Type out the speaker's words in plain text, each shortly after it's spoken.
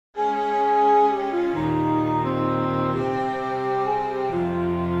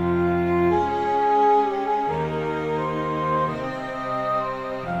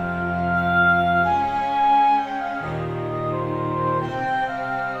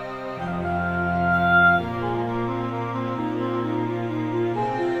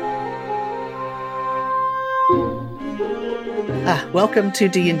Welcome to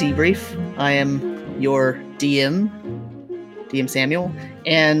D&D Brief. I am your DM Samuel,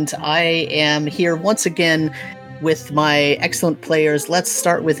 and I am here once again with my excellent players. Let's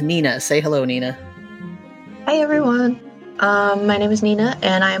start with Nina. Say hello, Nina. Hi, everyone. My name is Nina,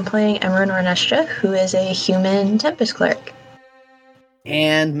 and I am playing Emran Renestra, who is a human Tempest Cleric.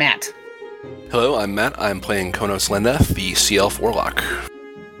 And Matt. Hello, I'm Matt. I'm playing Konos Lendeth, the Sea Elf Warlock.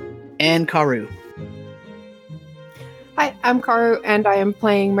 And Karu. Hi, I'm Karu, and I am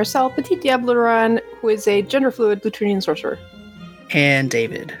playing Marcel Petit Diableron, who is a gender-fluid Lutrinian sorcerer. And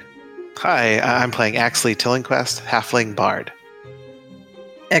David. Hi, I'm playing Axley Tillingquest, Halfling Bard.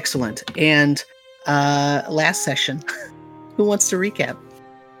 Excellent. And last session, who wants to recap?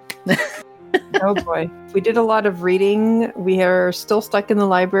 Oh boy. We did a lot of reading. We are still stuck in the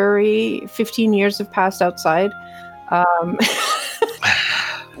library. 15 years have passed outside.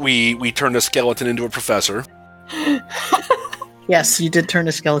 We turned a skeleton into a professor. Yes, you did turn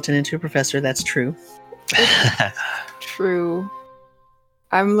a skeleton into a professor. That's true. True.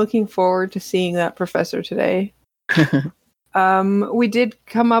 I'm looking forward to seeing that professor today. We did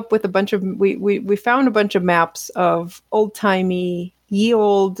come up with a bunch of... We found a bunch of maps of old-timey,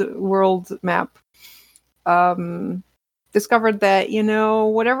 ye-old world map. Discovered that,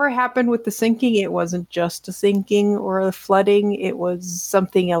 whatever happened with the sinking, it wasn't just a sinking or a flooding. It was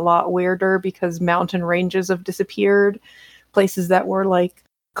something a lot weirder because mountain ranges have disappeared. Places that were like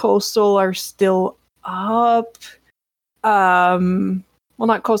coastal are still up. Well,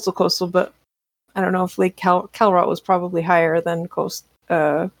 not coastal, but I don't know if Lake Calrot was probably higher than coast,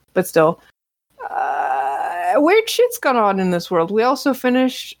 but still. Weird shit's gone on in this world. We also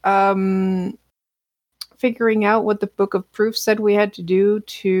finished figuring out what the Book of Proof said we had to do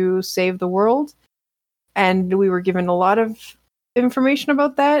to save the world. And we were given a lot of information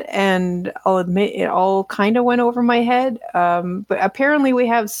about that, and I'll admit it all kind of went over my head. But apparently we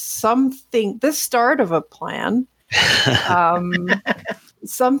have something, the start of a plan.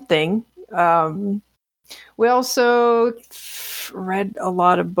 Something. We also read a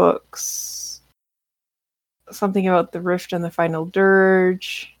lot of books. Something about the Rift and the Final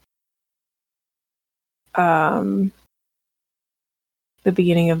Dirge. The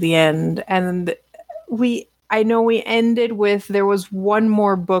beginning of the end. And I know we ended with, there was one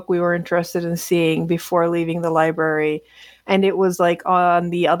more book we were interested in seeing before leaving the library. And it was like on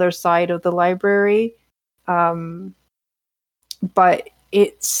the other side of the library. But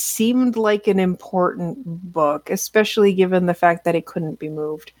it seemed like an important book, especially given the fact that it couldn't be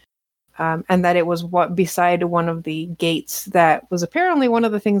moved. And that it was beside one of the gates that was apparently one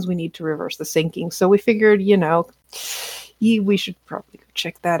of the things we need to reverse the sinking. So we figured, we should probably go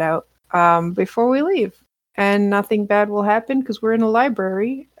check that out before we leave. And nothing bad will happen because we're in a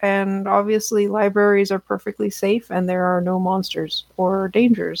library. And obviously libraries are perfectly safe and there are no monsters or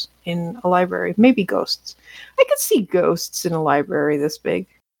dangers in a library. Maybe ghosts. I could see ghosts in a library this big.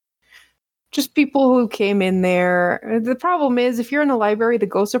 Just people who came in there. The problem is, if you're in a library, the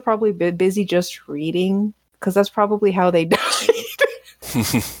ghosts are probably busy just reading, because that's probably how they died.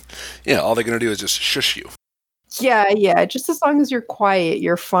 Yeah, all they're going to do is just shush you. Yeah. Just as long as you're quiet,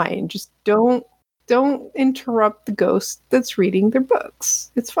 you're fine. Just don't interrupt the ghost that's reading their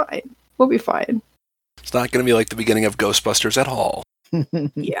books. It's fine. We'll be fine. It's not going to be like the beginning of Ghostbusters at all.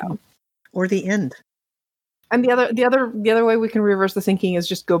 Yeah. Or the end. And the other way we can reverse the sinking is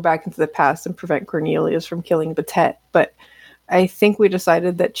just go back into the past and prevent Cornelius from killing Batet. But I think we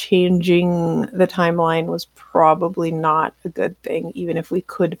decided that changing the timeline was probably not a good thing, even if we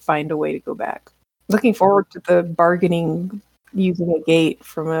could find a way to go back. Looking forward to the bargaining using a gate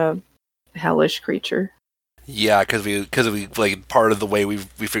from a hellish creature. Yeah, because we like part of the way we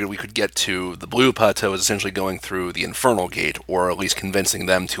figured we could get to the Blue Plateau is essentially going through the Infernal Gate, or at least convincing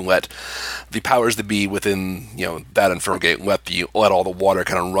them to let the powers that be within that Infernal Gate let all the water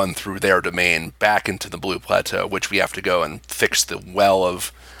kind of run through their domain back into the Blue Plateau, which we have to go and fix the well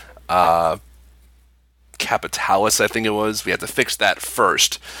of Capitalis, I think it was. We have to fix that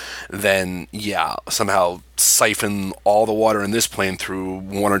first. Then somehow siphon all the water in this plane through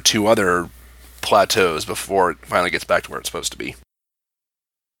one or two other plateaus before it finally gets back to where it's supposed to be.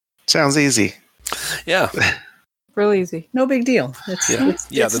 Sounds easy. Yeah. Real easy. No big deal.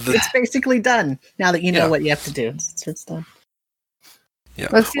 It's basically done now that you know what you have to do. It's done. Yeah.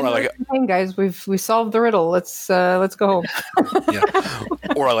 Let's get the guys. We solved the riddle. Let's go home. Yeah.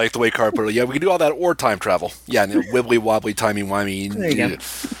 Or I like the way Car put it. Yeah, we can do all that or time travel. Yeah, and wibbly wobbly timey wimey. There you go.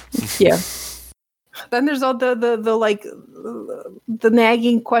 Yeah. Then there's all the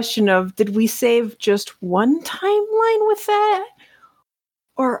nagging question of, did we save just one timeline with that?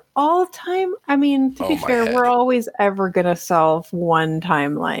 Or all time? I mean, to Oh, be my fair, head. we're always ever going to solve one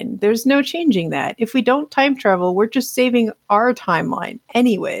timeline. There's no changing that. If we don't time travel, we're just saving our timeline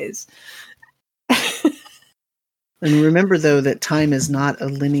anyways. And remember, though, that time is not a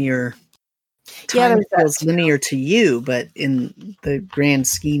linear. Yeah, Time there's that feels too. linear to you, but in the grand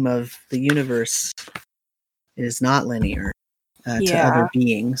scheme of the universe, it is not linear to Yeah. other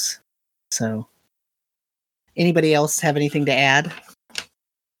beings. So, anybody else have anything to add?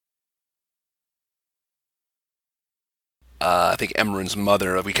 I think Emran's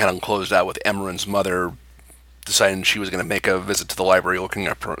mother, we kind of closed out with Emran's mother deciding she was going to make a visit to the library looking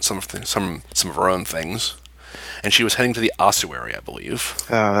up some of her own things. And she was heading to the ossuary, I believe.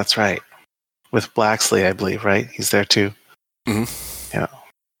 Oh, that's right. With Blacksley, I believe, right? He's there too. Mm-hmm. Yeah.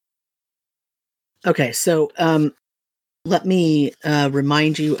 Okay, so let me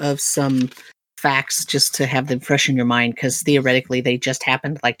remind you of some facts just to have them fresh in your mind, because theoretically they just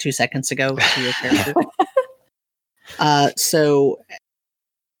happened like 2 seconds ago to your character. So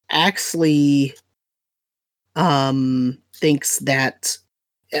Axley thinks that,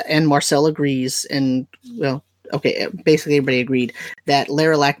 and Marcel agrees, and well, okay, basically everybody agreed that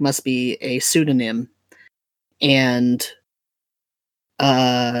Laralac must be a pseudonym, and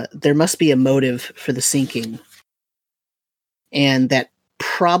there must be a motive for the sinking, and that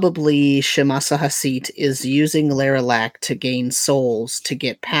probably Shemasa Hasit is using Laralac to gain souls to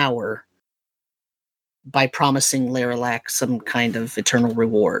get power by promising Laralac some kind of eternal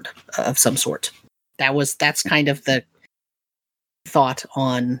reward of some sort. That's kind of the thought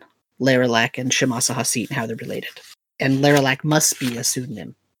on Laralac and Shemasa Hasit and how they're related. And Laralac must be a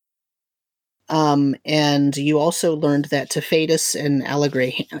pseudonym. And you also learned that Tefadus and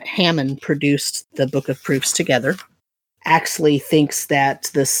Allegre Hammond produced the Book of Proofs together. Axley thinks that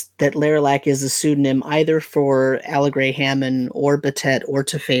Laralac is a pseudonym either for Allegre Hammond or Batet or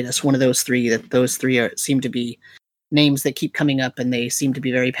Tefadus, one of those three. That those three seem to be names that keep coming up, and they seem to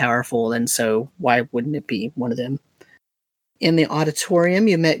be very powerful. And so, why wouldn't it be one of them? In the auditorium,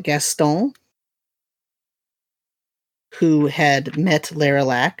 you met Gaston, who had met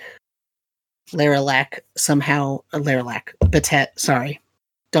Laralac. Batet, sorry.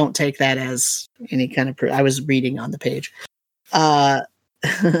 Don't take that as any kind of I was reading on the page. The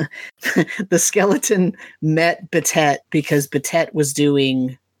skeleton met Batet because Batet was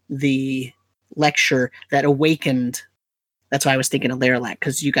doing the lecture that awakened. That's why I was thinking of Laralac,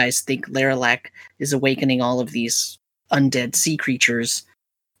 because you guys think Laralac is awakening all of these undead sea creatures,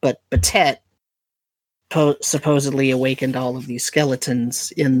 but Batet supposedly awakened all of these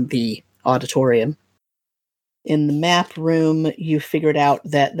skeletons in the auditorium. In the map room, you figured out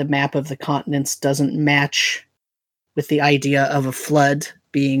that the map of the continents doesn't match with the idea of a flood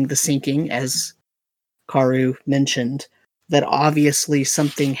being the sinking, as Karu mentioned. That obviously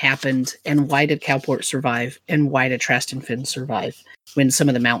something happened, and why did Cowport survive, and why did Trastenfinn survive when some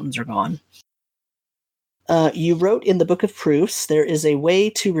of the mountains are gone? You wrote in the Book of Proofs, there is a way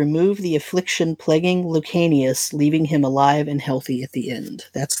to remove the affliction plaguing Lucanius, leaving him alive and healthy at the end.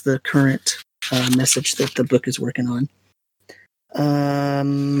 That's the current message that the book is working on.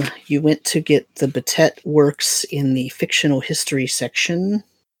 You went to get the Batet works in the fictional history section.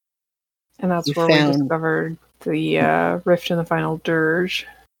 And that's You where we found- discovered the rift in the final dirge.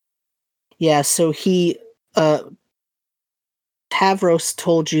 Yeah, so Tavros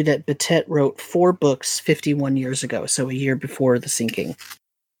told you that Batet wrote 4 books 51 years ago, so a year before the sinking.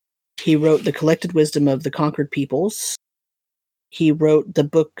 He wrote The Collected Wisdom of the Conquered Peoples. He wrote the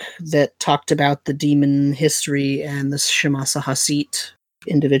book that talked about the demon history and the Shemasa Hasit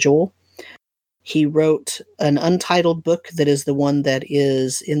individual. He wrote an untitled book that is the one that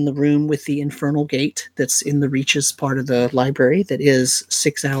is in the room with the Infernal Gate, that's in the Reaches part of the library, that is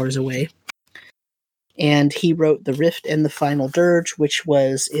 6 hours away. And he wrote The Rift and the Final Dirge, which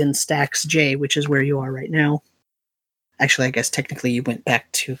was in Stacks J, which is where you are right now. Actually, I guess technically you went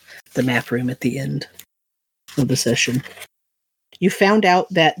back to the map room at the end of the session. You found out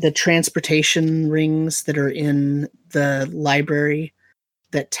that the transportation rings that are in the library,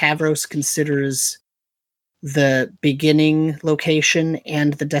 that Tavros considers the beginning location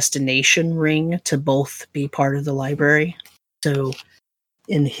and the destination ring to both be part of the library. So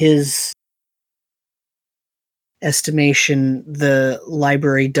in his estimation, the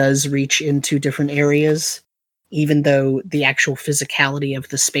library does reach into different areas, even though the actual physicality of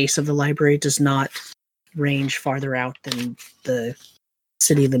the space of the library does not range farther out than the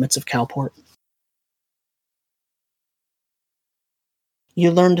city limits of Cowport.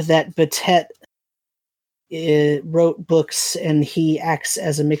 You learned that Batet wrote books, and he acts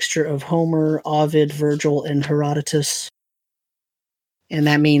as a mixture of Homer, Ovid, Virgil, and Herodotus. And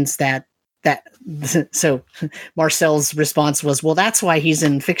that means that so Marcel's response was, well, that's why he's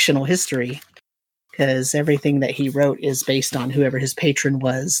in fictional history, because everything that he wrote is based on whoever his patron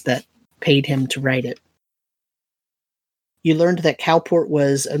was that paid him to write it. You learned that Calport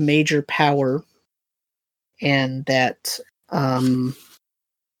was a major power and that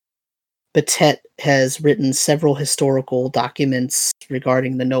Batet has written several historical documents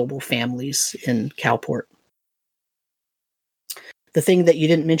regarding the noble families in Calport. The thing that you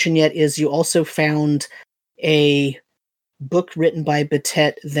didn't mention yet is you also found a book written by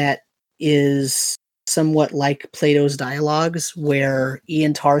Batet that is somewhat like Plato's Dialogues, where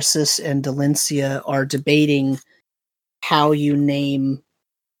Ian Tarsis and Delencia are debating how you name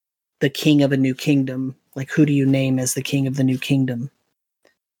the king of a new kingdom. Like, who do you name as the king of the new kingdom?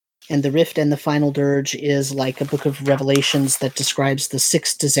 And the Rift and the Final Dirge is like a book of Revelations that describes the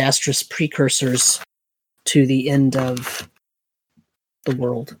 6 disastrous precursors to the end of the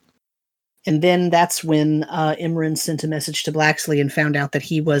world. And then that's when Imran sent a message to Blacksley and found out that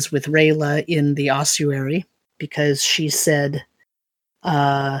he was with Rayla in the ossuary, because she said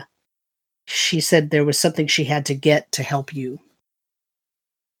there was something she had to get to help you.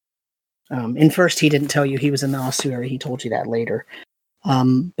 And first he didn't tell you he was in the ossuary. He told you that later.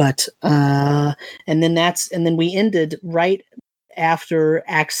 And then we ended right after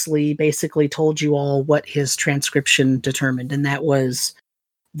Axley basically told you all what his transcription determined, and that was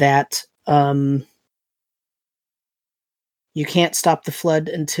that you can't stop the flood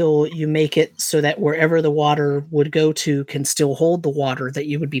until you make it so that wherever the water would go to can still hold the water that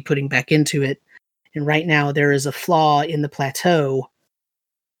you would be putting back into it. And right now there is a flaw in the plateau,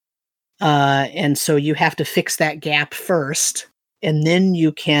 and so you have to fix that gap first, and then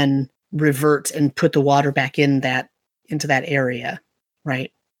you can revert and put the water back into that area,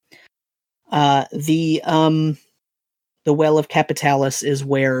 right? The Well of Capitalis is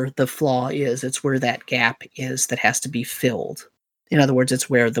where the flaw is. It's where that gap is that has to be filled. In other words, it's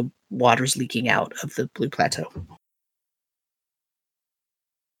where the water's leaking out of the Blue Plateau.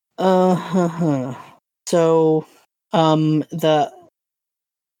 So,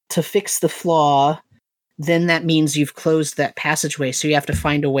 to fix the flaw, then that means you've closed that passageway. So you have to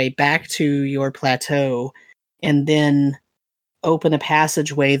find a way back to your plateau and then open a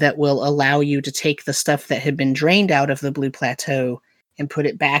passageway that will allow you to take the stuff that had been drained out of the Blue Plateau and put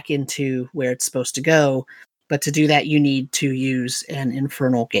it back into where it's supposed to go. But to do that, you need to use an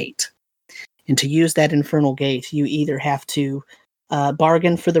infernal gate. And to use that infernal gate, you either have to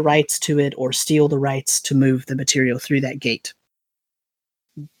bargain for the rights to it or steal the rights to move the material through that gate.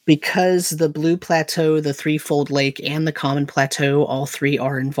 Because the Blue Plateau, the Threefold Lake, and the Common Plateau, all three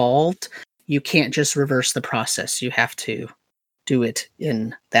are involved, you can't just reverse the process. You have to do it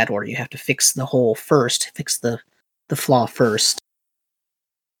in that order. You have to fix the hole first, fix the flaw first.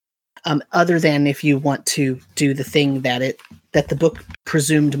 Other than if you want to do the thing that the book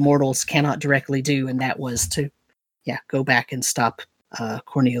presumed mortals cannot directly do, and that was to go back and stop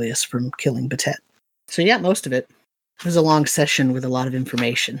Cornelius from killing Batet. So most of it. It was a long session with a lot of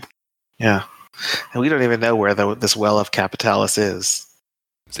information. Yeah. And we don't even know where this Well of Capitalis is.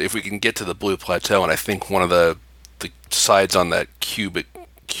 So if we can get to the Blue Plateau, and I think one of the sides on that cubic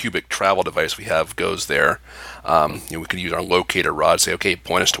travel device we have goes there, we could use our locator rod, say, okay,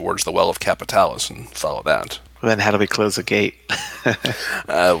 point us towards the Well of Capitalis, and follow that. Then how do we close the gate?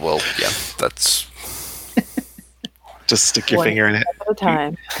 That's... Just stick your finger in it. At a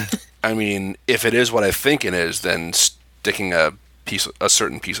time. I mean, if it is what I think it is, then sticking a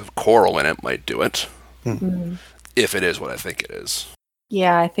certain piece of coral in it might do it. Mm-hmm. If it is what I think it is.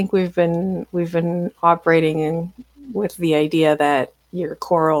 Yeah, I think we've been operating with the idea that your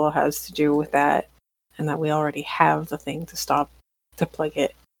coral has to do with that, and that we already have the thing to plug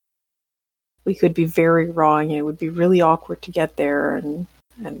it. We could be very wrong, and it would be really awkward to get there and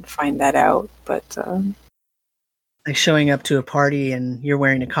find that out. But like showing up to a party and you're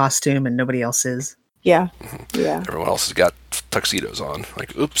wearing a costume and nobody else is. Yeah. Everyone else has got tuxedos on.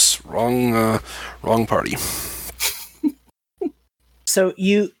 Like, oops, wrong party. So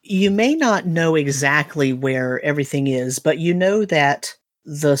you may not know exactly where everything is, but you know that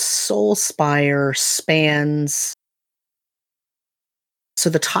the Soul Spire spans.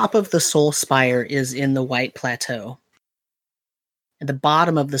 So the top of the Soul Spire is in the White Plateau, and the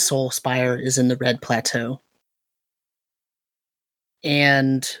bottom of the Soul Spire is in the Red Plateau.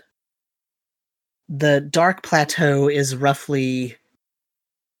 And the Dark Plateau is roughly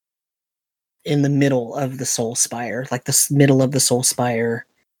in the middle of the Soul Spire. Like the middle of the Soul Spire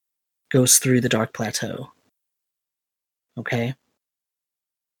goes through the Dark Plateau. Okay?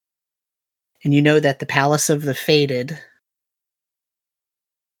 And you know that the Palace of the Fated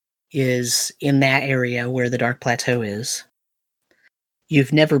is in that area where the Dark Plateau is.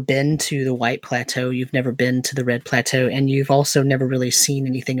 You've never been to the White Plateau, you've never been to the Red Plateau, and you've also never really seen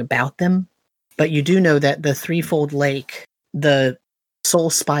anything about them. But you do know that the Threefold Lake, the Soul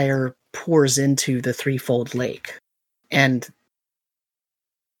Spire pours into the Threefold Lake. And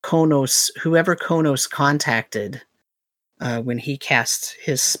whoever Konos contacted when he cast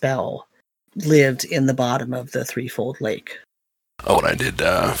his spell, lived in the bottom of the Threefold Lake. Oh, and I did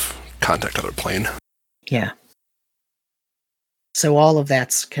contact other plane. Yeah. So all of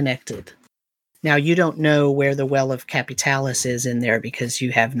that's connected. Now, you don't know where the Well of Capitalis is in there because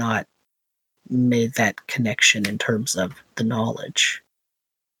you have not made that connection in terms of the knowledge.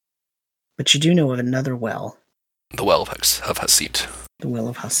 But you do know of another well. The Well of Hasit. The Well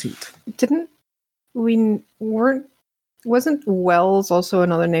of Hasit. Wasn't wells also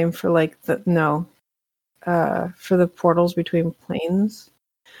another name for for the portals between planes?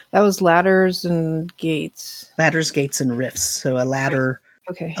 That was ladders and gates. Ladders, gates, and rifts. So a ladder,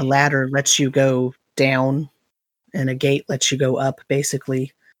 Okay. A ladder lets you go down, and a gate lets you go up,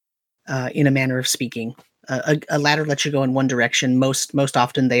 basically, in a manner of speaking. A ladder lets you go in one direction. Most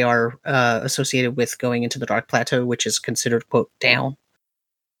often they are associated with going into the Dark Plateau, which is considered, quote, down.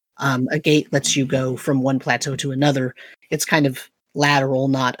 A gate lets you go from one plateau to another. It's kind of lateral,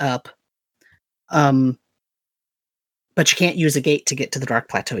 not up. But you can't use a gate to get to the Dark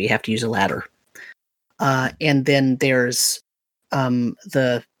Plateau. You have to use a ladder. And then there's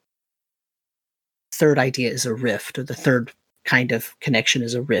the third idea is a rift, or the third kind of connection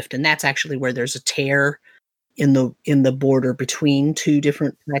is a rift. And that's actually where there's a tear in the border between two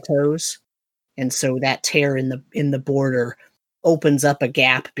different plateaus. And so that tear in the border opens up a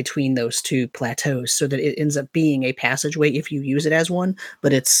gap between those two plateaus so that it ends up being a passageway if you use it as one,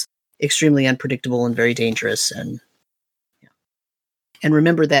 but it's extremely unpredictable and very dangerous. And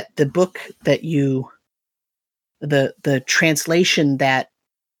remember that the book that the translation that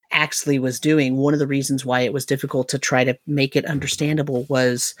Axley was doing, one of the reasons why it was difficult to try to make it understandable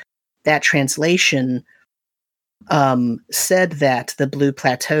was that translation said that the Blue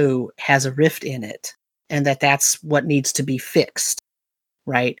Plateau has a rift in it, and that's what needs to be fixed,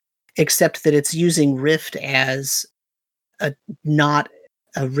 right? Except that it's using rift as not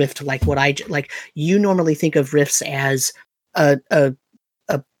a rift like you normally think of rifts as a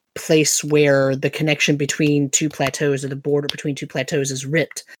place where the connection between two plateaus, or the border between two plateaus, is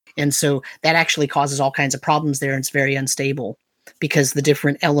ripped. And so that actually causes all kinds of problems there, and it's very unstable because the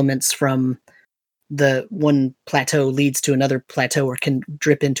different elements from the one plateau leads to another plateau or can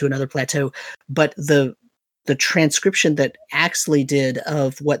drip into another plateau. But the transcription that Axley did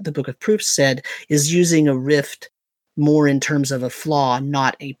of what the Book of Proofs said is using a rift more in terms of a flaw,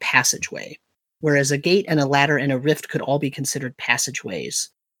 not a passageway. Whereas a gate and a ladder and a rift could all be considered passageways.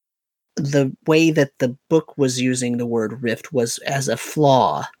 The way that the book was using the word rift was as a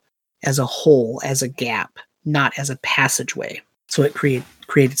flaw, as a hole, as a gap, not as a passageway. So it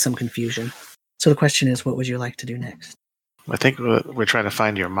created some confusion. So the question is, what would you like to do next? I think we're trying to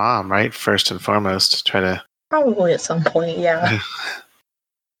find your mom, right? First and foremost, try to... Probably at some point, yeah.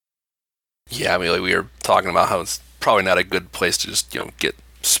 Yeah, I mean, we were talking about how it's probably not a good place to just, get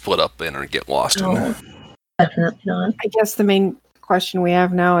split up in or get lost in. Definitely not. I guess the main question we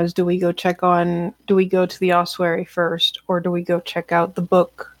have now is, do we go to the ossuary first, or do we go check out the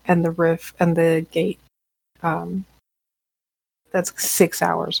book and the rift and the gate? That's 6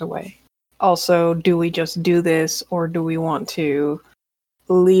 hours away. Also, do we just do this, or do we want to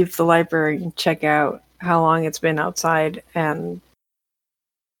leave the library and check out how long it's been outside? And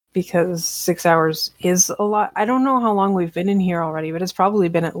because 6 hours is a lot. I don't know how long we've been in here already, but it's probably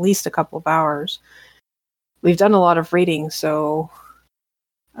been at least a couple of hours. We've done a lot of reading, so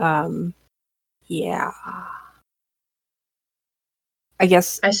yeah. I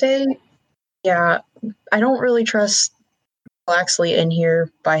guess I say, yeah, I don't really trust Axley in here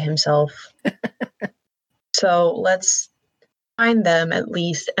by himself. So let's find them at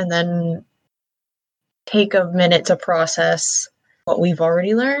least, and then take a minute to process what we've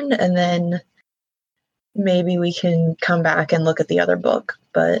already learned, and then maybe we can come back and look at the other book.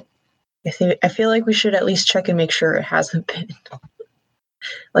 But I feel like we should at least check and make sure it hasn't been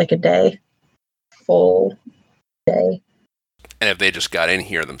like a full day. And if they just got in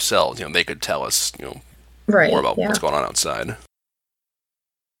here themselves, they could tell us, right, more about what's going on outside.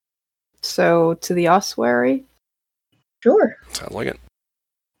 So, to the ossuary? Sure. Sounds like it.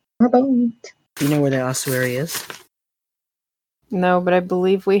 How about... Do you know where the ossuary is? No, but I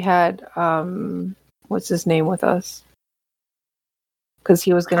believe we had, what's his name with us? because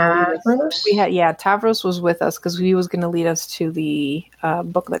he was going to lead us. Tavros? Tavros was with us because he was going to lead us to the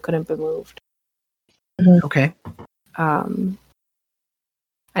book that couldn't be moved. Okay. And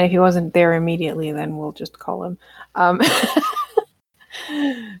if he wasn't there immediately, then we'll just call him and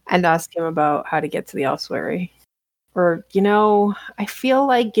ask him about how to get to the ossuary. Or, I feel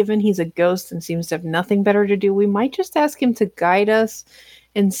like given he's a ghost and seems to have nothing better to do, we might just ask him to guide us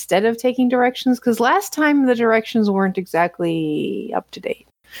instead of taking directions, because last time the directions weren't exactly up to date.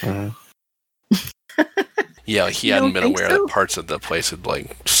 Yeah, he hadn't been aware that parts of the place had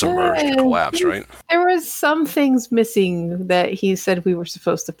submerged or collapsed, right? There was some things missing that he said we were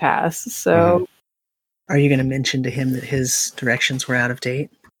supposed to pass, so... Are you going to mention to him that his directions were out of date?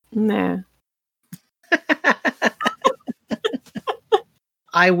 Nah.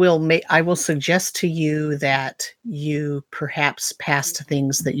 I will suggest to you that you perhaps passed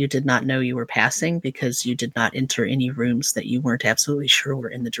things that you did not know you were passing because you did not enter any rooms that you weren't absolutely sure were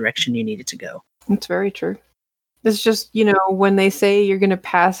in the direction you needed to go. That's very true. It's just, when they say you're going to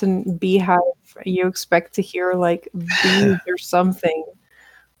pass in Beehive, you expect to hear bees or something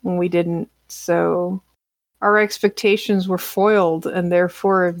when we didn't. So our expectations were foiled, and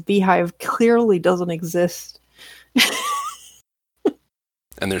therefore Beehive clearly doesn't exist.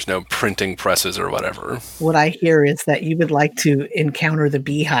 And there's no printing presses or whatever. What I hear is that you would like to encounter the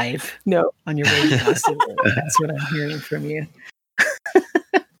Beehive. No. On your way to Ossuary. That's what I'm hearing from you.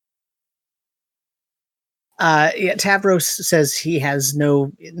 Tavros says he has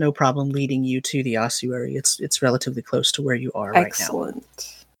no problem leading you to the ossuary. It's relatively close to where you are right now.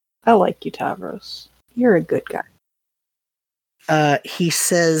 Excellent. I like you, Tavros. You're a good guy. He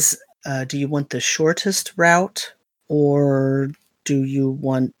says, do you want the shortest route, or do you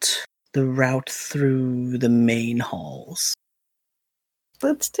want the route through the main halls?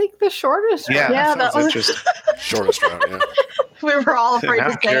 Let's take the shortest route. Yeah, that was interesting. Shortest route, yeah. We were all afraid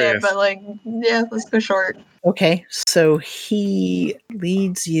I'm to say curious. it, but let's go short. Okay, so he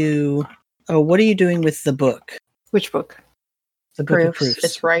leads you... Oh, what are you doing with the book? Which book? The Book of Proofs. Proofs.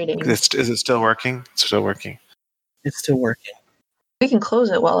 It's writing. Is it still working? It's still working. It's still working. We can close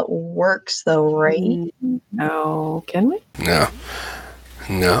it while it works, though, right? No, can we? No.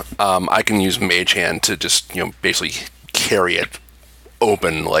 I can use Mage Hand to just, basically carry it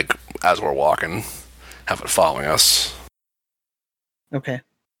open, as we're walking, have it following us. Okay.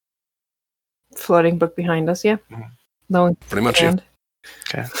 Floating book behind us, yeah. No, Pretty much, yeah.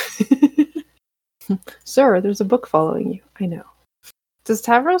 Okay. Sir, there's a book following you. I know. Does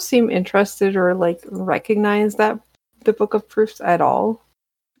Tavros seem interested or recognize the Book of Proofs at all?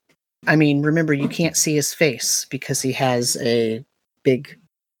 I mean, remember, you can't see his face because he has a big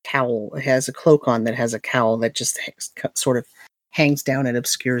cowl. He has a cloak on that has a cowl that just sort of hangs down and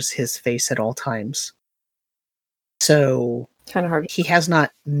obscures his face at all times. So Kind of hard. he has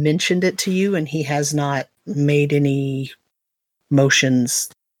not mentioned it to you, and he has not made any motions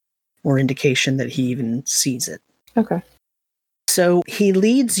or indication that he even sees it. Okay. So he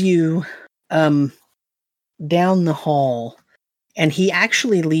leads you down the hall, and he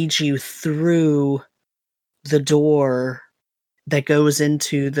actually leads you through the door that goes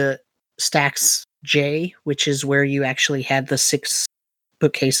into the Stacks J, which is where you actually had the 6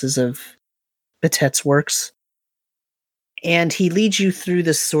 bookcases of Batette's works. And he leads you through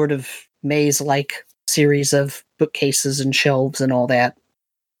this sort of maze-like series of bookcases and shelves and all that,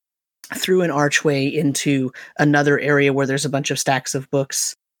 through an archway into another area where there's a bunch of stacks of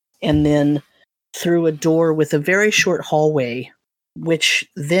books, and then through a door with a very short hallway, which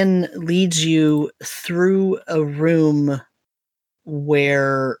then leads you through a room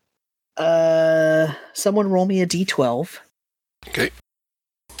where someone roll me a d12. Okay.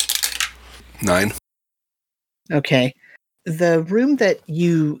 9. Okay. The room that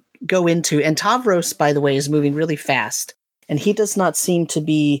you go into, and Tavros, by the way, is moving really fast, and he does not seem to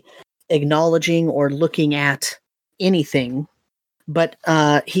be acknowledging or looking at anything, but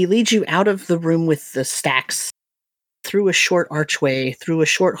he leads you out of the room with the stacks, through a short archway, through a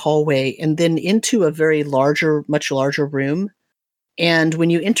short hallway, and then into a very much larger room. And when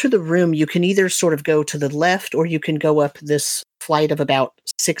you enter the room, you can either sort of go to the left, or you can go up this flight of about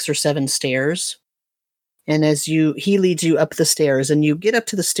 6 or 7 stairs. And as he leads you up the stairs, and you get up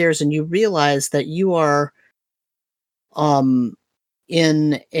to the stairs, and you realize that you are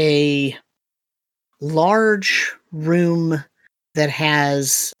in a large room that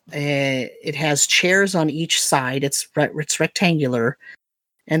has chairs on each side. It's rectangular,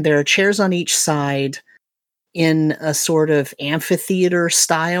 and there are chairs on each side in a sort of amphitheater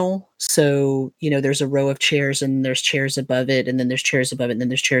style. So, there's a row of chairs, and there's chairs above it, and then there's chairs above it, and then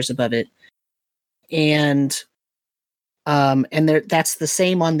there's chairs above it. And And that's the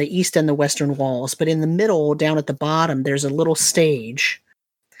same on the east and the western walls. But in the middle, down at the bottom, there's a little stage.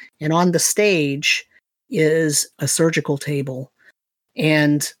 And on the stage is a surgical table.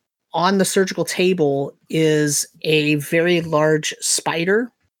 And on the surgical table is a very large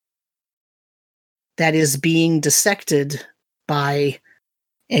spider that is being dissected by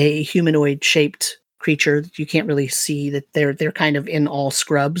a humanoid-shaped creature. You can't really see that they're kind of in all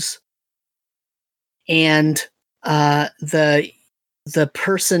scrubs. And the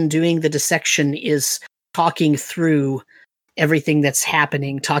person doing the dissection is talking through everything that's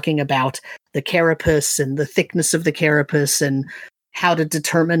happening, talking about the carapace and the thickness of the carapace and how to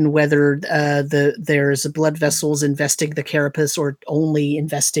determine whether there's blood vessels investing the carapace or only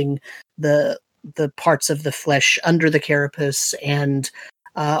investing the parts of the flesh under the carapace and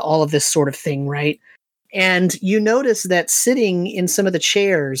all of this sort of thing, right? And you notice that sitting in some of the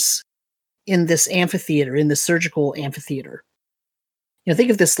chairs in this amphitheater, in the surgical amphitheater,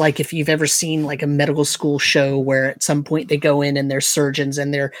 think of this like if you've ever seen like a medical school show where at some point they go in and they're surgeons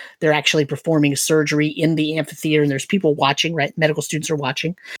and they're actually performing surgery in the amphitheater and there's people watching, right? Medical students are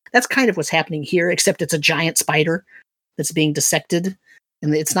watching. That's kind of what's happening here, except it's a giant spider that's being dissected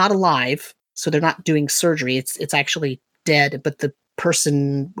and it's not alive. So they're not doing surgery. It's actually dead, but the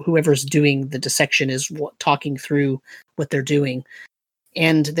person, whoever's doing the dissection, is talking through what they're doing.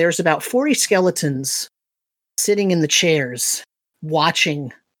 And there's about 40 skeletons sitting in the chairs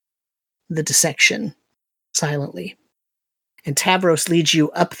watching the dissection silently. And Tavros leads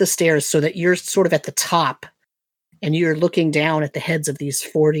you up the stairs so that you're sort of at the top and you're looking down at the heads of these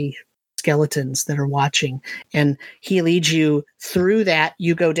 40 skeletons that are watching. And he leads you through that.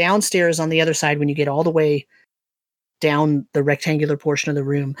 You go downstairs on the other side when you get all the way down the rectangular portion of the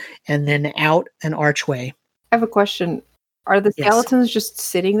room and then out an archway. I have a question. Are the skeletons just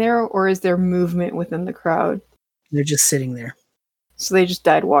sitting there or is there movement within the crowd? They're just sitting there. So they just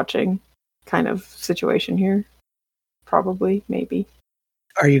died watching kind of situation here. Probably, maybe.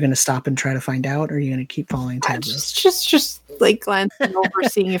 Are you going to stop and try to find out, or are you going to keep following Tavros? Just like glancing over,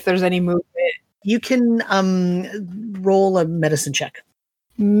 seeing if there's any movement. You can roll a medicine check.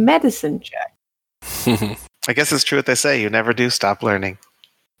 Medicine check. I guess it's true what they say. You never do stop learning.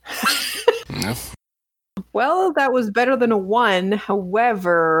 No. Well, that was better than a 1.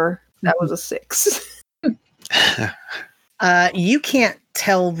 However, that was a 6. You can't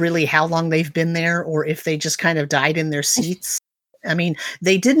tell really how long they've been there or if they just kind of died in their seats. I mean,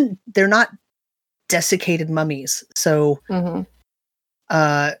 they're not desiccated mummies. So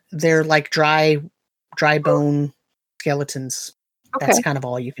they're like dry bone skeletons. Okay. That's kind of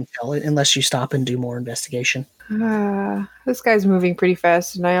all you can tell, unless you stop and do more investigation. This guy's moving pretty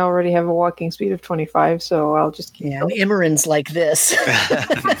fast, and I already have a walking speed of 25, so I'll just keep going. And Imran's like this.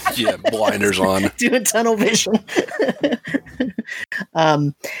 Yeah, blinders on. Doing tunnel vision.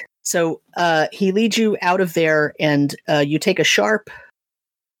 So he leads you out of there, and you take a sharp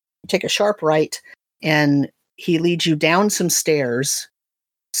right, and he leads you down some stairs,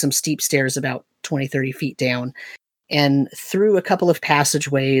 some steep stairs about 20, 30 feet down, and through a couple of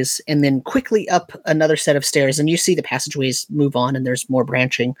passageways, and then quickly up another set of stairs. And you see the passageways move on, and there's more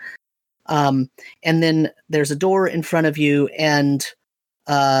branching. And then there's a door in front of you, and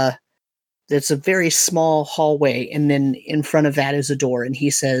there's a very small hallway. And then in front of that is a door. And he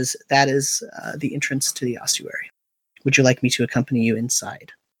says, that is the entrance to the ossuary. Would you like me to accompany you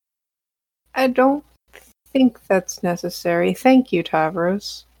inside? I don't think that's necessary. Thank you,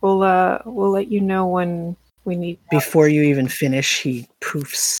 Tavros. We'll let you know when we need. Before you even finish, he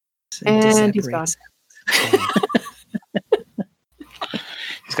poofs and he's gone.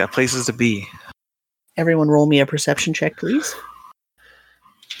 He's got places to be. Everyone roll me a perception check, please.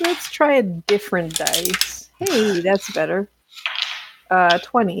 Let's try a different dice. Hey, that's better.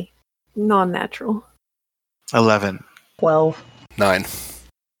 20. Non-natural. 11. 12. 9.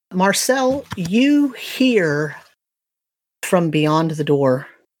 Marcel, you hear from beyond the door,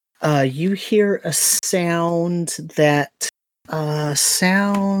 you hear a sound that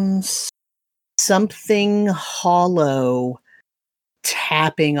sounds something hollow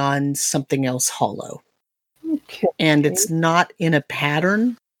tapping on something else hollow. Okay. And it's not in a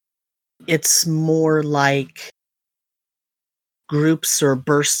pattern. It's more like groups or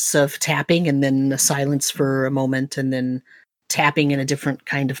bursts of tapping and then a silence for a moment and then tapping in a different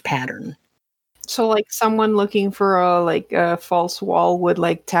kind of pattern. So like someone looking for a false wall would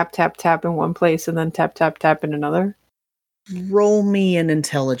like tap, tap, tap in one place and then tap, tap, tap in another? Roll me an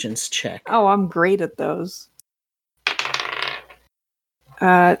intelligence check. Oh, I'm great at those.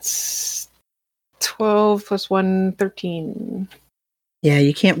 It's 12 plus 1, 13. Yeah,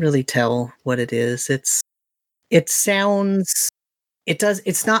 you can't really tell what it is. It sounds. It does.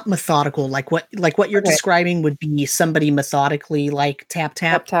 It's not methodical. Like what you're Okay. describing would be somebody methodically like tap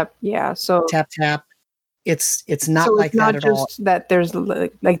Tap tap tap. Yeah. So tap tap. It's not so like it's not that at all. just that there's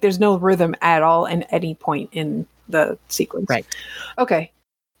like there's no rhythm at all in any point in the sequence. Right. Okay.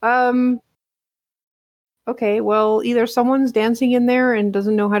 Okay, well, either someone's dancing in there and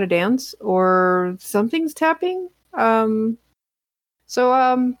doesn't know how to dance, or something's tapping. Yeah,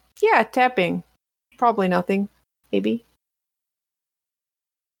 tapping. Probably nothing. Maybe.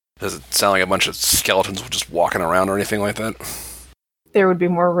 Does it sound like a bunch of skeletons just walking around or anything like that? There would be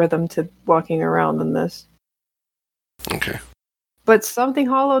more rhythm to walking around than this. Okay. But something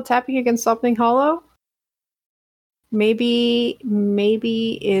hollow tapping against something hollow? Maybe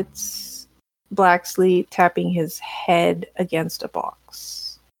it's Blacksley tapping his head against a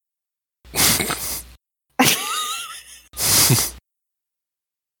box.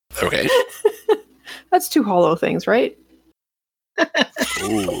 Okay. That's two hollow things, right?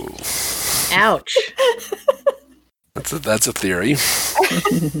 Ooh. Ouch. That's a theory.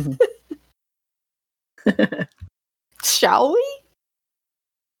 Shall we?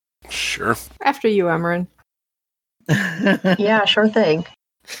 Sure. After you, Amarin. Yeah, sure thing.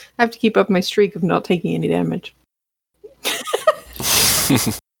 I have to keep up my streak of not taking any damage.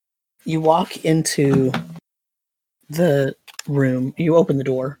 You walk into the room, you open the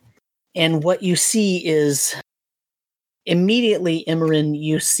door, and what you see is immediately, Imran,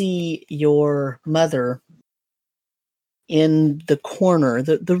 you see your mother in the corner.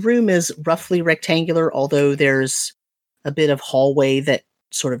 The room is roughly rectangular, although there's a bit of hallway that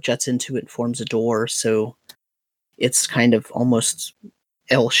sort of juts into it and forms a door, so it's kind of almost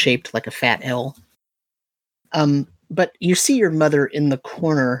L-shaped, like a fat L. But you see your mother in the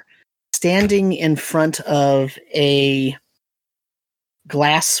corner, standing in front of a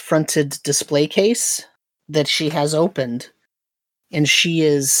glass-fronted display case that she has opened, and she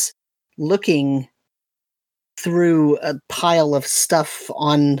is looking through a pile of stuff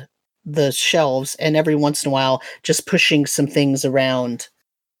on the shelves, and every once in a while just pushing some things around.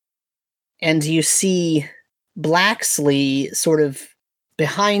 And you see Blacksley sort of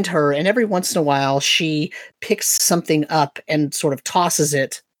behind her, and every once in a while she picks something up and sort of tosses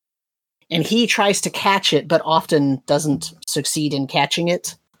it, and he tries to catch it but often doesn't succeed in catching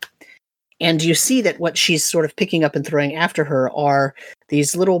it. And you see that what she's sort of picking up and throwing after her are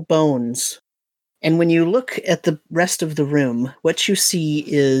these little bones. And when you look at the rest of the room, what you see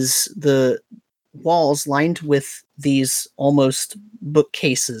is the walls lined with these almost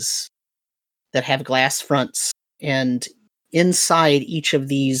bookcases that have glass fronts, and inside each of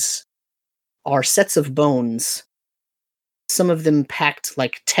these are sets of bones, some of them packed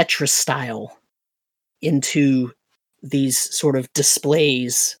like Tetris style into these sort of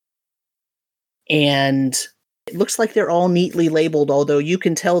displays. And it looks like they're all neatly labeled, although you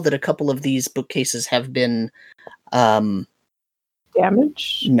can tell that a couple of these bookcases have been Damage?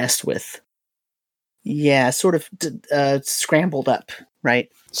 messed with. Yeah, sort of scrambled up, right?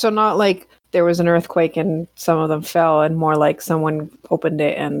 So not like there was an earthquake and some of them fell, and more like someone opened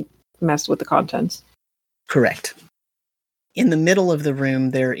it and messed with the contents. Correct. In the middle of the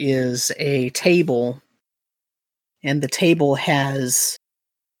room, there is a table, and the table has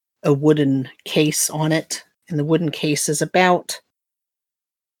a wooden case on it, and the wooden case is about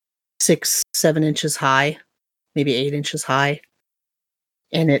 6-7 inches high, maybe 8 inches high,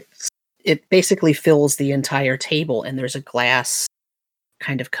 and it basically fills the entire table, and there's a glass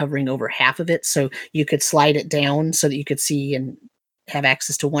kind of covering over half of it, so you could slide it down so that you could see and have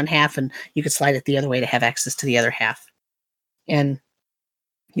access to one half, and you could slide it the other way to have access to the other half. And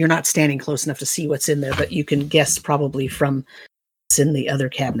you're not standing close enough to see what's in there, but you can guess probably from what's in the other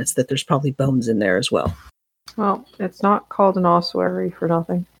cabinets that there's probably bones in there as well. Well, it's not called an ossuary for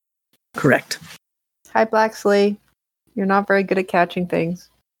nothing. Correct. Hi, Blacksley. You're not very good at catching things.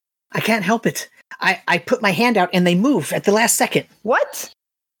 I can't help it. I put my hand out and they move at the last second. What?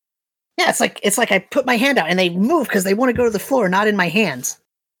 Yeah, it's like I put my hand out and they move because they want to go to the floor, not in my hands.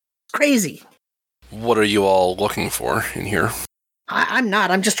 Crazy. What are you all looking for in here? I'm not.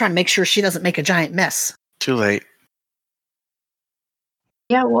 I'm just trying to make sure she doesn't make a giant mess. Too late.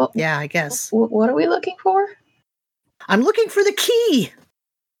 Yeah, well, Yeah, I guess. what are we looking for? I'm looking for the key.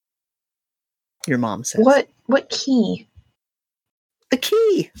 Your mom says. What key? The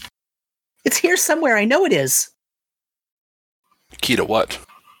key. It's here somewhere. I know it is. Key to what?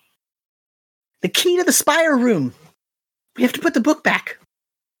 The key to the spire room. We have to put the book back.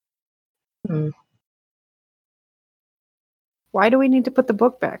 Why do we need to put the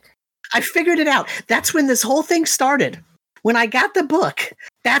book back? I figured it out. That's when this whole thing started. When I got the book,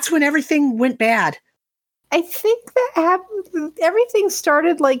 that's when everything went bad. I think that happened. Everything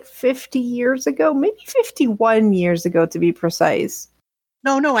started like 50 years ago, maybe 51 years ago to be precise.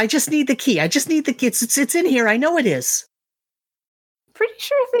 No, I just need the key. I just need the key. It's in here. I know it is. Pretty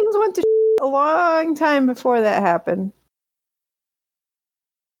sure things went to a long time before that happened.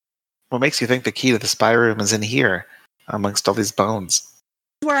 What makes you think the key to the spy room is in here, amongst all these bones?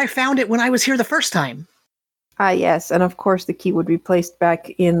 Where I found it when I was here the first time. Yes, and of course the key would be placed back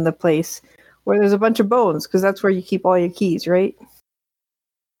in the place where there's a bunch of bones, because that's where you keep all your keys, right?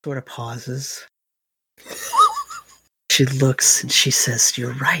 Sort of pauses. She looks and she says,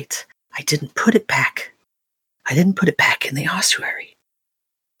 "You're right. I didn't put it back. I didn't put it back in the ossuary.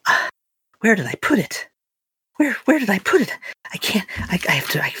 Where did I put it? Where did I put it? I can't. I have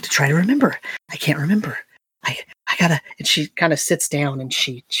to try to remember. I can't remember. I gotta." And she kind of sits down and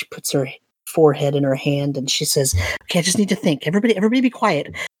she puts her forehead in her hand and she says, "Okay, I just need to think. Everybody, be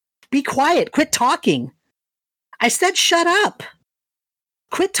quiet. Be quiet. Quit talking. I said, shut up.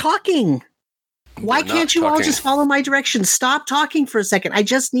 Quit talking. Why can't you all just follow my directions? Stop talking for a second. I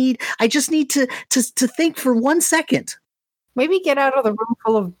just need to think for 1 second." Maybe get out of the room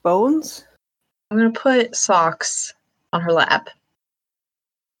full of bones? I'm going to put socks on her lap.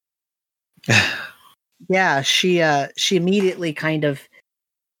 Yeah, she immediately kind of,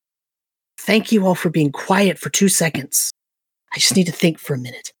 "Thank you all for being quiet for 2 seconds. I just need to think for a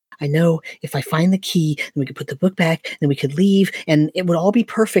minute. I know if I find the key, then we could put the book back, then we could leave, and it would all be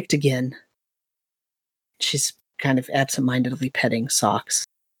perfect again." She's kind of absentmindedly petting socks.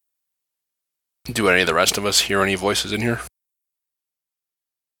 Do any of the rest of us hear any voices in here?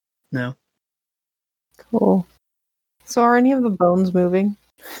 No. Cool. So are any of the bones moving?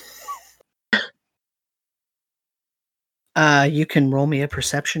 You can roll me a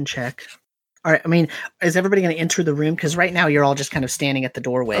perception check. All right. I mean, is everybody going to enter the room? Because right now you're all just kind of standing at the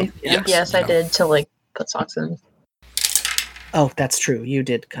doorway. Yes, I did to put socks in. Oh, that's true. You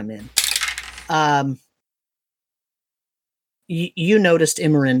did come in. You noticed,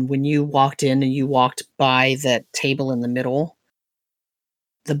 Imran, when you walked in and you walked by that table in the middle,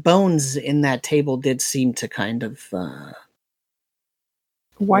 the bones in that table did seem to kind of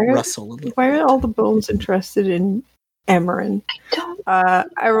rustle a little. Why are all the bones interested in Emmerin? I don't.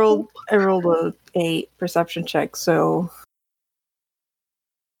 I rolled a perception check, so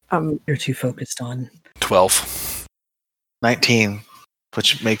You're too focused on 12. 19,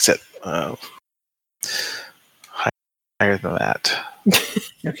 which makes it higher than that.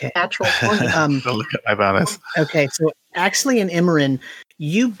 okay. Natural 20. Don't look at my bonus. Okay, so actually in Imran,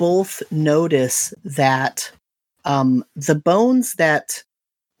 you both notice that the bones that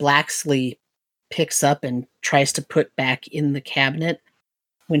Blacksley picks up and tries to put back in the cabinet,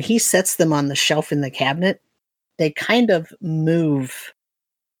 when he sets them on the shelf in the cabinet, they kind of move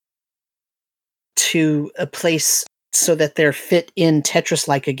to a place so that they're fit in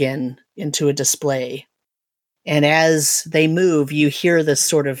Tetris-like again into a display. And as they move, you hear this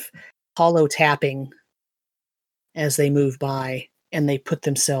sort of hollow tapping as they move by, and they fit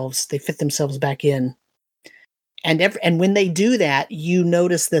themselves back in. And when they do that, you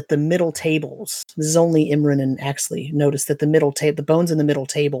notice that the middle tables, this is only Imran and Axley, notice that the bones in the middle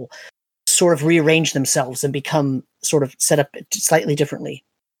table sort of rearrange themselves and become sort of set up slightly differently.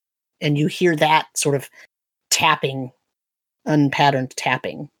 And you hear that sort of tapping, unpatterned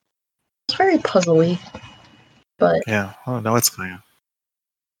tapping. It's very puzzly, but Yeah. Oh, no, it's going on.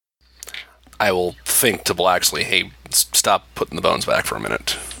 I will think to Blacksley, hey, stop putting the bones back for a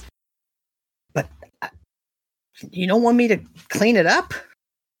minute. But you don't want me to clean it up?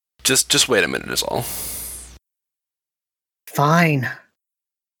 Just wait a minute is all. Fine.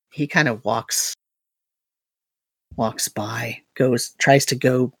 He kind of walks by, tries to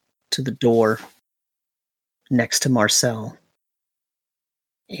go to the door next to Marcel.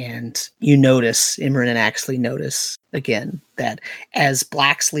 And you notice, Imran and Axley notice again, that as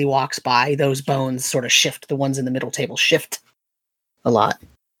Blacksley walks by, those bones sort of shift. The ones in the middle table shift a lot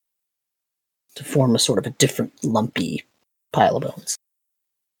to form a sort of a different lumpy pile of bones.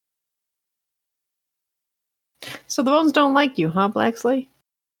 So the bones don't like you, huh, Blacksley?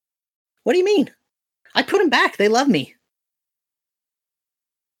 What do you mean? I put them back. They love me.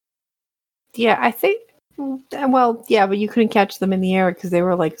 Yeah, I think. Well, yeah, but you couldn't catch them in the air because they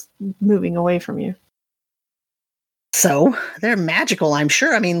were moving away from you. So they're magical, I'm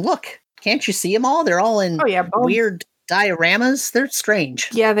sure. I mean, look, can't you see them all? They're all in weird dioramas. They're strange.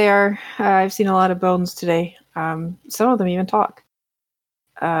 Yeah, they are. I've seen a lot of bones today. Some of them even talk.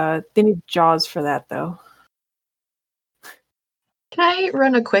 They need jaws for that, though. Can I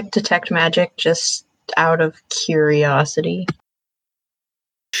run a quick detect magic just out of curiosity?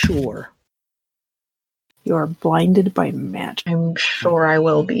 Sure. You You are blinded by magic. I'm sure I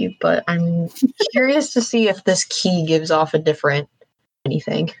will be, but I'm curious to see if this key gives off a different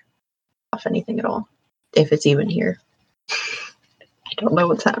anything at all, if it's even here. I don't know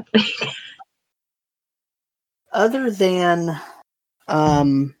what's happening. Other than,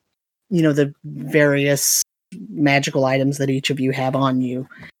 the various magical items that each of you have on you,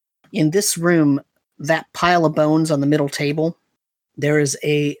 in this room, that pile of bones on the middle table, there is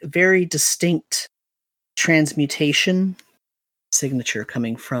a very distinct transmutation signature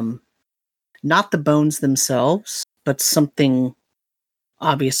coming from not the bones themselves, but something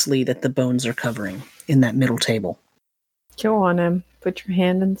obviously that the bones are covering in that middle table. Go on, Em. Put your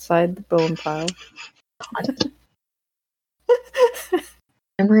hand inside the bone pile.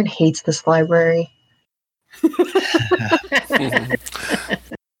 Emran hates this library.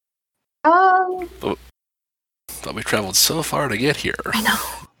 Thought we traveled so far to get here. I know.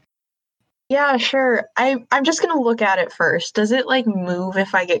 Yeah, sure. I'm just gonna look at it first. Does it move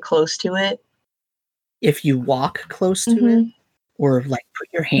if I get close to it? If you walk close to it, or put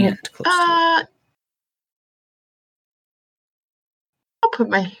your hand close to it. I'll put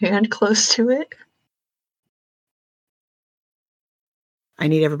my hand close to it. I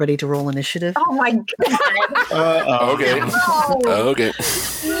need everybody to roll initiative. Oh my god! Okay. No! Okay.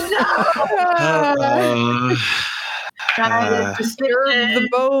 No! Disturb the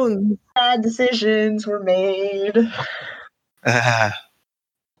bones. Bad decisions were made.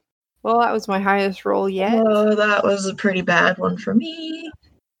 Well, that was my highest roll yet. Oh, that was a pretty bad one for me.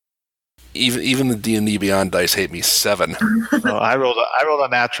 Even the D&D Beyond dice hate me 7. Oh, I rolled a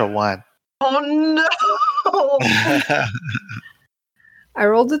natural 1. Oh no! I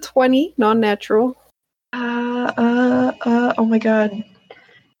rolled a 20, non-natural. Oh my god.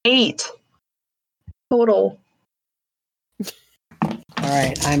 8 total. All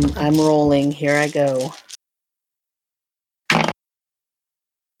right, I'm rolling. Here I go.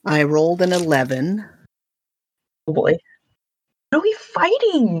 I rolled an 11. Oh boy. What are we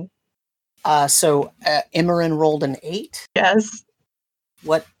fighting? So Imran rolled an 8. Yes.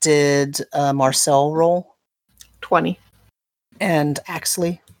 What did Marcel roll? 20. And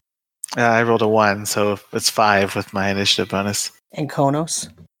Axley? I rolled a 1, so it's 5 with my initiative bonus. And Konos?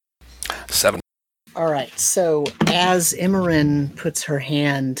 7. All right, so as Imran puts her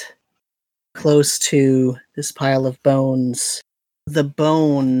hand close to this pile of bones, the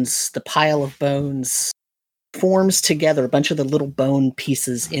pile of bones forms together, a bunch of the little bone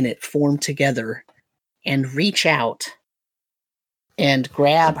pieces in it form together and reach out and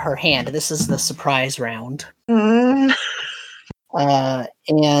grab her hand. This is the surprise round. And I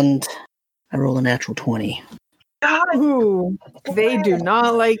roll a natural 20. God. Ooh, they do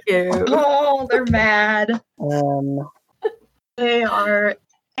not like you. Oh, they're mad. They are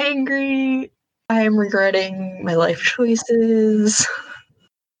angry. I am regretting my life choices.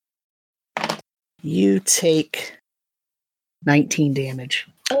 You take 19 damage.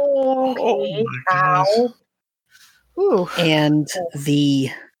 Okay. Oh Ow. Ooh. And the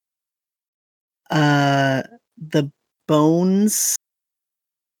bones,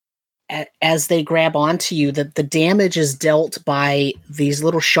 as they grab onto you, the damage is dealt by these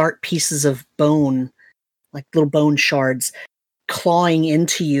little sharp pieces of bone, like little bone shards, clawing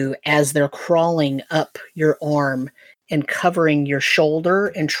into you as they're crawling up your arm and covering your shoulder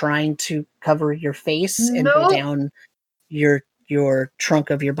and trying to cover your face and go down your trunk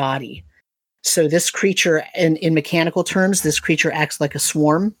of your body. So this creature, in mechanical terms, this creature acts like a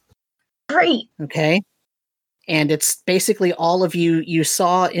swarm. Great. Okay. And it's basically all of you. You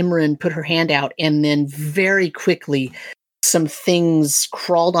saw Imran put her hand out, and then very quickly some things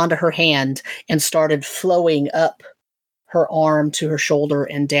crawled onto her hand and started flowing up her arm to her shoulder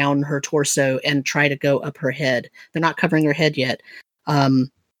and down her torso and try to go up her head. They're not covering her head yet. And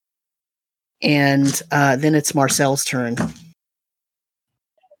then it's Marcel's turn.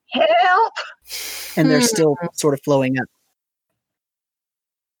 Help! And they're still sort of flowing up.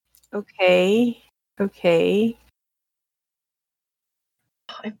 Okay.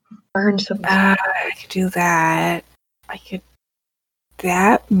 Burned some. I could do that.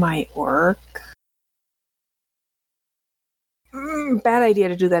 That might work. Bad idea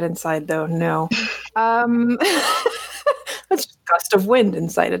to do that inside, though. No. That's just a gust of wind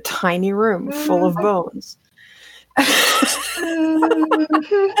inside a tiny room full of bones.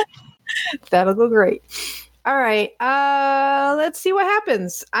 That'll go great. All right. Let's see what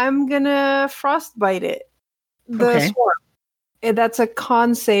happens. I'm gonna frostbite it. The swarm. That's a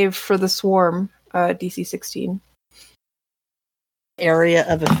con save for the swarm. DC 16. Area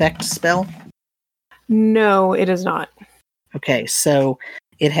of effect spell? No, it is not. Okay, so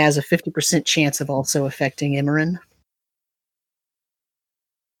It has a 50% chance of also affecting Imran.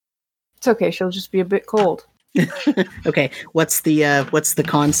 It's okay. She'll just be a bit cold. Okay, what's the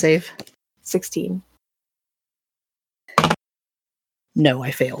con save? 16. No, I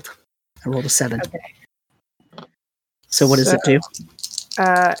failed. I rolled a 7. Okay. So what does it do?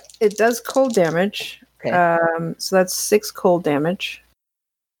 It does cold damage. Okay. So that's 6 cold damage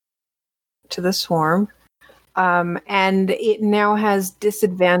to the swarm. And it now has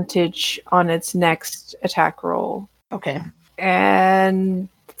disadvantage on its next attack roll. Okay. And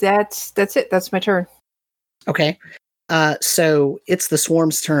that's it. That's my turn. Okay. So it's the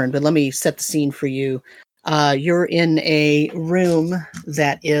swarm's turn, but let me set the scene for you. You're in a room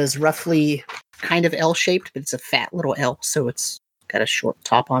that is roughly kind of L-shaped, but it's a fat little L, so it's got a short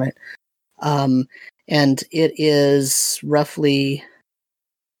top on it. And it is roughly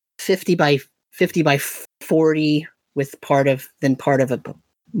 50 by 40 with part of a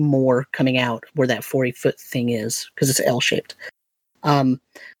more coming out where that 40-foot thing is, because it's L-shaped.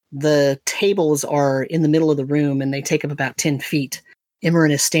 The tables are in the middle of the room, and they take up about 10 feet.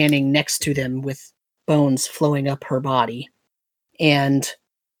 Imran is standing next to them with bones flowing up her body. And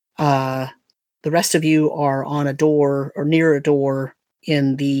the rest of you are on a door, or near a door,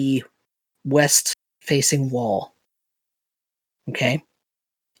 in the west-facing wall. Okay?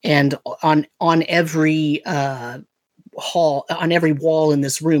 And on every on every wall in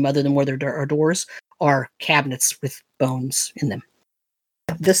this room, other than where there are doors, are cabinets with bones in them.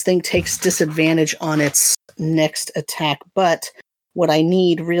 This thing takes disadvantage on its next attack, but what I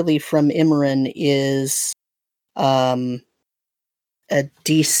need really from Imran is a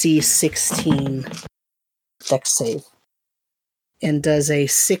DC 16 dex save. And does a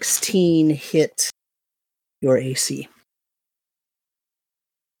 16 hit your AC?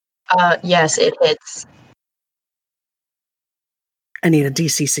 Yes, it hits. I need a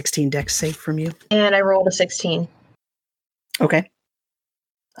DC 16 dex save from you. And I rolled a 16. Okay.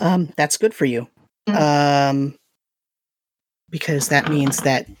 That's good for you. Because that means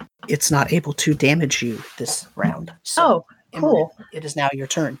that it's not able to damage you this round. So, cool. Imran, it is now your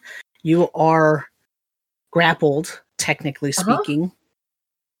turn. You are grappled, technically speaking.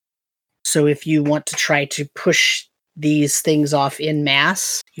 So if you want to try to push these things off in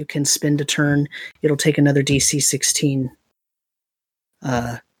mass, you can spend a turn. It'll take another DC 16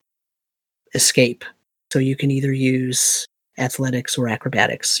 escape. So you can either use athletics or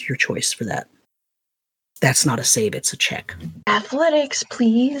acrobatics, your choice for that. That's not a save, it's a check. Athletics,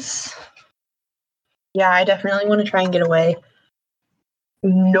 please. Yeah, I definitely want to try and get away.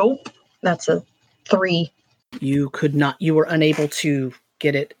 Nope. That's a 3. You could not, you were unable to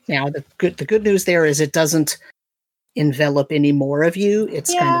get it. Now the good news there is it doesn't envelop any more of you.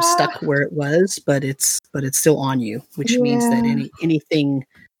 It's kind of stuck where it was, but it's still on you, which means that anything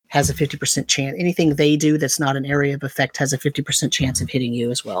has a 50% chance. Anything they do that's not an area of effect has a 50% chance of hitting you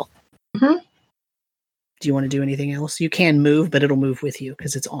as well. Mm-hmm. Do you want to do anything else? You can move, but it'll move with you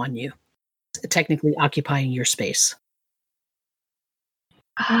because it's on you. It's technically occupying your space.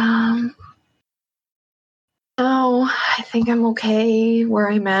 No, I think I'm okay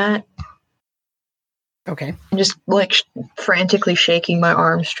where I'm at. Okay. I'm just frantically shaking my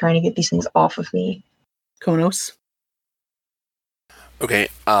arms trying to get these things off of me. Konos? Okay,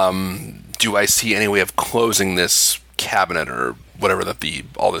 do I see any way of closing this cabinet or whatever that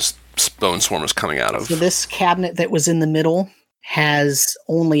all this bone swarm is coming out of? So this cabinet that was in the middle has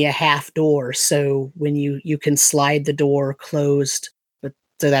only a half door, so when you can slide the door closed, but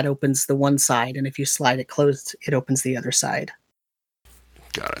so that opens the one side, and if you slide it closed, it opens the other side.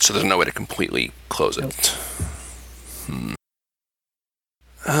 Got it. So there's no way to completely close it. Nope.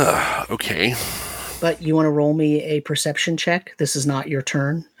 Okay. But you want to roll me a perception check. This is not your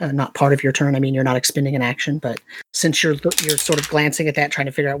turn, not part of your turn. I mean, you're not expending an action, but since you're sort of glancing at that, trying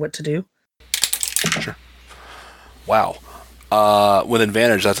to figure out what to do. Sure. Wow. With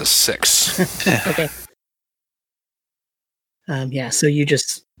advantage, that's a 6. Okay. Yeah. So you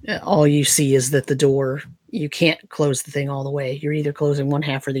just all you see is that the door. You can't close the thing all the way. You're either closing one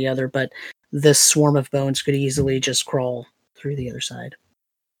half or the other, but this swarm of bones could easily just crawl through the other side.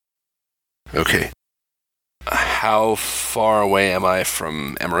 Okay. How far away am I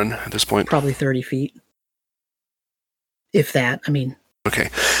from Imran at this point? Probably 30 feet. If that, I mean. Okay.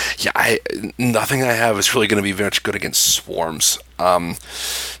 Yeah, nothing I have is really going to be very good against swarms.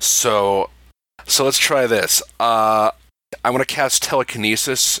 So let's try this. I want to cast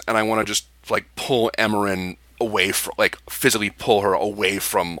telekinesis, and I want to just pull Imran away from, physically pull her away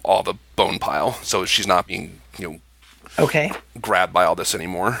from all the bone pile, so she's not being, okay, grabbed by all this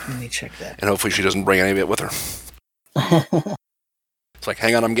anymore. Let me check that. And hopefully she doesn't bring any of it with her. It's like,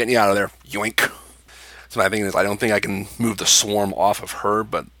 hang on, I'm getting you out of there. Yoink. So my thing is, I don't think I can move the swarm off of her,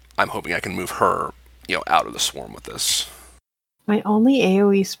 but I'm hoping I can move her, out of the swarm with this. My only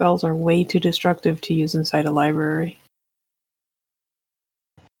AoE spells are way too destructive to use inside a library.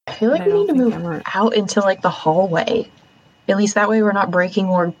 I feel like And I we need to don't move think I'm out into like the hallway. At least that way we're not breaking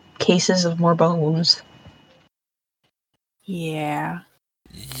more cases of more bones. Yeah.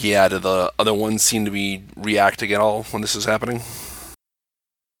 Yeah, do the other ones seem to be reacting at all when this is happening?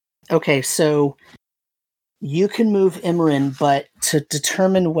 Okay, so you can move Imran, but to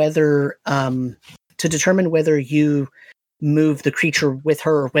determine whether you move the creature with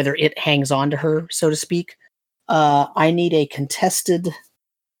her, or whether it hangs on to her, so to speak, I need a contested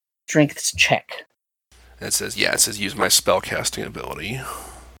strength check. It says use my spellcasting ability.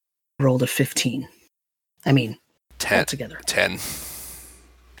 Rolled a 15. I mean, 10. Altogether. 10.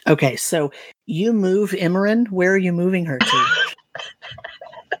 Okay, so you move Imran. Where are you moving her to?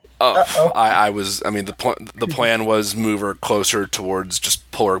 The plan was move her closer towards, just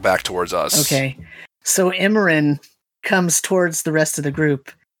pull her back towards us. Okay, so Imran comes towards the rest of the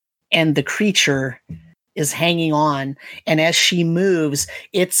group, and the creature is hanging on, and as she moves,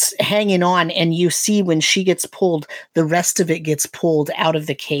 it's hanging on, and you see when she gets pulled, the rest of it gets pulled out of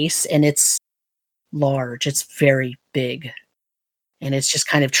the case, and it's large. It's very big, and it's just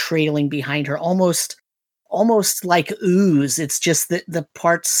kind of trailing behind her, almost like ooze. It's just that the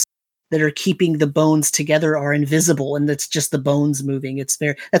parts that are keeping the bones together are invisible, and it's just the bones moving. That's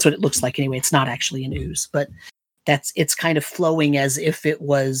what it looks like anyway. It's not actually an ooze, but it's kind of flowing as if it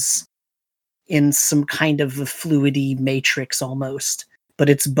was in some kind of a fluidy matrix almost, but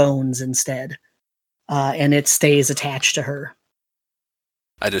it's bones instead. And it stays attached to her.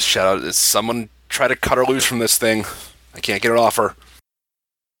 I just shout out, "Is someone try to cut her loose from this thing? I can't get it off her."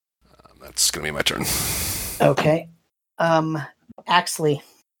 That's going to be my turn. Okay. Axley.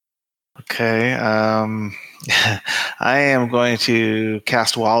 Okay. I am going to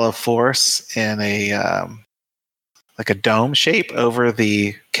cast Wall of Force in a like a dome shape over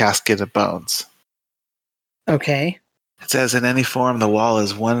the casket of bones. Okay. It says, in any form, the wall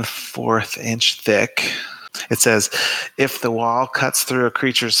is 1/4 inch thick. It says, if the wall cuts through a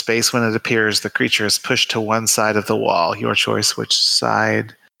creature's space when it appears, the creature is pushed to one side of the wall. Your choice which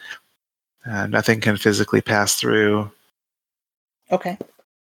side. Nothing can physically pass through. Okay.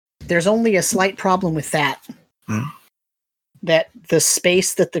 There's only a slight problem with that. That the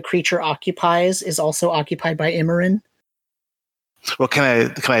space that the creature occupies is also occupied by Imran. Well,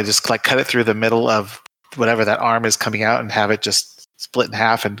 can I just like cut it through the middle of whatever that arm is coming out and have it just split in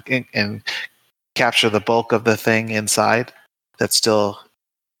half and capture the bulk of the thing inside that's still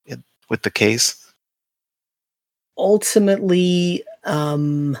with the case? Ultimately,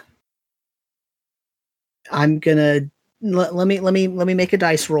 I'm gonna let me make a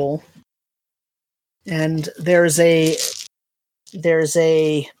dice roll, and there's a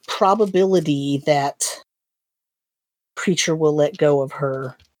probability that creature will let go of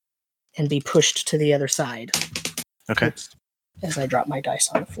her and be pushed to the other side. Okay. Oops, as I drop my dice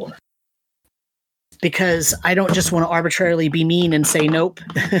on the floor, because I don't just want to arbitrarily be mean and say nope.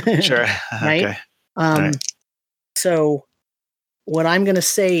 Sure. Right? Okay. Right. So what I'm going to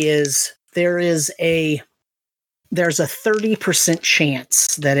say is there's a 30%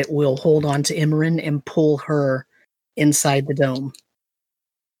 chance that it will hold on to Imran and pull her inside the dome.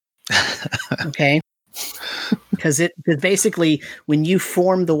 Okay? Because basically, when you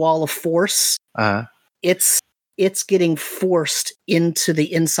form the wall of force, it's getting forced into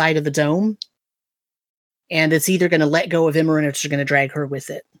the inside of the dome, and it's either going to let go of Imran or it's going to drag her with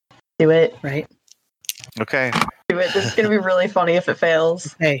it. Do it. Right? Okay. Do it. This is going to be really funny if it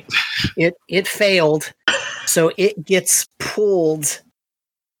fails. Okay. It failed. So it gets pulled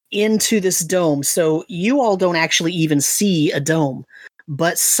into this dome. So you all don't actually even see a dome,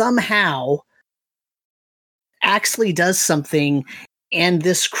 but somehow Axley does something, and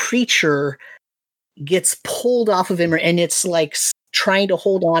this creature gets pulled off of him, and it's like trying to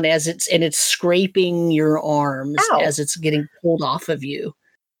hold on as it's scraping your arms. Ow. As it's getting pulled off of you,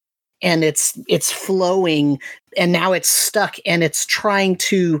 and it's flowing, and now it's stuck, and it's trying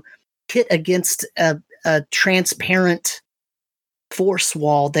to hit against a transparent force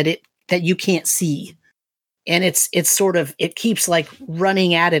wall that you can't see, and it keeps like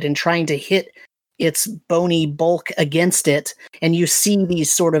running at it and trying to hit its bony bulk against it, and you see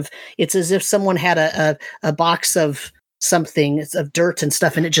these it's as if someone had a box of something of dirt and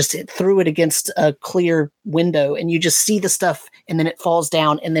stuff, and it threw it against a clear window, and you just see the stuff, and then it falls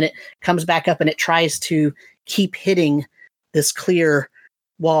down, and then it comes back up, and it tries to keep hitting this clear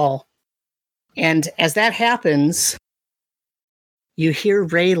wall. And as that happens, you hear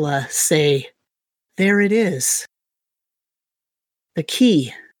Rayla say, "There it is. The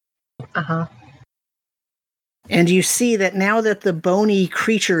key." Uh-huh. And you see that now that the bony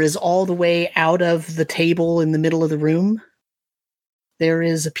creature is all the way out of the table in the middle of the room, there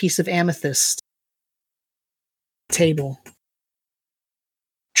is a piece of amethyst table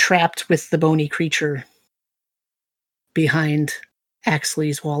trapped with the bony creature behind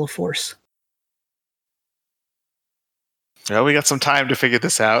Axley's wall of force. Well, we got some time to figure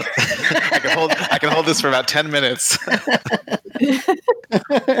this out. I can hold this for about 10 minutes.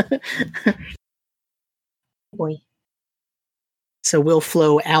 Boy. So we'll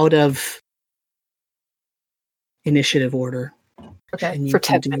flow out of initiative order. Okay. And you For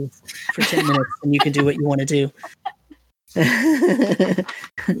can 10 minutes. For 10 minutes, and you can do what you want to do.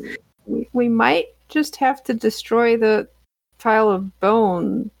 We might just have to destroy the pile of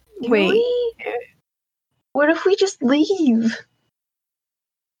bone. Wait. What if we just leave?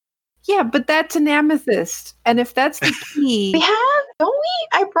 Yeah, but that's an amethyst. And if that's the key... We have, don't we?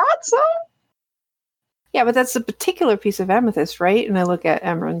 I brought some. Yeah, but that's a particular piece of amethyst, right? And I look at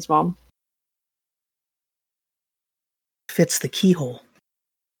Emran's mom. Fits the keyhole.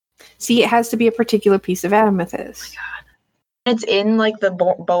 See, it has to be a particular piece of amethyst. It's in like the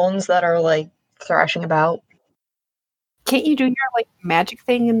bones that are like thrashing about. Can't you do your like magic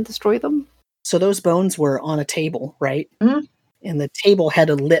thing and destroy them? So those bones were on a table, right? Mhm. And the table had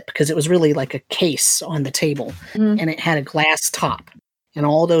a lip because it was really like a case on the table. Mhm. And it had a glass top. And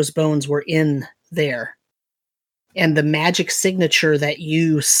all those bones were in there. And the magic signature that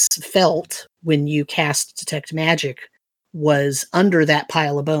you felt when you cast Detect Magic was under that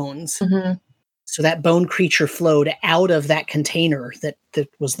pile of bones. Mm-hmm. So that bone creature flowed out of that container that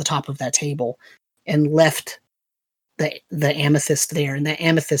was the top of that table and left the amethyst there. And that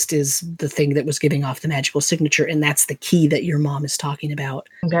amethyst is the thing that was giving off the magical signature. And that's the key that your mom is talking about.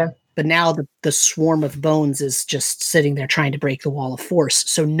 Okay. But now the swarm of bones is just sitting there trying to break the wall of force.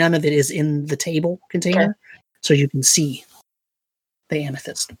 So none of it is in the table container. Okay. So you can see the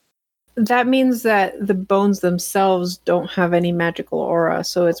amethyst. That means that the bones themselves don't have any magical aura,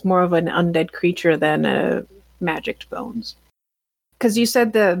 so it's more of an undead creature than a magicked bones. Because you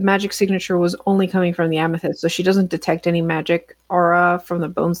said the magic signature was only coming from the amethyst, so she doesn't detect any magic aura from the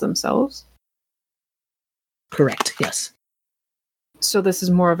bones themselves? Correct, yes. So this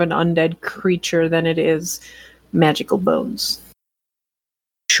is more of an undead creature than it is magical bones.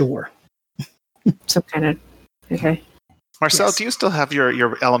 Sure. Some kind of... Okay. Marcel, Yes. Do you still have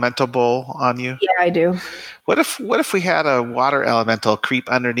your elemental bowl on you? Yeah, I do. What if we had a water elemental creep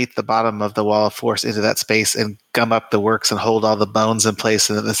underneath the bottom of the wall of force into that space and gum up the works and hold all the bones in place,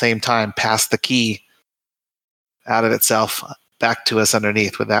 and at the same time pass the key out of itself back to us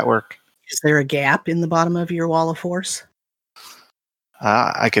underneath? Would that work? Is there a gap in the bottom of your wall of force?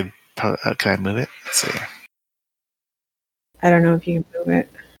 I could. Can I move it? Let's see. I don't know if you can move it.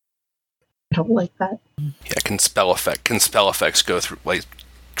 I don't like that. Yeah, can spell effects go through, like,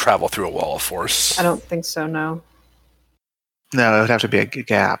 travel through a wall of force? I don't think so, no. No, it would have to be a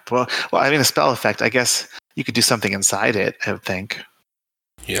gap. Well, I mean, a spell effect. I guess you could do something inside it. I would think.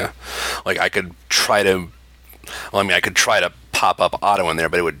 Yeah, like I could try to pop up Otto in there,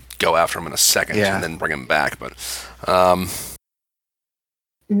 but it would go after him in a second and then bring him back. But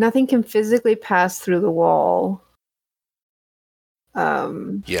nothing can physically pass through the wall.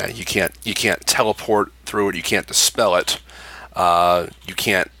 Yeah, you can't teleport through it. You can't dispel it. You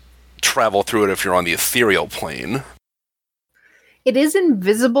can't travel through it if you're on the ethereal plane. It is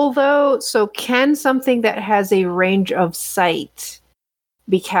invisible, though, so can something that has a range of sight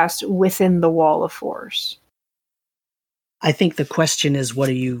be cast within the wall of force? I think the question is, what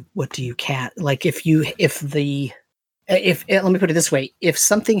do you cast? Like, let me put it this way: if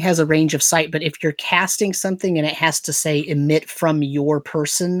something has a range of sight, but if you're casting something and it has to say emit from your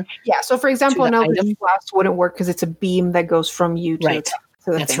person, yeah. So, for example, an Eldritch Blast wouldn't work because it's a beam that goes from you to right.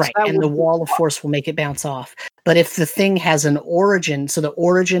 To the That's thing. right, So that and the wall of force will make it bounce off. But if the thing has an origin, so the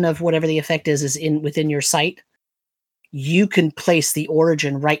origin of whatever the effect is within your sight, you can place the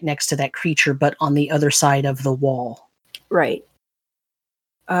origin right next to that creature, but on the other side of the wall. Right.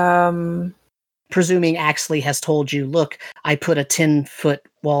 Presuming Axley has told you, look, I put a 10-foot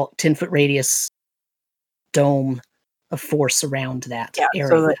radius dome of force around that area.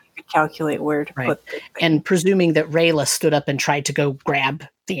 So that you could calculate where to put it. And presuming that Rayla stood up and tried to go grab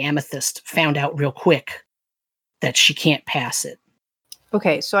the amethyst, found out real quick that she can't pass it.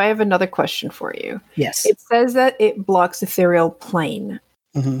 Okay, so I have another question for you. Yes. It says that it blocks ethereal plane.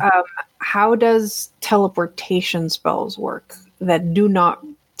 Mm-hmm. How does teleportation spells work that do not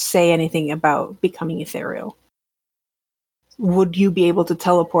say anything about becoming ethereal? would you be able to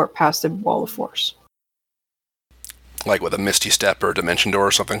teleport past a wall of force? Like with a Misty Step or Dimension Door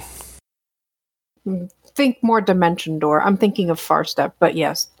or something? Think more Dimension Door. I'm thinking of Far Step, but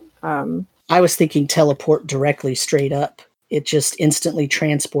yes. I was thinking teleport directly straight up. It just instantly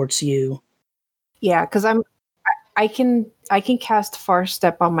transports you. Yeah, because I can cast Far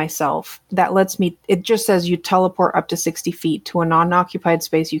Step on myself. That lets me. It just says you teleport up to 60 feet to a non-occupied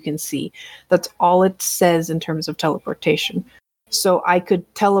space you can see. That's all it says in terms of teleportation. So I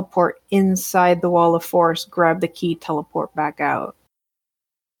could teleport inside the wall of force, grab the key, teleport back out.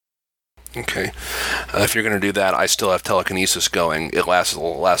 Okay. If you're going to do that, I still have telekinesis going. It lasts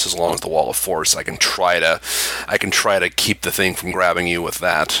as long as the wall of force. I can try to keep the thing from grabbing you with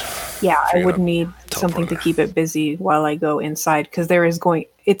that. Yeah, I would need something to keep it busy while I go inside, because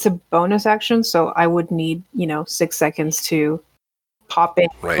it's a bonus action, so I would need 6 seconds to pop in,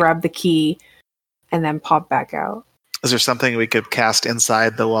 grab the key, and then pop back out. Is there something we could cast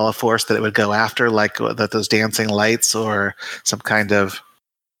inside the wall of force that it would go after, like those dancing lights, or some kind of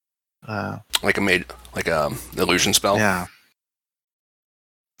like a illusion spell? Yeah.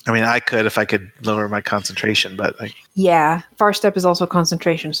 I mean, I could if I could lower my concentration, but yeah, Far Step is also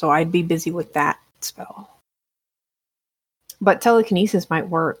concentration, so I'd be busy with that spell. But telekinesis might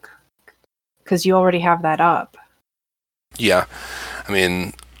work because you already have that up. Yeah, I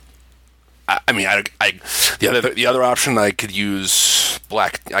mean, the other option I could use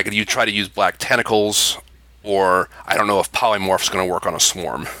try to use black tentacles, or I don't know if polymorph's going to work on a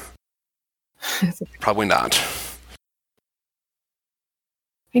swarm. Probably not.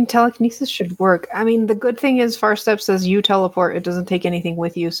 I mean, telekinesis should work. I mean, the good thing is Far Step says you teleport. It doesn't take anything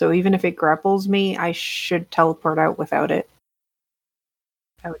with you, so even if it grapples me, I should teleport out without it.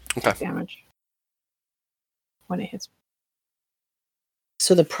 I would take damage when it hits me.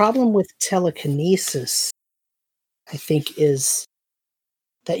 So the problem with telekinesis, I think, is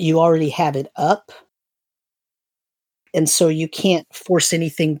that you already have it up, and so you can't force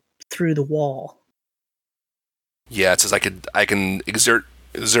anything through the wall. Yeah, it says I can exert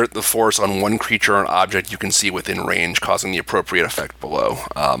the force on one creature or object you can see within range, causing the appropriate effect below.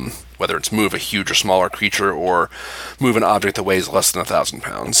 Whether it's move a huge or smaller creature, or move an object that weighs less than 1,000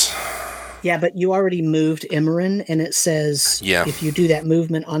 pounds. Yeah, but you already moved Imran, and it says if you do that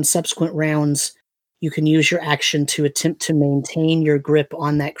movement on subsequent rounds, you can use your action to attempt to maintain your grip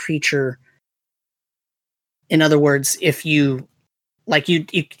on that creature. In other words, if you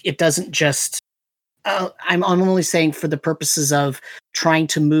it doesn't just. I'm only saying for the purposes of trying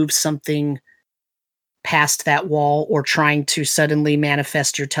to move something past that wall, or trying to suddenly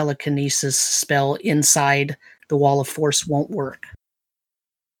manifest your telekinesis spell inside the wall of force won't work.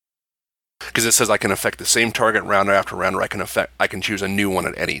 Because it says I can affect the same target round after round, or I can choose a new one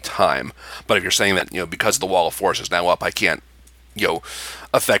at any time. But if you're saying that because the wall of force is now up, I can't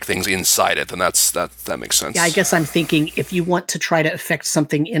affect things inside it, then that makes sense. Yeah, I guess I'm thinking if you want to try to affect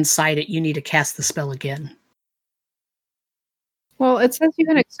something inside it, you need to cast the spell again. Well, it says you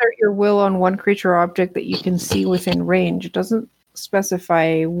can exert your will on one creature or object that you can see within range. It doesn't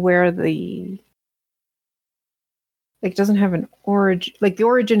specify where it doesn't have an origin. Like, the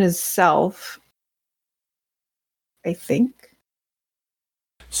origin is self, I think.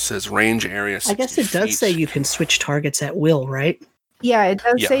 It says range area 60 I guess it does say you can switch targets at will, right? Yeah, it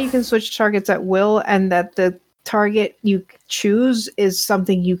does say you can switch targets at will, and that the target you choose is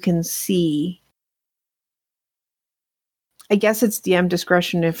something you can see. I guess it's DM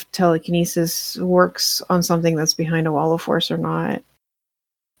discretion if telekinesis works on something that's behind a wall of force or not,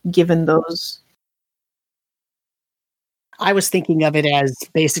 given those. I was thinking of it as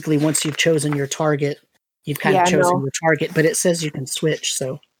basically once you've chosen your target, you've kind of chosen your target, but it says you can switch,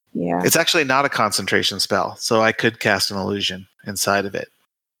 so. Yeah. It's actually not a concentration spell, so I could cast an illusion inside of it.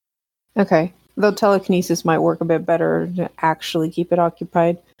 Okay. Though telekinesis might work a bit better to actually keep it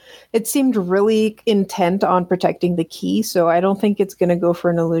occupied. It seemed really intent on protecting the key, so I don't think it's going to go for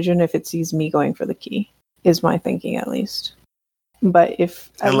an illusion if it sees me going for the key, is my thinking at least. But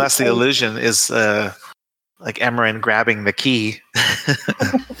if... Unless the illusion is like Emran grabbing the key.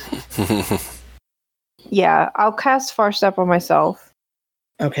 Yeah, I'll cast Far Step on myself.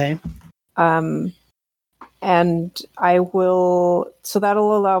 Okay. And I will... So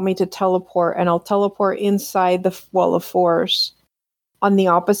that'll allow me to teleport, and I'll teleport inside the wall of force on the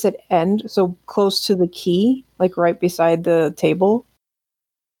opposite end, so close to the key, like right beside the table.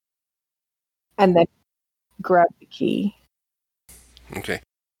 And then grab the key. Okay.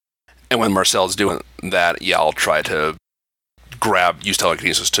 And when Marcel's doing that, I'll try to use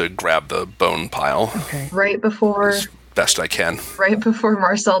telekinesis to grab the bone pile. Okay. Right before... As best I can. Right before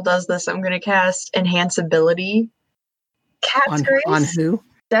Marcel does this, I'm going to cast Enhance Ability Cat's grace. On who?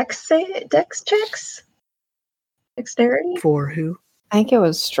 Dex checks? Dexterity? For who? I think it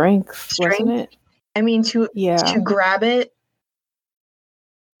was strength, wasn't it? I mean, to Yeah. grab it,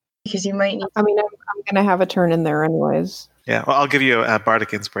 because you might need. I mean, I'm gonna have a turn in there anyways. Yeah, well, I'll give you a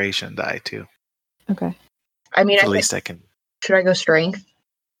bardic inspiration die too. Okay. I mean, At least I can. should I go strength?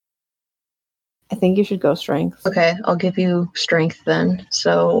 I think you should go strength. Okay, I'll give you strength then.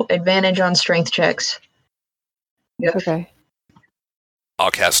 So advantage on strength checks. Yep. Okay.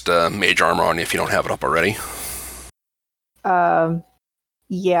 I'll cast Mage Armor on you if you don't have it up already.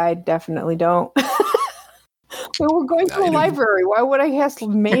 Yeah, I definitely don't. We're going to No, a you do. library. Why would I cast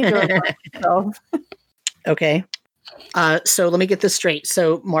major on myself? Okay. So let me get this straight.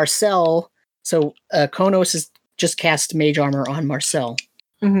 So Konos has just cast Mage Armor on Marcel.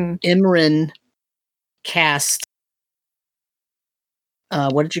 Mm-hmm. Imran cast.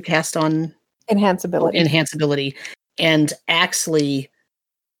 What did you cast on? Enhanceability. Enhanceability. And Axley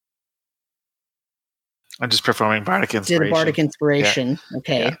I'm just performing bardic inspiration. did a Bardic Inspiration.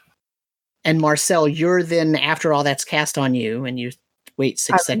 Okay. Yeah. And Marcel, you're then, after all that's cast on you, and you wait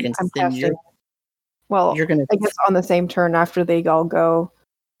 6 seconds, I'm then casting. Well, you're going I guess on the same turn after they all go,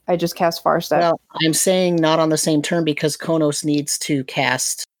 I just cast Far Step. Well, I'm saying not on the same turn because Konos needs to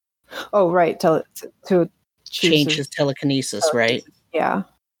cast Oh, right. To change his telekinesis, right? Yeah.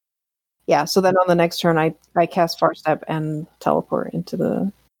 Yeah. So then on the next turn, I cast Far Step and teleport into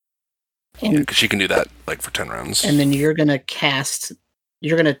the. Because she can do that like for 10 rounds. And then you're gonna cast.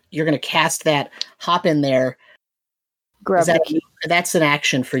 You're gonna cast that. Hop in there. Grab That, it. that's an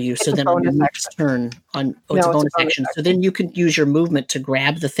action for you. So It's a then on your bonus next turn, it's a bonus action. So then you can use your movement to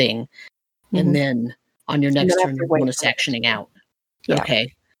grab the thing, Mhm. and then on your next then I have turn, to you're wait bonus for it. actioning out. Yeah.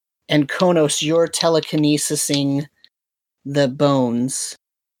 Okay. And Konos, you're telekinesising the bones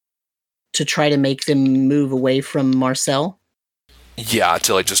to try to make them move away from Marcel. Yeah,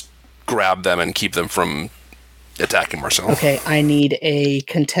 to like just grab them and keep them from attacking Marcel. Okay, I need a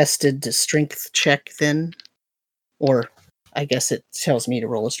contested strength check then. Or I guess it tells me to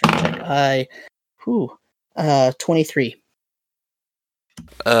roll a strength check. 23.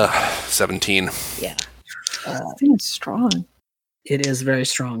 17. Yeah. I think it's strong. It is very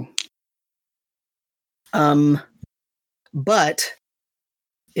strong. But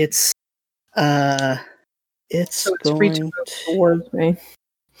it's So it's free to going move towards me.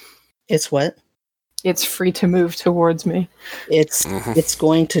 it's what? It's free to move towards me. It's Mhm. it's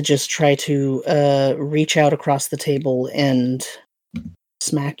going to just try to reach out across the table and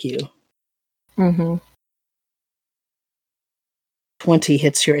smack you. Mm-hmm. 20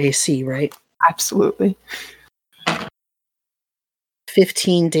 hits your AC, right? Absolutely.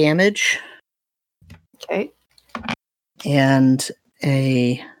 15 damage Okay. and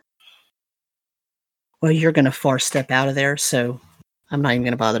you're going to far step out of there, so I'm not even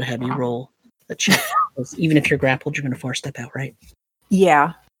going to bother to have you roll a check. Even if you're grappled, you're going to far step out, right?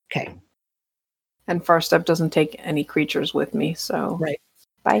 Yeah. Okay. And Far Step doesn't take any creatures with me, so. Right.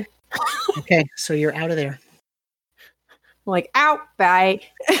 Bye. Okay, so you're out of there. I'm like, out, bye.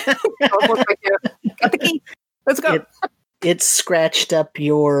 Got the key. Let's go. It scratched up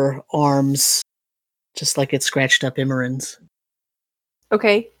your arms just like it scratched up Imran's.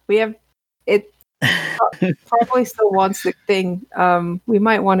 Okay. We have it. Probably still wants the thing. We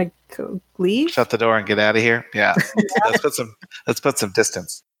might want to leave. Shut the door and get out of here. Yeah. Let's put some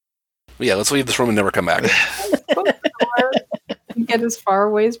distance. Yeah, let's leave this room and never come back. Get as far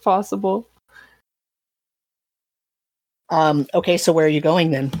away as possible. Okay, so where are you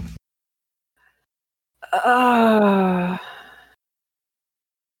going then?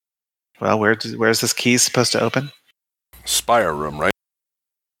 Well, where's this key supposed to open? Spire room, right?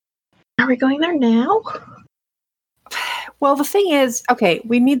 Are we going there now? Well, the thing is, okay,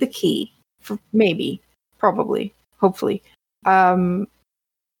 we need the key. For maybe, probably, hopefully. But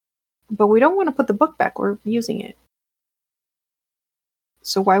we don't want to put the book back. We're using it.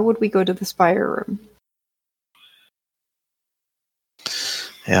 So why would we go to the spire room?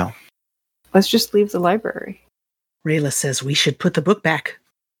 Yeah. Let's just leave the library. Rayla says we should put the book back.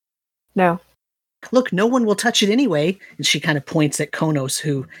 No. Look, no one will touch it anyway. And she kind of points at Konos,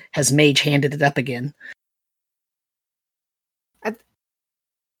 who has mage handed it up again.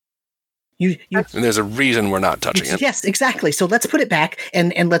 You And there's a reason we're not touching it. Yes, exactly. So let's put it back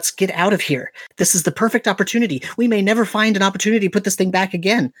and let's get out of here. This is the perfect opportunity. We may never find an opportunity to put this thing back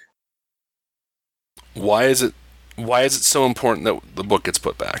again. Why is it so important that the book gets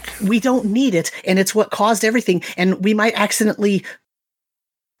put back? We don't need it, and it's what caused everything, and we might accidentally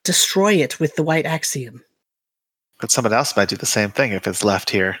destroy it with the White Axiom. But someone else might do the same thing if it's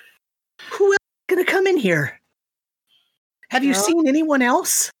left here. Who else is going to come in here? Have you No. seen anyone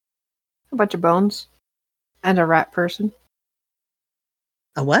else? A bunch of bones. And a rat person.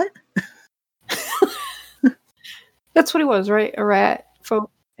 A what? That's what he was, right? A rat folk.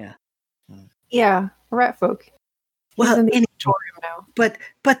 Yeah. Yeah, a rat folk. He's Well, in the any- auditorium now.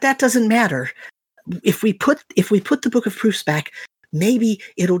 but that doesn't matter. If we put the Book of Proofs back, maybe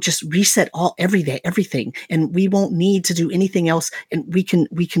it'll just reset everything, and we won't need to do anything else, and we can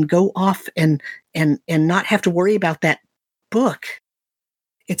go off and not have to worry about that book.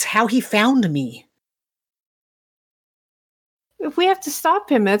 It's how he found me. If we have to stop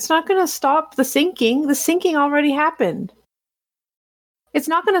him, it's not going to stop the sinking. The sinking already happened. It's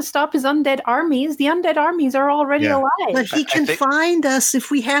not going to stop his undead armies. The undead armies are already Yeah. alive. But he I can think- find us if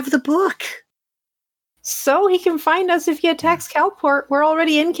we have the book. So he can find us if he attacks Calport. We're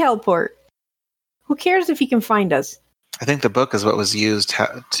already in Calport. Who cares if he can find us? I think the book is what was used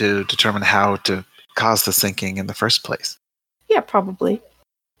to determine how to cause the sinking in the first place. Yeah, probably.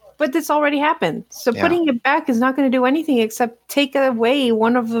 But this already happened. So Yeah. putting it back is not going to do anything except take away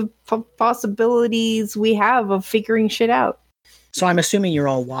one of the possibilities we have of figuring shit out. So I'm assuming you're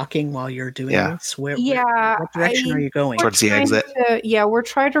all walking while you're doing Yeah. this. What direction are you going? Towards the exit. We're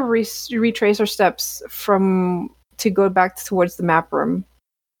trying to retrace our steps to go back towards the map room.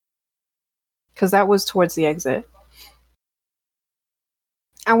 Because that was towards the exit.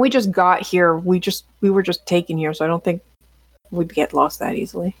 And we just got here. We were just taken here, so I don't think we'd get lost that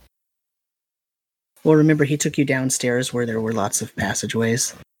easily. Well, remember, he took you downstairs where there were lots of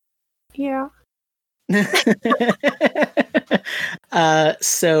passageways. Yeah.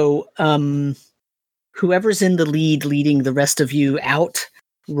 So, whoever's in the lead leading the rest of you out,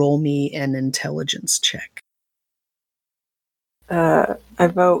 roll me an intelligence check. I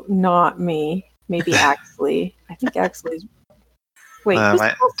vote not me. Maybe Axley. I think Axley's... Wait, who's my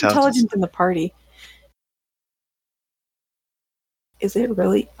the most intelligence- intelligent in the party? Is it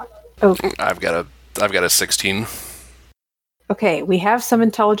really? Oh, I've got a 16. okay. We have some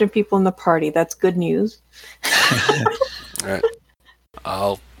intelligent people in the party. That's good news. All right.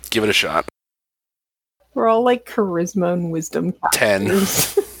 I'll give it a shot. We're all like charisma and wisdom. 10.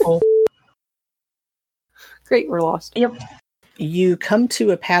 Great, we're lost. You come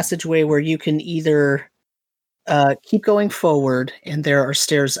to a passageway where you can either keep going forward and there are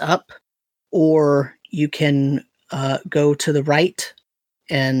stairs up, or you can go to the right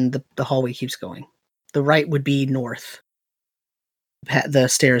and the hallway keeps going. The right would be north. The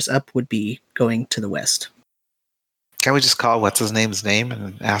stairs up would be going to the west. Can we just call what's his name's name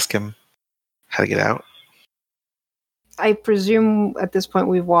and ask him how to get out? I presume at this point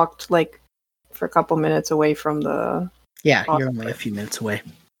we've walked like for a couple minutes away from the... Yeah, you're only a few minutes away.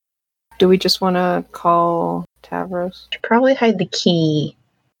 Do we just want to call Tavros? Should probably hide the key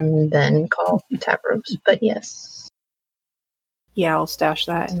and then call Tavros. But yes. Yeah, I'll stash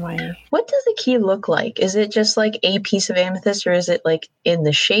that in my... What does the key look like? Is it just like a piece of amethyst, or is it like in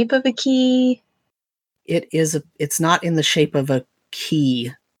the shape of a key? It's not in the shape of a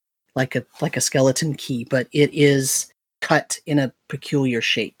key, like a skeleton key, but it is cut in a peculiar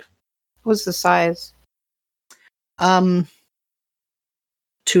shape. What's the size? 2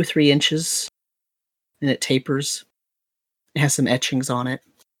 or 3 inches, and it tapers. It has some etchings on it.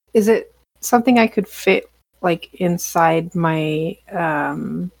 Is it something I could fit like inside my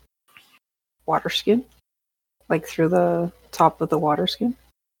water skin? Like through the top of the water skin?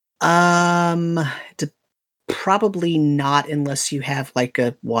 Probably not unless you have like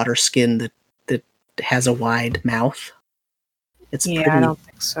a water skin that has a wide mouth. It's I don't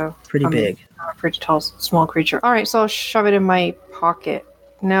think so. pretty I'm big. a pretty tall, small creature. All right, so I'll shove it in my pocket.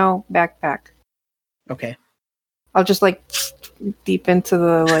 No, backpack. Okay. I'll just like deep into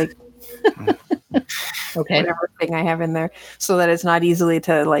the like Okay. whatever thing I have in there, so that it's not easily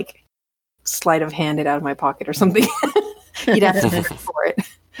to like sleight of hand it out of my pocket or something. You'd have to search for it.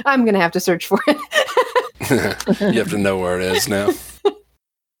 I'm gonna have to search for it. You have to know where it is now.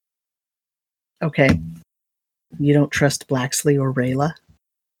 Okay. You don't trust Blacksley or Rayla?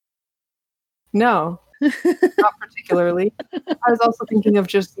 No, not particularly. I was also thinking of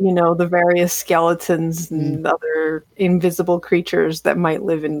just, the various skeletons and other invisible creatures that might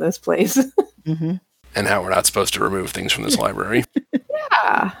live in this place. Mm-hmm. And how we're not supposed to remove things from this library.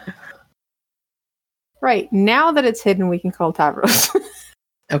 Yeah. Right. Now that it's hidden, we can call Tavros.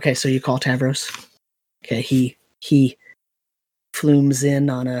 Okay, so you call Tavros. Okay, he flumes in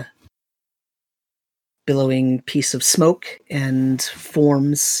on a billowing piece of smoke and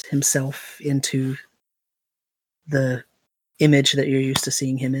forms himself into the image that you're used to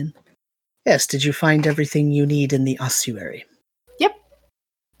seeing him in. Yes, did you find everything you need in the ossuary? Yep.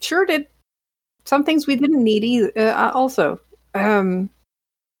 Sure did. some things we didn't need either. Also, you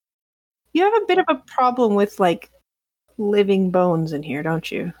have a bit of a problem with like living bones in here,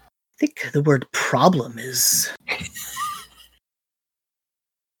 don't you? I think the word problem is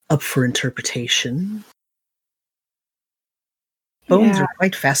up for interpretation. Bones Yeah. are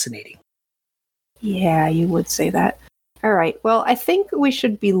quite fascinating. Yeah, you would say that. All right. Well, I think we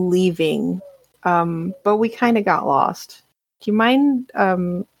should be leaving, but we kind of got lost. Do you mind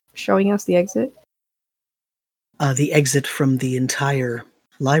showing us the exit? The exit from the entire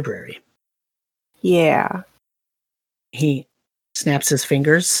library. Yeah. He snaps his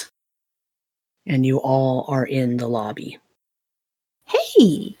fingers, and you all are in the lobby.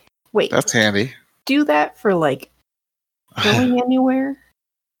 Hey! Wait, That's handy. do that for like going anywhere?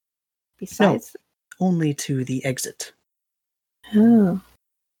 Besides? Only to the exit. Oh.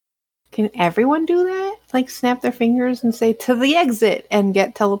 Can everyone do that? Like snap their fingers and say to the exit and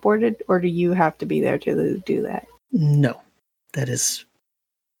get teleported? Or do you have to be there to do that? No, that is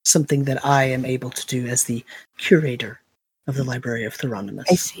something that I am able to do as the curator of the Library of Thoronimus.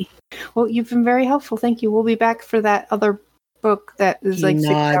 I see. Well, you've been very helpful. Thank you. We'll be back for that other book that is He like 6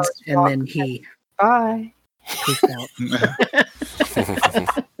 nods, hours and walk. then he Bye. poofs out.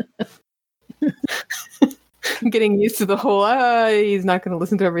 I'm getting used to the whole, he's not going to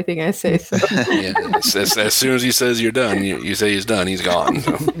listen to everything I say. So. Yeah, as soon as he says you're done, you say he's done, he's gone.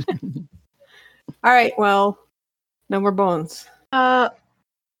 So. All right, well, no more bones. I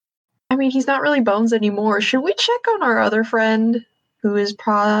mean, he's not really Bones anymore. Should we check on our other friend, who is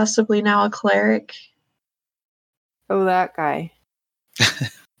possibly now a cleric? Oh, that guy.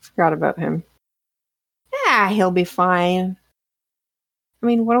 Forgot about him. Yeah, he'll be fine. I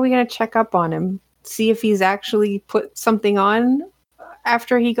mean, what are we going to check up on him? See if he's actually put something on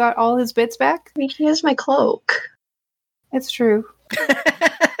after he got all his bits back? I mean, he has my cloak. It's true.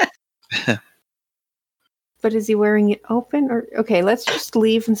 But is he wearing it open? Or okay, let's just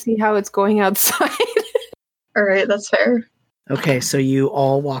leave and see how it's going outside. All right, that's fair. Okay, so you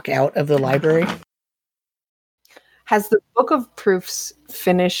all walk out of the library. Has the Book of Proofs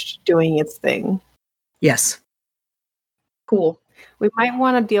finished doing its thing? Yes. Cool. We might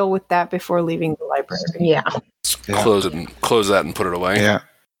want to deal with that before leaving the library. Yeah. Yeah. Close that and put it away. Yeah.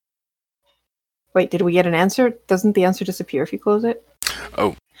 Wait, did we get an answer? Doesn't the answer disappear if you close it?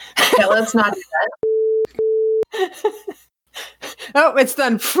 Oh, Yeah, let's not do that. Oh, it's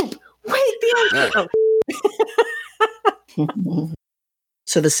done. Wait, the answer.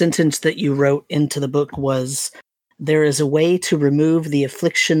 So the sentence that you wrote into the book was, "There is a way to remove the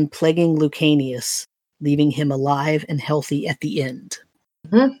affliction plaguing Lucanius, leaving him alive and healthy at the end."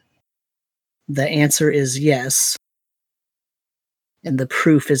 Mhm. The answer is yes. And the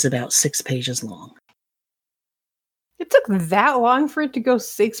proof is about 6 pages long. It took that long for it to go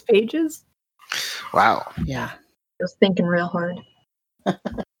 6 pages? Wow. Yeah. I was thinking real hard.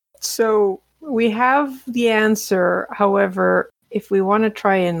 So we have the answer. However, if we want to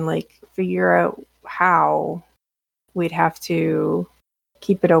try and like figure out how, we'd have to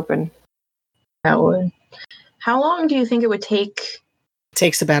keep it open. That would. How long do you think it would take? It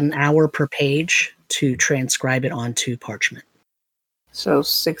takes about an hour per page to transcribe it onto parchment. So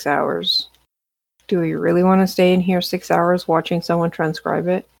 6 hours. Do we really want to stay in here 6 hours watching someone transcribe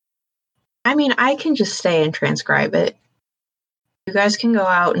it? I mean, I can just stay and transcribe it. You guys can go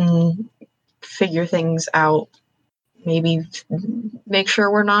out and figure things out. Maybe make sure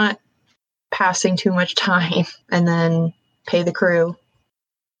we're not passing too much time, and then pay the crew.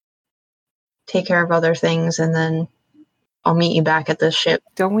 Take care of other things, and then I'll meet you back at the ship.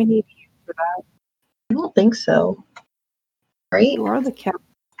 Don't we need you for that? I don't think so. Right? You are the captain.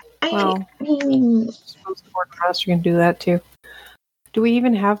 I Well, mean, I suppose the Quartermaster can do that too. Do we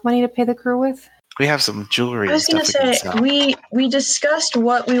even have money to pay the crew with? We have some jewelry. I was and going to stuff we say, can sell. we discussed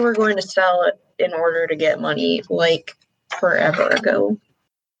what we were going to sell in order to get money, like, forever ago.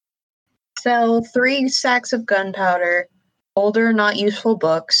 Sell 3 sacks of gunpowder, older, not useful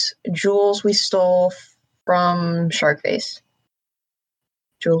books, jewels we stole from Sharkface.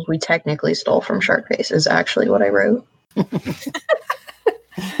 Jewels we technically stole from Sharkface is actually what I wrote.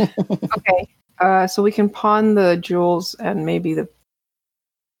 Okay. So we can pawn the jewels and maybe the...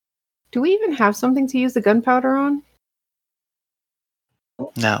 Do we even have something to use the gunpowder on?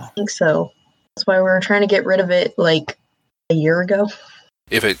 No. I think so. That's why we were trying to get rid of it, like, a year ago.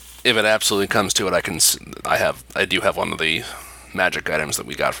 if it absolutely comes to it, I do have one of the magic items that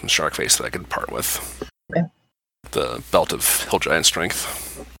we got from Sharkface that I could part with. Okay. The Belt of Hill Giant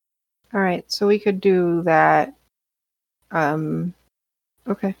Strength. All right. So we could do that.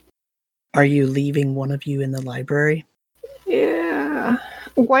 Okay. Are you leaving one of you in the library? Yeah.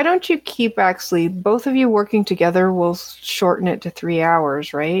 Why don't you keep actually both of you working together will shorten it to 3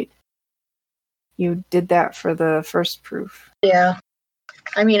 hours, right? You did that for the first proof. Yeah.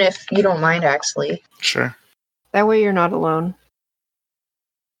 I mean, if you don't mind, actually. Sure. That way you're not alone.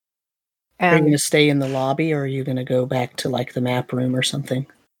 Are you going And to stay in the lobby, or are you going to go back to like the map room or something?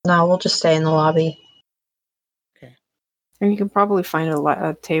 No, we'll just stay in the lobby. you can probably find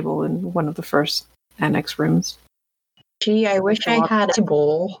a table in one of the first annex rooms. Gee, I wish I had a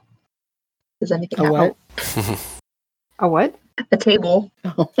bowl. Does anything A what? A what? A table.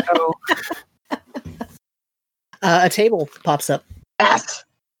 Oh. Oh, A table pops up. Yes.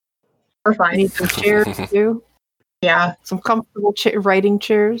 We're I fine. need some chairs too. Yeah. Some comfortable writing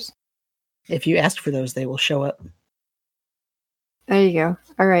chairs. If you ask for those, they will show up. There you go.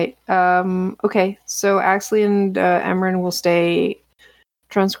 All right. Okay. So Axley and Emran will stay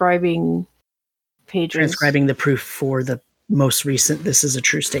transcribing pages. Transcribing the proof for the most recent. This is a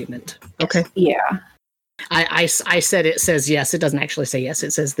true statement. Okay. Yeah. I said it says yes. It doesn't actually say yes.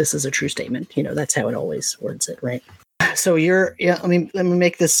 It says this is a true statement. You know, that's how it always words it, right? So let me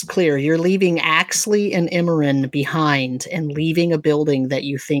make this clear. You're leaving Axley and Imran behind and leaving a building that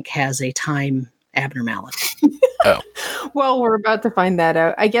you think has a time abnormality. Well, we're about to find that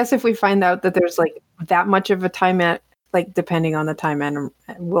out. I guess if we find out that there's like that much of a time depending on the time, and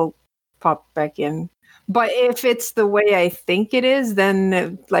we'll pop back in. But if it's the way I think it is,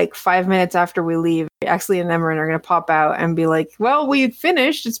 then like 5 minutes after we leave, Axley and Emran are going to pop out and be like, well, we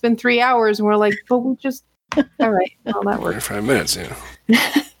finished. It's been 3 hours. And we're like, but we just, all right. Well, that works. 5 minutes,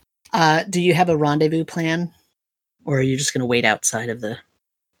 yeah. Do you have a rendezvous plan? Or are you just going to wait outside of the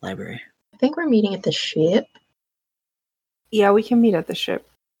library? I think we're meeting at the ship. Yeah, we can meet at the ship.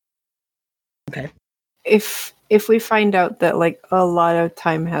 Okay. If we find out that like a lot of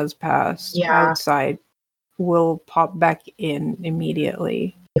time has passed outside, we'll pop back in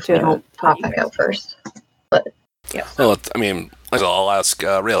immediately. If we don't pop back out first. But yeah. Well, I mean, I'll ask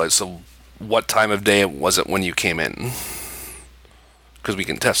Rayleigh, so what time of day was it when you came in? Because we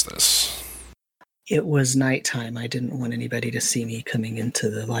can test this. It was nighttime. I didn't want anybody to see me coming into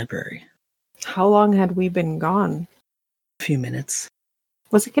the library. How long had we been gone? A few minutes.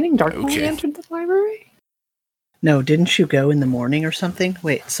 Was it getting dark when we Okay. entered the library? No, didn't you go in the morning or something?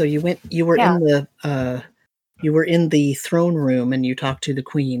 Wait, so you were Yeah. you were in the throne room and you talked to the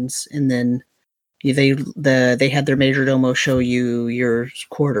queens, and then they had their majordomo show you your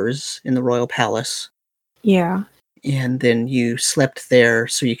quarters in the royal palace, Yeah. and then you slept there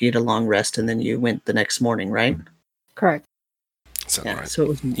so you could get a long rest, and then you went the next morning, right? Correct. Sounds Yeah. right. So it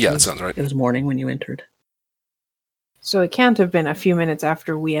was. Yeah, that sounds right. It was morning when you entered. So it can't have been a few minutes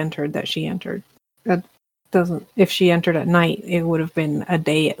after we entered that she entered. That doesn't. If she entered at night, it would have been a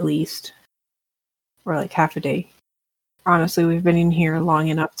day at least, or like half a day. Honestly, we've been in here long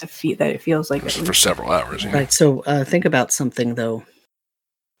enough to feel that it feels like For several hours. Yeah. Right. So think about something though.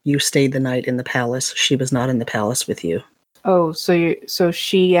 You stayed the night in the palace. She was not in the palace with you. Oh, so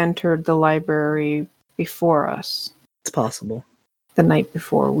she entered the library before us, It's possible. the night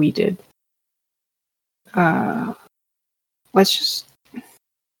before we did. Let's just.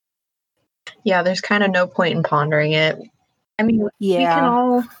 yeah, there's kind of no point in pondering it. I mean,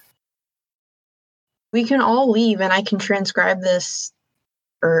 Yeah. we can all leave and I can transcribe this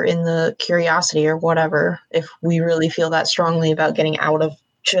or in the curiosity or whatever if we really feel that strongly about getting out of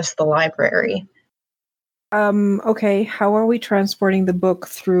just the library. Okay, how are we transporting the book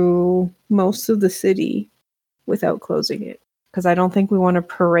through most of the city without closing it? Because I don't think we want to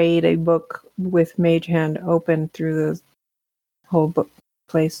parade a book with Mage Hand open through the whole book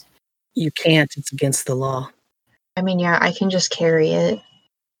place. You can't. It's against the law. I mean, yeah, I can just carry it.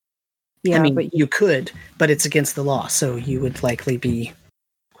 Yeah, I mean, but you could, but it's against the law, so you would likely be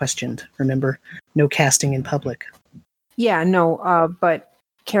questioned. Remember, no casting in public. yeah, no, but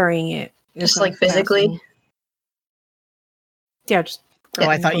carrying it. is Just not like physically? passing. Yeah, just. Oh,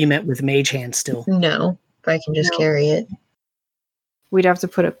 I thought you meant with mage hand still. No, but I can just No. carry it. We'd have to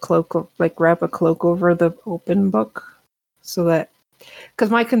put a cloak, wrap a cloak over the open book, so that. Because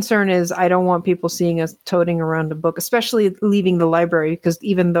my concern is I don't want people seeing us toting around a book, especially leaving the library, because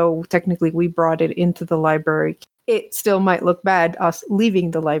even though technically we brought it into the library, it still might look bad us leaving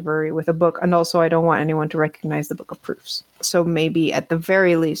the library with a book. And also I don't want anyone to recognize the book of proofs. So maybe at the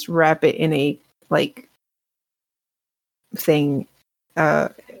very least wrap it in a thing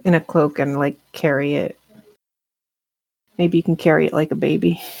in a cloak and carry it. Maybe you can carry it like a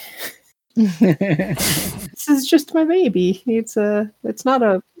baby. This is just my baby. It's not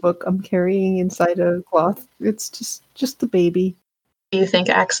a book I'm carrying inside a cloth. It's just the baby. Do you think,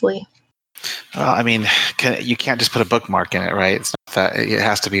 Axley? Well, I mean, you can't just put a bookmark in it, right? It's not That it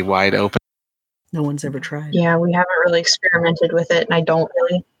has to be wide open. No one's ever tried. Yeah, we haven't really experimented with it, and I don't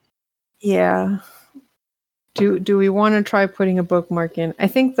really. Yeah. Do we want to try putting a bookmark in? I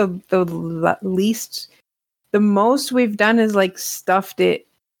think the most we've done is like stuffed it,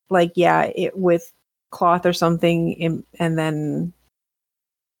 like it with cloth or something, and then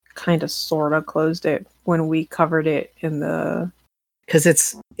kind of sort of closed it when we covered it in the. Because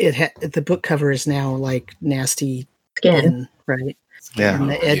the book cover is now like nasty Skin. right? Yeah. And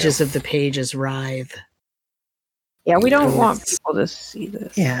the edges of the pages writhe. Yeah, we don't So want it's- people to see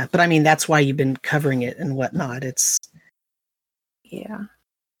this. Yeah, but I mean that's why you've been covering it and whatnot. It's Yeah.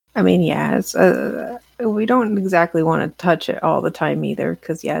 I mean, it's we don't exactly want to touch it all the time either,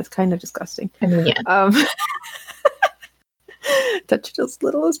 because it's kind of disgusting. I mean, yeah. Touch it as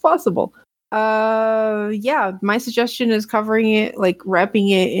little as possible. My suggestion is covering it, like wrapping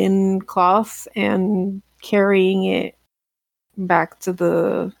it in cloth and carrying it back to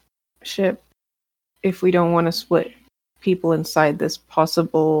the ship if we don't want to split people inside this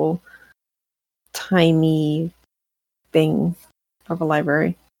possible tiny thing of a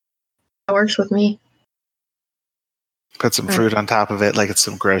library. That works with me. Put some fruit on top of it, like it's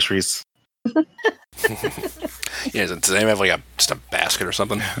some groceries. Yeah, does anyone have like just a basket or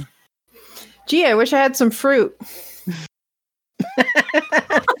something? Gee, I wish I had some fruit.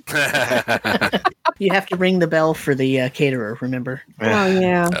 you have to ring the bell for the caterer. Remember? Oh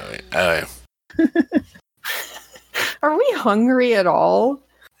yeah. Yeah. Are we hungry at all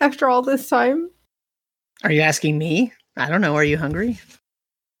after all this time? Are you asking me? I don't know. Are you hungry?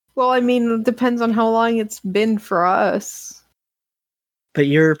 Well, I mean, it depends on how long it's been for us. But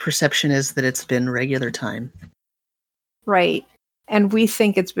your perception is that it's been regular time. Right. And we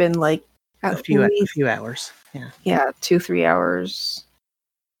think it's been like A few hours. Yeah. Yeah, 2-3 hours.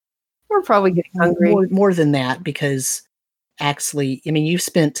 We're probably getting hungry. More than that, because actually, I mean, you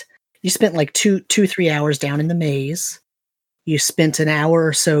spent like 2-3 hours down in the maze. You spent an hour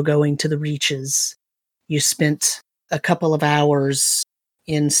or so going to the reaches. You spent a couple of hours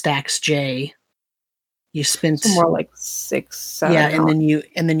in Stacks J. You spent More like 6-7. yeah,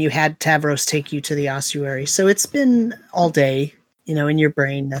 and then you had Tavros take you to the ossuary. So it's been all day, in your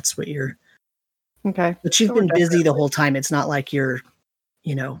brain. That's what you're. Okay. But you've So been we're busy definitely- the whole time. It's not like you've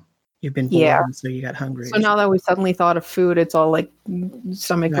been bored, Yeah. and so you got hungry. So now that we suddenly thought of food, it's all like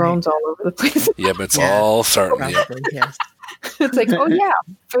stomach Right. groans all over the place. Yeah, but it's Yeah. all starting. Yeah. Probably, yes. It's like, oh yeah,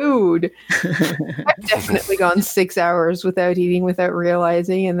 food. I've definitely gone 6 hours without eating without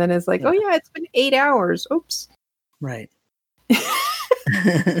realizing, and then it's like, oh yeah, it's been 8 hours. Oops. Right.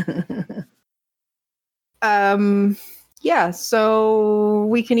 Yeah, so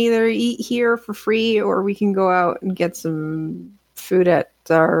we can either eat here for free or we can go out and get some food at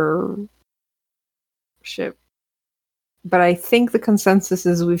our ship. But I think the consensus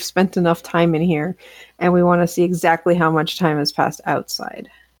is we've spent enough time in here and we want to see exactly how much time has passed outside.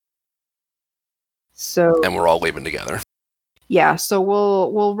 So And we're all leaving together. yeah, so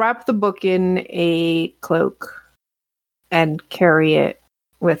we'll wrap the book in a cloak and carry it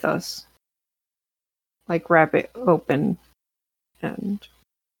with us. Like wrap it open, and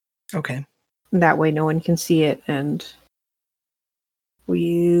Okay. that way no one can see it, and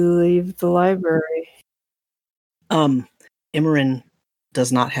we leave the library. Imran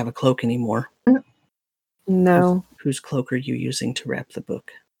does not have a cloak anymore. No. Whose cloak are you using to wrap the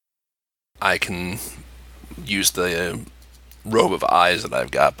book? I can use the robe of eyes that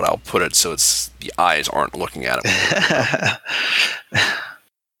I've got, but I'll put it so the eyes aren't looking at it.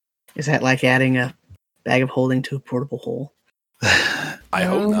 Is that like adding a bag of holding to a portable hole? I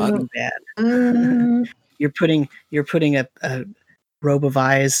hope not. Too bad. Mm, You're putting a robe of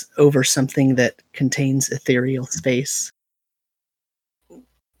eyes over something that contains ethereal space.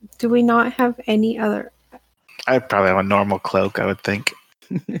 Do we not have any other? I'd probably have a normal cloak, I would think.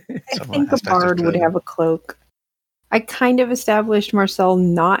 I Someone think a has to bard would clothing. have a cloak. I kind of established Marcel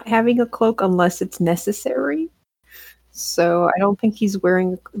not having a cloak unless it's necessary. So I don't think he's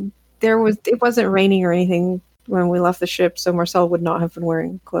wearing. It wasn't raining or anything when we left the ship, so Marcel would not have been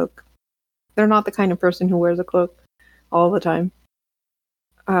wearing a cloak. They're not the kind of person who wears a cloak all the time.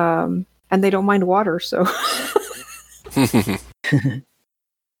 And they don't mind water, so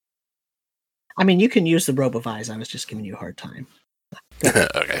I mean, you can use the robe of eyes. I was just giving you a hard time.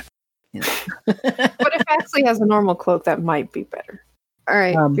 Okay. but if Axley has a normal cloak, that might be better. All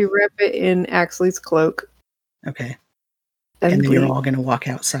right, we wrap it in Axley's cloak. Okay. And And then we, you're all going to walk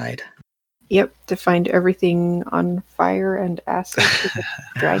outside. yep, to find everything on fire and acid with the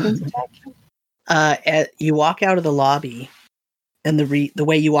dragons attacking. You walk out of the lobby, and the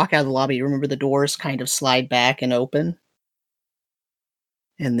way you walk out of the lobby, remember the doors kind of slide back and open.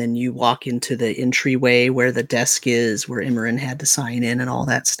 And then you walk into the entryway where the desk is, where Imran had to sign in and all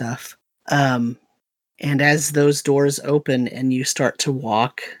that stuff. And as those doors open and you start to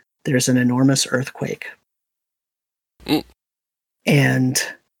walk, there's an enormous earthquake. And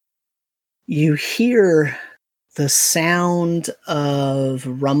you hear the sound of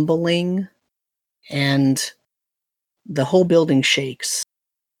rumbling, and the whole building shakes.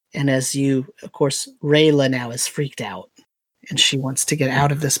 And as you, of course, Rayla now is freaked out, and she wants to get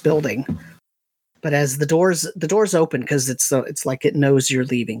out of this building. But as the doors open, because it's like it knows you're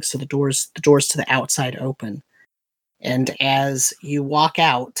leaving, so the doors to the outside open. And as you walk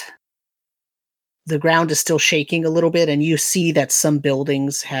out, the ground is still shaking a little bit, and you see that some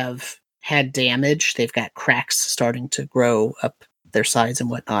buildings have had damage. They've got cracks starting to grow up their sides and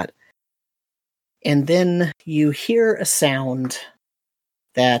whatnot. And then you hear a sound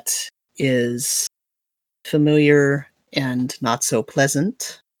that is familiar and not so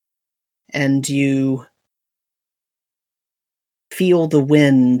pleasant. And you feel the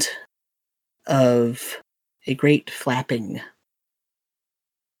wind of a great flapping.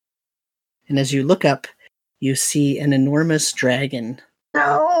 And as you look up, you see an enormous dragon.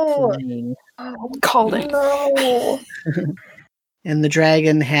 No! Flying. Called it. No! And the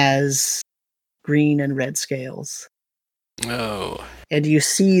dragon has green and red scales. Oh. And you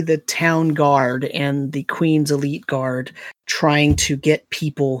see the town guard and the Queen's elite guard trying to get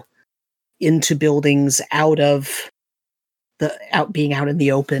people into buildings out being out in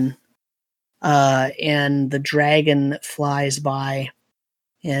the open. And the dragon flies by,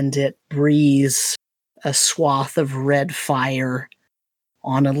 and it breathes a swath of red fire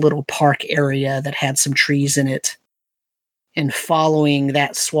on a little park area that had some trees in it. And following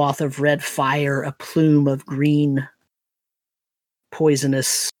that swath of red fire, a plume of green,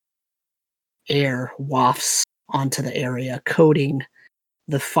 poisonous air wafts onto the area, coating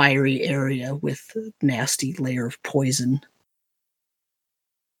the fiery area with a nasty layer of poison.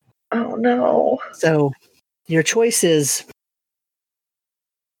 Oh no. So your choice is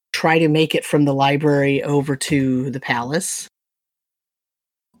try to make it from the library over to the palace,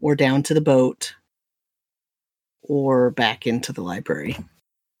 or down to the boat, or back into the library.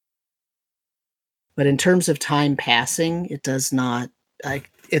 But in terms of time passing, it does not,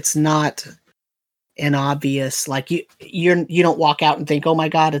 it's not an obvious, like you don't walk out and think, oh my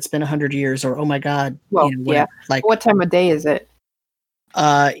God, it's been 100 years, or oh my God. Well, yeah. Like, What time of day is it?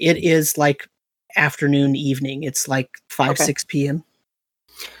 It is like afternoon, evening. It's like 5, 6 p.m.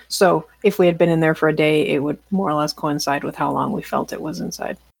 So if we had been in there for a day, it would more or less coincide with how long we felt it was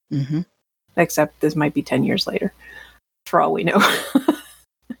inside. Mm-hmm. Except this might be 10 years later, for all we know.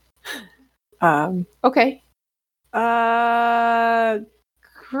 Okay.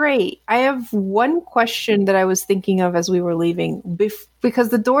 Great. I have one question that I was thinking of as we were leaving, because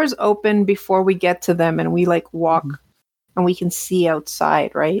the doors open before we get to them, and we walk and we can see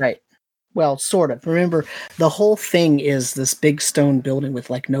outside, right? Right. Well, sort of. Remember, the whole thing is this big stone building with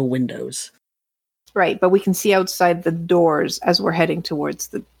no windows. Right, but we can see outside the doors as we're heading towards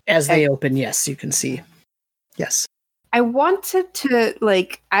the... As they open, yes, you can see. Yes. I wanted to,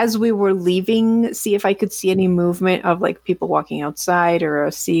 as we were leaving, see if I could see any movement of, people walking outside, or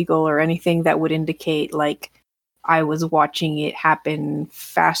a seagull or anything that would indicate, I was watching it happen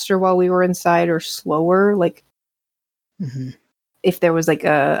faster while we were inside, or slower, if there was,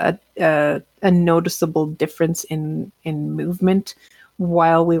 a noticeable difference in movement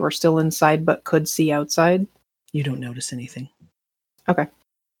while we were still inside but could see outside. You don't notice anything. Okay.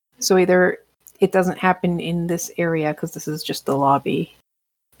 So either it doesn't happen in this area because this is just the lobby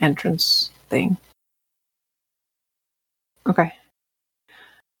entrance thing. Okay.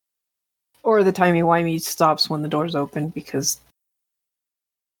 Or the timey-wimey stops when the doors open because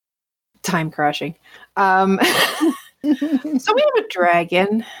time crashing. So we have a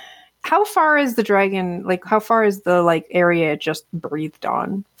dragon. How far is the dragon, how far is the area it just breathed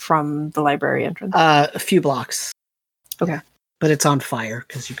on from the library entrance? A few blocks. Okay. But it's on fire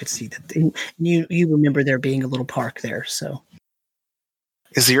because you could see that. You remember there being a little park there, so.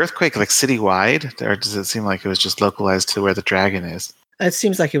 Is the earthquake citywide, or does it seem like it was just localized to where the dragon is? It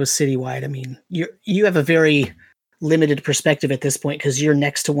seems like it was citywide. I mean, you have a very limited perspective at this point because you're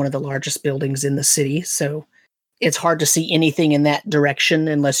next to one of the largest buildings in the city, so it's hard to see anything in that direction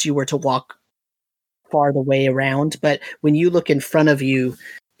unless you were to walk far the way around. But when you look in front of you,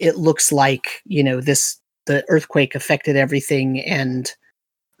 it looks like, the earthquake affected everything, and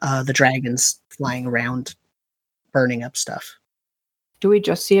the dragons flying around, burning up stuff. Do we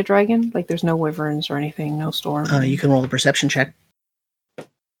just see a dragon? There's no wyverns or anything, no storm? You can roll a perception check.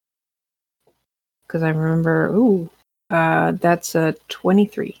 Because I remember, That's a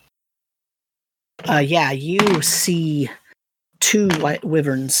 23. Yeah, you see two white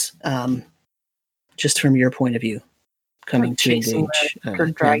wyverns, just from your point of view, coming to Chasing engage.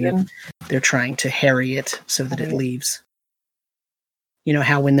 the dragon. They're trying to harry it so that it leaves. You know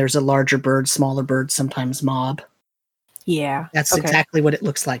how when there's a larger bird, smaller birds sometimes mob? Yeah. That's okay. exactly what it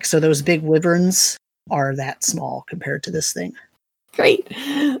looks like. So those big wyverns are that small compared to this thing. Great.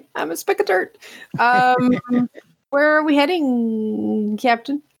 I'm a speck of dirt. Where are we heading,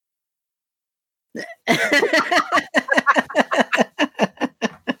 Captain?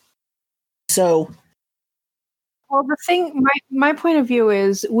 So, well, the thing, my point of view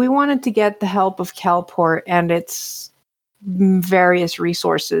is we wanted to get the help of Calport and its various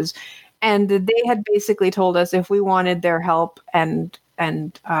resources, and they had basically told us if we wanted their help and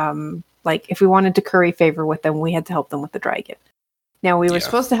like if we wanted to curry favor with them, we had to help them with the dragon. Now we were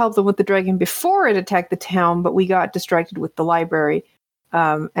supposed to help them with the dragon before it attacked the town, but we got distracted with the library.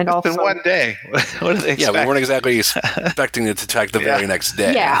 And it's also been one day. What do they expect? Yeah, we weren't exactly expecting it to attack the very next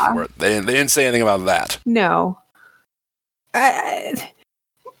day. Yeah. They didn't say anything about that. No.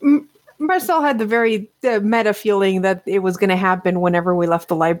 Marcel had the very meta feeling that it was going to happen whenever we left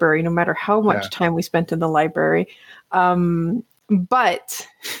the library, no matter how much time we spent in the library. But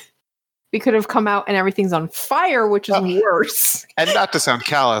we could have come out and everything's on fire, which is worse. And not to sound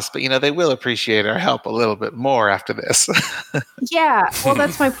callous, but they will appreciate our help a little bit more after this. Yeah, well,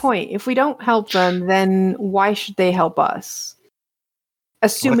 that's my point. If we don't help them, then why should they help us?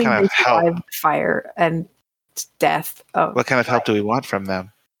 Assuming they survive the fire and death of... What kind of help do we want from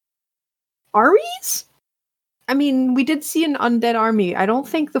them? Armies? I mean, we did see an undead army. I don't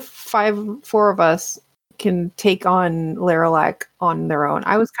think the four of us can take on Laralac on their own.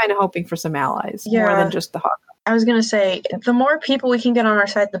 I was kind of hoping for some allies, more than just the Hawk. I was going to say, the more people we can get on our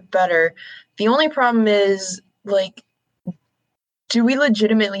side, the better. The only problem is, like, do we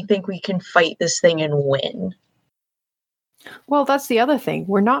legitimately think we can fight this thing and win? Well, that's the other thing.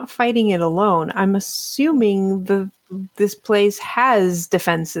 We're not fighting it alone. I'm assuming this place has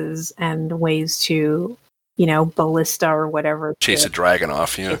defenses and ways to, ballista or whatever. Chase a dragon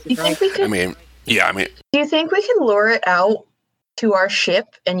off, yeah. Do you think we could... Do you think we can lure it out to our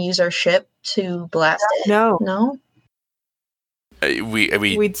ship and use our ship to blast it? No.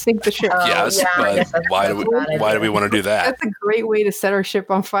 We'd sink the ship. Yes, but why do we want to do that? That's a great way to set our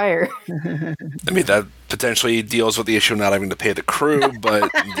ship on fire. I mean, that potentially deals with the issue of not having to pay the crew, but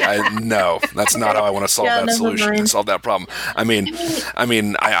no, that's not how I want to solve that solution and solve that problem. I'm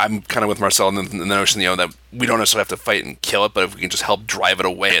kind of with Marcel in the notion, that we don't necessarily have to fight and kill it, but if we can just help drive it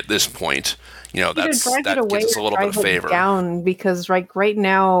away at this point, that gives us a little bit of favor. Down, because right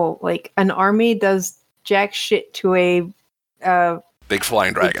now, like, an army does jack shit to a big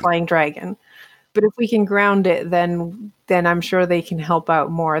flying dragon. But if we can ground it, then I'm sure they can help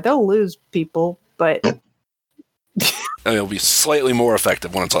out more. They'll lose people, but it'll be slightly more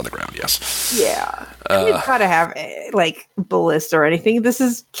effective when it's on the ground. Yes. Yeah. We've got to have like ballista or anything. This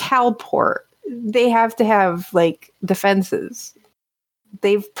is Calport. They have to have like defenses.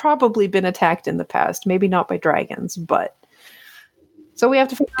 They've probably been attacked in the past, maybe not by dragons, but so we have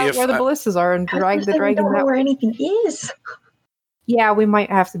to figure out where the ballistas are and drag the dragon that way. Where anything is. Yeah, we might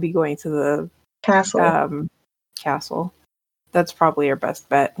have to be going to the castle. That's probably our best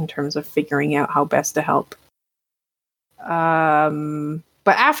bet in terms of figuring out how best to help. But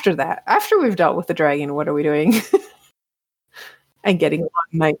after that, after we've dealt with the dragon, what are we doing? And getting a long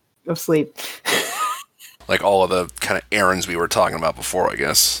night of sleep. Like all of the kind of errands we were talking about before, I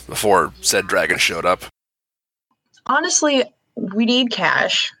guess, before said dragon showed up. Honestly, we need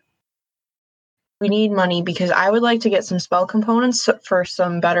cash. We need money because I would like to get some spell components for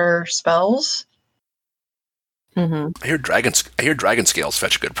some better spells. Mm-hmm. I hear dragon scales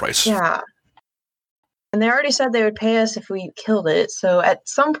fetch a good price. Yeah. And they already said they would pay us if we killed it. So at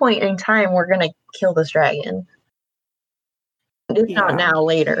some point in time, we're going to kill this dragon. If not now,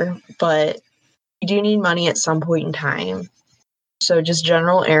 later. But we do need money at some point in time. So just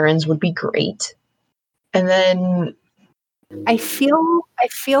general errands would be great. And then I feel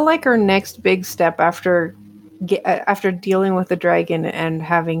like our next big step after dealing with the dragon and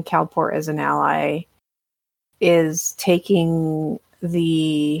having Calport as an ally is taking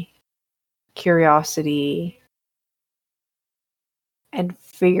the Curiosity and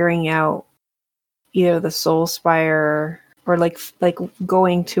figuring out either the Soul Spire or like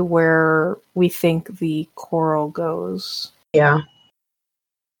going to where we think the coral goes. Yeah.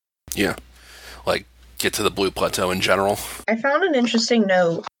 Yeah. Like get to the Blue Plateau in general. I found an interesting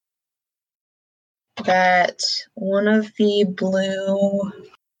note that one of the blue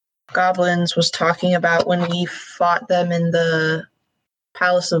goblins was talking about when we fought them in the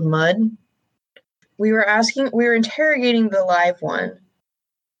Palace of Mud. We were interrogating the live one,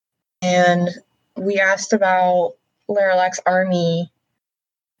 and we asked about Laralak's army,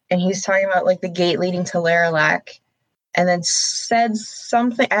 and he's talking about like the gate leading to Laralak, and then said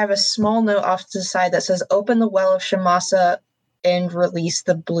something. I have a small note off to the side that says, "Open the well of Shamasa and release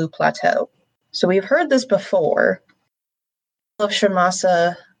the Blue Plateau." So we've heard this before. The well of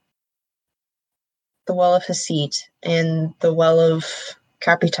Shamasa, the well of Hasit, and the well of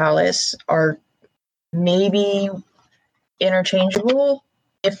Capitalis are maybe interchangeable,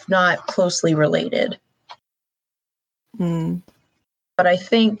 if not closely related. Mm. But I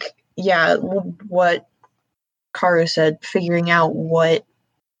think, yeah, what Karu said, figuring out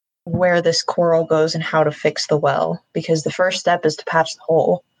where this coral goes and how to fix the well, because the first step is to patch the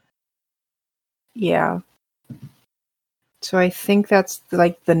hole. Yeah. So I think that's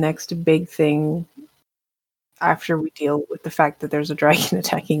like the next big thing after we deal with the fact that there's a dragon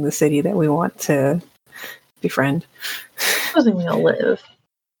attacking the city that we want to befriend. Doesn't mean I'll live.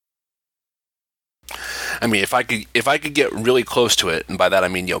 I mean, if I could get really close to it, and by that I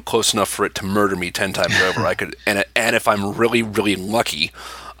mean, close enough for it to murder me 10 times over, I could, and if I'm really, really lucky,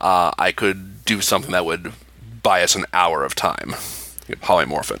 I could do something that would buy us an hour of time.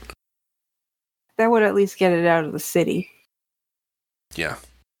 Polymorph it. That would at least get it out of the city. Yeah.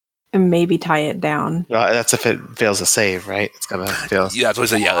 And maybe tie it down. Well, that's if it fails a save, right? It's gonna fail. Yeah, that's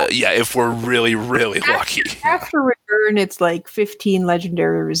what I said. Yeah, if we're really, really lucky. After return, it's like 15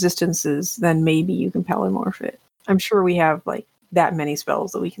 legendary resistances, then maybe you can polymorph it. I'm sure we have like that many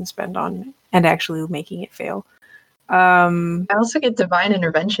spells that we can spend on and actually making it fail. I also get divine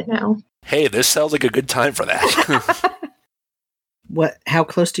intervention now. Hey, this sounds like a good time for that. How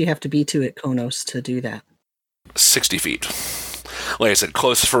close do you have to be to it, Konos, to do that? 60 feet. Like I said,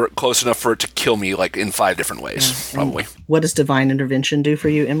 close enough for it to kill me, like in 5 different ways, probably. What does divine intervention do for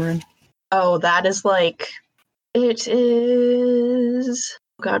you, Imran? Oh, that is like, it is.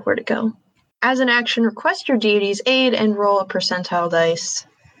 Oh God, where'd it go? As an action, request your deity's aid and roll a percentile dice.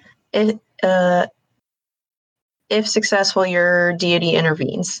 If successful, your deity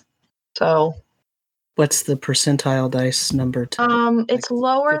intervenes. So. What's the percentile dice number? It's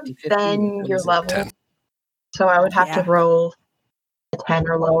lower 50-50, than your level. 10. So I would have to roll a 10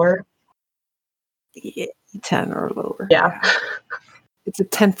 or lower. Yeah, 10 or lower. Yeah. It's a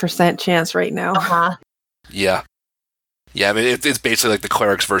 10% chance right now. Uh-huh. Yeah. Yeah, I mean, it's basically like the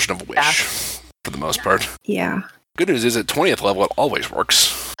cleric's version of Wish, for the most part. Yeah. Good news is at 20th level, it always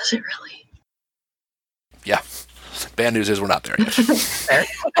works. Does it really? Yeah. Bad news is we're not there yet. Fair.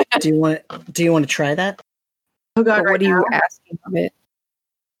 Do you want to try that? Oh God, But what right are you now? asking of it?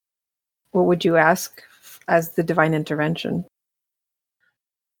 What would you ask as the divine intervention?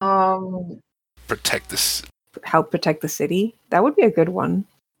 Protect this. Help protect the city? That would be a good one.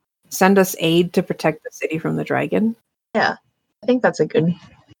 Send us aid to protect the city from the dragon. I think that's good.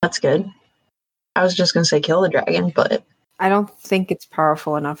 I was just going to say kill the dragon, but I don't think it's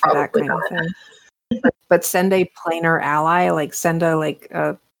powerful enough for that Probably kind of thing. But send a planar ally, like send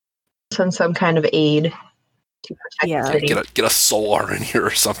a send some kind of aid to protect Yeah. the city. Get a solar in here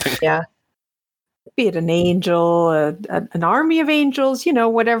or something. Yeah. be it an angel, an army of angels,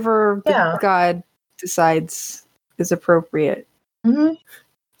 whatever the Yeah. god decides is appropriate. Mhm.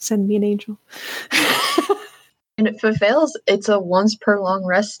 Send me an angel. And if it fails, it's a once per long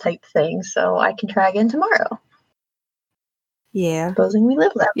rest type thing, so I can try again tomorrow. Yeah. Supposing we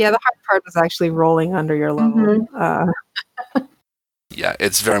live that. Yeah, the hard part is actually rolling under your level. Yeah,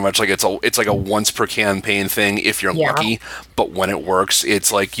 it's very much like it's like a once per campaign thing if you're Yeah. lucky, but when it works,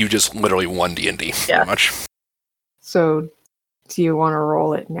 it's like you just literally won D&D, Yeah. pretty much. So, do you want to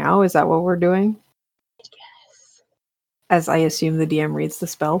roll it now? Is that what we're doing? Yes. As I assume the DM reads the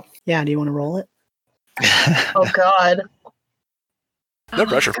spell. Yeah, do you want to roll it? Oh God. No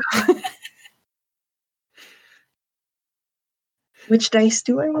pressure. Which dice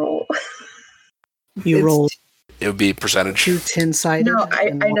do I roll? You It's roll It would be percentage. 2 10-sided. No, I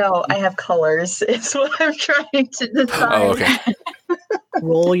know. I have colors. It's what I'm trying to decide. Oh, okay.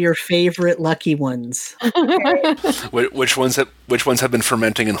 Roll your favorite lucky ones. Which ones have been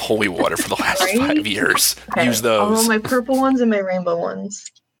fermenting in holy water for the last Right? 5 years? Okay. Use I'll roll those. my purple ones and my rainbow ones.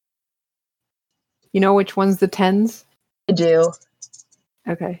 You know which one's the 10s? I do.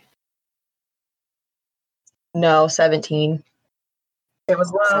 Okay. No, 17. It was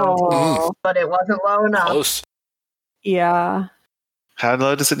low, Oh, but it wasn't low enough. Close. yeah. How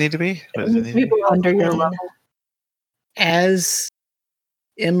low does it need to be? What does it need to be? Under your 10. level. As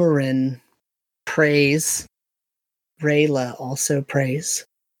Imran prays, Rayla also prays.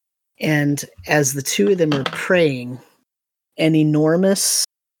 And as the two of them are praying, an enormous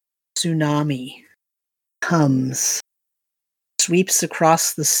tsunami comes, sweeps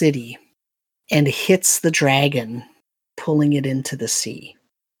across the city, and hits the dragon, pulling it into the sea.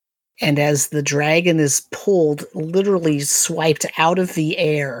 And as the dragon is pulled, literally swiped out of the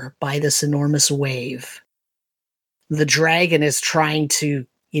air by this enormous wave, the dragon is trying to,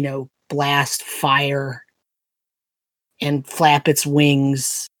 blast fire and flap its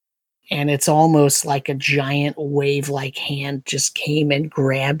wings. And it's almost like a giant wave-like hand just came and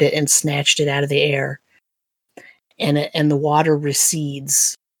grabbed it and snatched it out of the air. And the water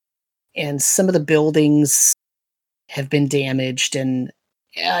recedes. And some of the buildings have been damaged, and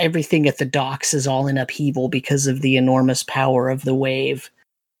everything at the docks is all in upheaval because of the enormous power of the wave.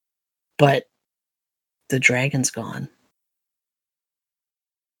 But the dragon's gone.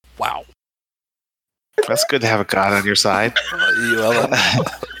 Wow. That's good to have a god on your side.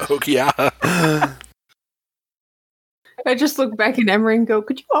 Okay, yeah. I just look back at Emery and go,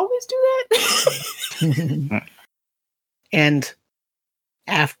 could you always do that? And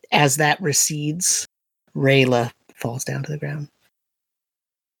as that recedes, Rayla falls down to the ground.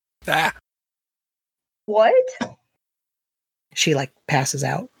 Ah. What? She passes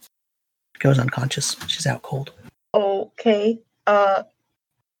out, goes unconscious. She's out cold. Okay.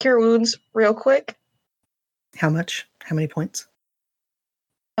 Cure wounds real quick. How much? How many points?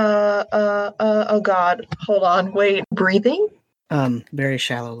 Oh god. Hold on. Wait. Breathing? Very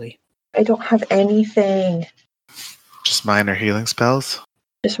shallowly. I don't have anything. Just minor healing spells.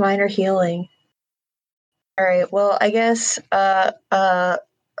 Just minor healing. Alright, well, I guess,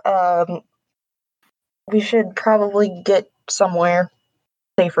 we should probably get somewhere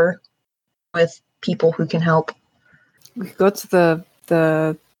safer with people who can help. We could go to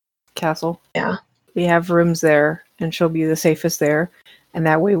the castle. Yeah. We have rooms there, and she'll be the safest there. And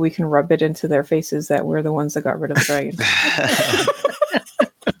that way we can rub it into their faces that we're the ones that got rid of the dragon.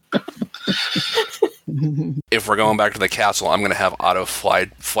 If we're going back to the castle, I'm going to have Otto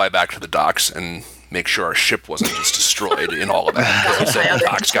fly back to the docks and make sure our ship wasn't just destroyed in all of that. Because he said the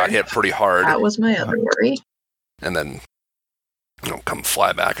docks got hit pretty hard. That was my other worry. And then, come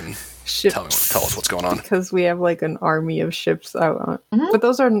fly back and tell us what's going on. Because we have an army of ships out. But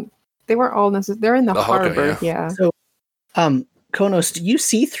they weren't all necessary. They're in the harbor, yeah. So, Konos, you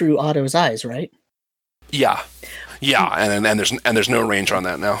see through Otto's eyes, right? Yeah. Yeah, and there's no range on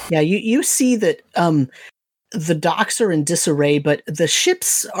that now. Yeah, you see that the docks are in disarray, but the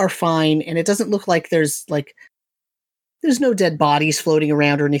ships are fine, and it doesn't look like there's no dead bodies floating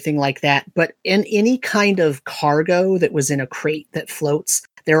around or anything like that. But in any kind of cargo that was in a crate that floats,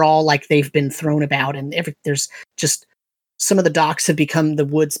 they're all they've been thrown about, and there's just some of the docks the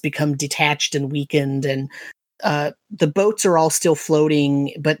woods become detached and weakened, and the boats are all still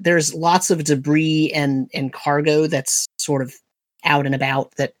floating, but there's lots of debris and cargo that's sort of out and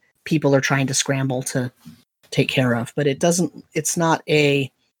about that people are trying to scramble to take care of. But it's not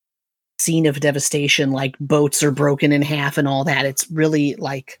a scene of devastation like boats are broken in half and all that. It's really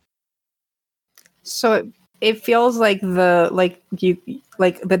So it feels like the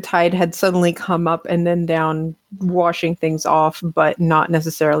tide had suddenly come up and then down, washing things off, but not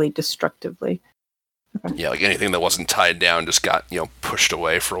necessarily destructively. Okay. Yeah, anything that wasn't tied down just got, pushed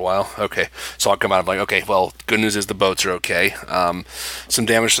away for a while. Okay, so I'll come out okay, well, good news is the boats are okay. Some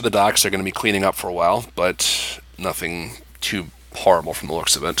damage to the docks, they're going to be cleaning up for a while, but nothing too horrible from the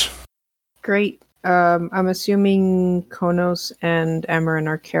looks of it. Great. I'm assuming Konos and Amarin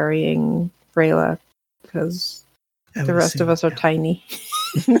are carrying Rayla, because the rest of us are tiny.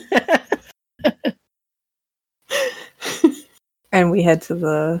 And we head to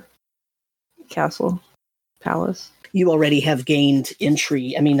the palace. You already have gained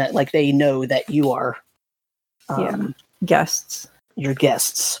entry. I mean, they know that you are guests. You're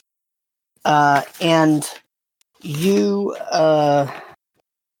guests. And you are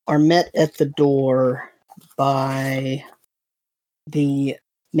met at the door by the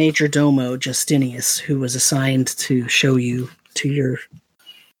Major Domo Justinius, who was assigned to show you to your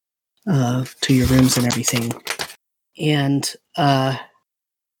rooms and everything. And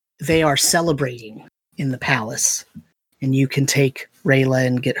they are celebrating in the palace, and you can take Rayla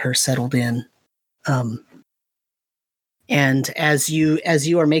and get her settled in. And as you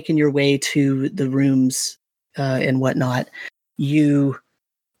are making your way to the rooms and whatnot, you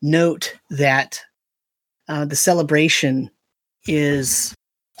note that the celebration is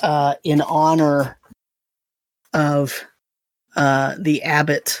in honor of the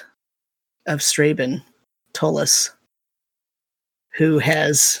abbot of Straben, Tullus, who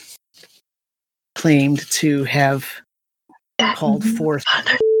has claimed to have called forth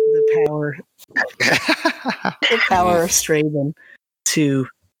the power of Straven to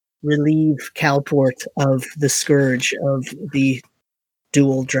relieve Calport of the scourge of the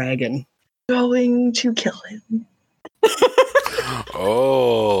dual dragon. Going to kill him.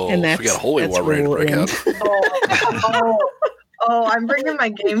 Oh, And we got a holy war ready to where break we'll out. I'm bringing my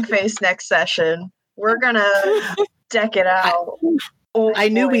game face next session. We're gonna deck it out. I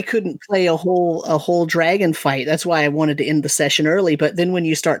knew we couldn't play a whole dragon fight. That's why I wanted to end the session early. But then when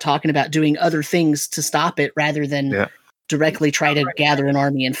you start talking about doing other things to stop it rather than directly try to gather an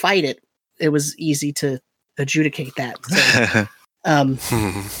army and fight it, it was easy to adjudicate that.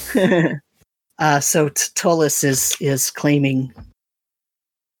 So, Tullus is claiming.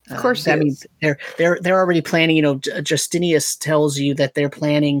 Of course, I mean they're already planning. You know, Justinius tells you that they're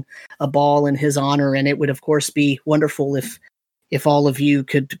planning a ball in his honor, and it would of course be wonderful if all of you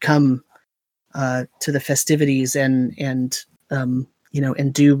could come to the festivities and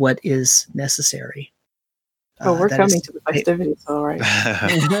do what is necessary. Oh, we're coming to the festivities, all right.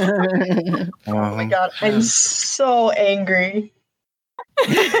 Oh my god, I'm so angry.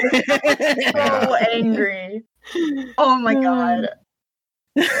 So angry. Oh my god.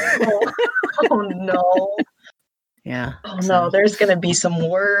 Oh no. Yeah. Oh no, there's gonna be some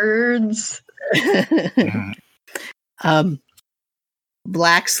words.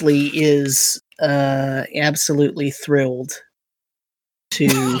 Blacksley is absolutely thrilled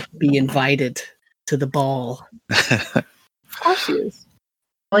to be invited to the ball. Of course she is.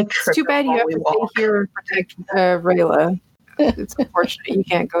 It's too bad you have to stay here and protect Rayla. It's unfortunate you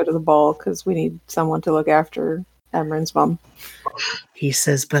can't go to the ball because we need someone to look after Emran's mom. He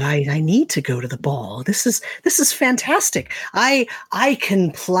says, "But I need to go to the ball. This is fantastic. I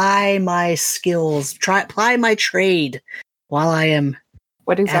can ply my skills, ply my trade while I am."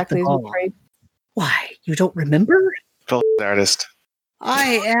 What exactly is the trade? Why, you don't remember? Full artist.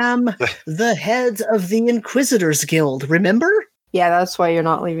 I am the head of the Inquisitors Guild. Remember? Yeah, that's why you're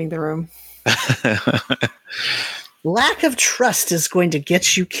not leaving the room. Lack of trust is going to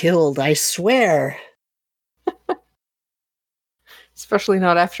get you killed, I swear. Especially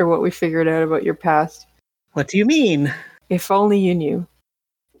not after what we figured out about your past. What do you mean? If only you knew.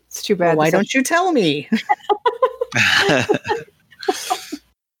 It's too bad. Well, why don't you tell me?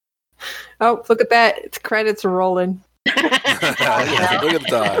 Oh, look at that. Its credits are rolling. Look at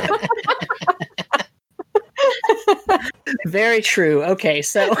that. Very true. Okay,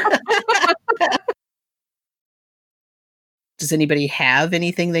 so does anybody have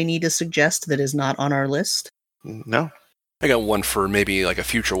anything they need to suggest that is not on our list? No. I got one for maybe like a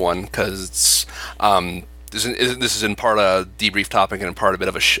future one because it's this is in part a debrief topic and in part a bit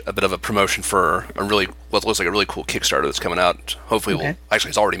of a promotion for a really what looks like a really cool Kickstarter that's coming out. Hopefully,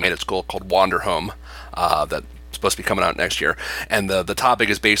 it's already made its goal called Wander Home that's supposed to be coming out next year. And the topic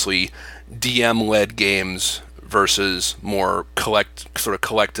is basically DM-led games versus more collective,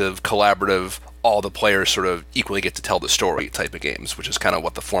 collaborative, all the players sort of equally get to tell the story type of games, which is kind of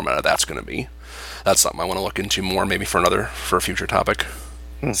what the format of that's going to be. That's something I want to look into more, maybe for a future topic.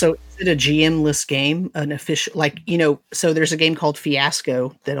 So is it a GM-less game? An official, so there's a game called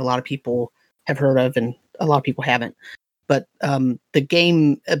Fiasco that a lot of people have heard of and a lot of people haven't. But the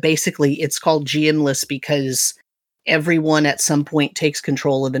game, basically, it's called GM-less because everyone at some point takes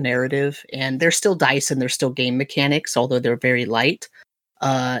control of the narrative, and there's still dice and there's still game mechanics, although they're very light.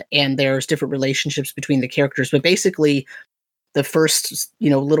 And there's different relationships between the characters. But basically, the first,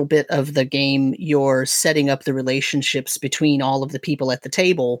 little bit of the game, you're setting up the relationships between all of the people at the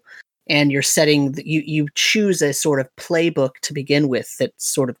table, and you're setting, you choose a sort of playbook to begin with that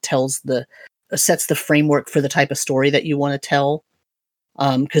sort of sets the framework for the type of story that you want to tell.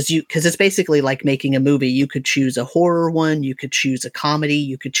 Because it's basically like making a movie. You could choose a horror one, you could choose a comedy,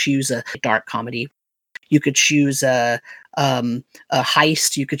 you could choose a dark comedy, you could choose a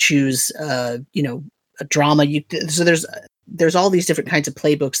heist, you could choose a drama. So there's all these different kinds of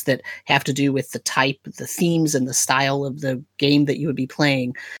playbooks that have to do with the type, the themes, and the style of the game that you would be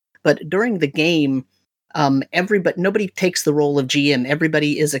playing. But during the game, nobody takes the role of GM.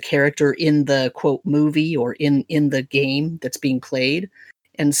 Everybody is a character in the quote movie or in the game that's being played.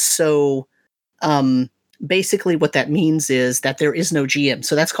 And so basically what that means is that there is no GM.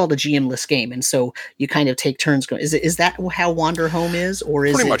 So that's called a GM-less game. And so you kind of take turns going. Is that how Wander Home is? Or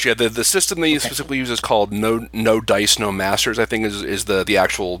is pretty it much, yeah. The system they specifically use is called no dice, no masters, I think is the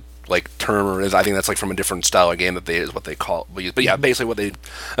actual term, or I think that's from a different style of game is what they call it. But yeah, basically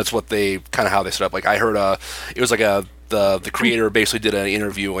that's what they kind of how they set up. I heard it was the creator basically did an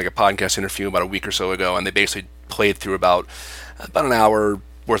interview, a podcast interview about a week or so ago, and they basically played through about an hour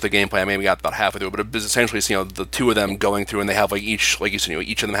worth of gameplay. I maybe got about halfway through it, but it was essentially, the two of them going through, and they have like each, like you said,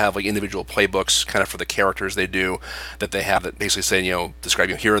 each of them have like individual playbooks kind of for the characters they do, that they have that basically say, describe,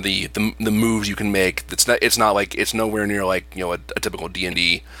 here are the moves you can make. It's nowhere near like, a typical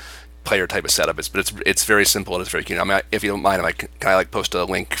D&D player type of setup. It's very simple and it's very cute. I mean, if you don't mind, can I post a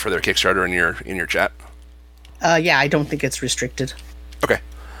link for their Kickstarter in your chat? Yeah, I don't think it's restricted. Okay.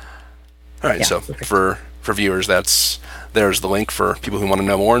 All right. Yeah, So okay. for viewers, there's the link for people who want to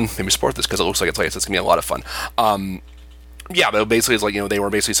know more and maybe support this, because it looks like it's gonna be a lot of fun. Yeah, but basically it's like, they were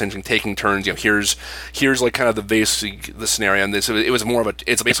basically essentially taking turns. here's like kind of the scenario, and it was more of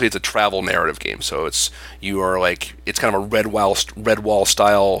it's a travel narrative game. So it's kind of a Redwall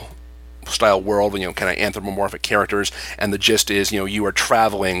style world, kind of anthropomorphic characters, and the gist is, you are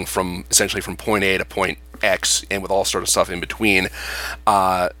traveling essentially from point A to point X, and with all sort of stuff in between,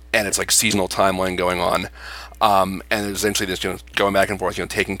 and it's like seasonal timeline going on. And there's essentially this, going back and forth,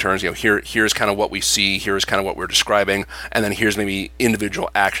 taking turns. Here's kind of what we see. Here's kind of what we're describing, and then here's maybe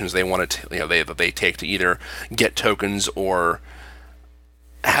individual actions they want to, that they take to either get tokens or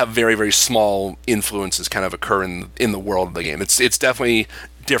have very, very small influences kind of occur in the world of the game. It's definitely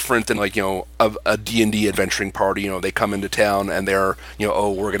different than like, a D&D adventuring party. They come into town and they're,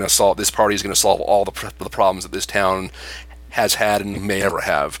 this party is going to solve all the problems that this town has had and may ever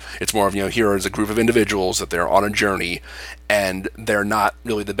have. It's more of, here is a group of individuals that they're on a journey, and they're not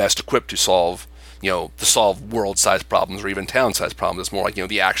really the best equipped to solve world-sized problems or even town-sized problems. It's more like,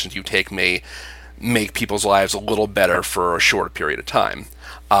 the actions you take may make people's lives a little better for a short period of time.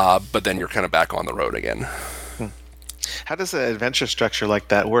 But then you're kind of back on the road again. How does an adventure structure like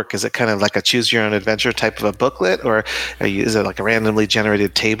that work? Is it kind of like a choose-your-own-adventure type of a booklet, or is it like a randomly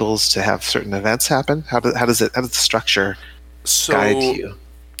generated tables to have certain events happen? How does the structure guide you?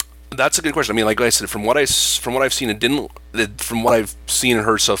 That's a good question. I mean, like I said, from what I've seen, from what I've seen and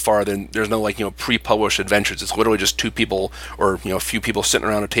heard so far, then there's no pre-published adventures. It's literally just two people or a few people sitting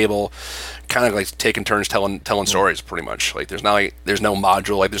around a table, kind of like taking turns telling stories. Pretty much, like there's no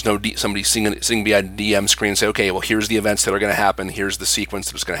module, like there's no somebody singing behind the DM screen and say, okay, well, here's the events that are going to happen. Here's the sequence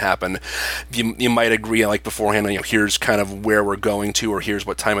that's going to happen. You might agree like beforehand, here's kind of where we're going to, or here's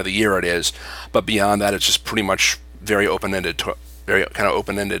what time of the year it is. But beyond that, it's just pretty much very open-ended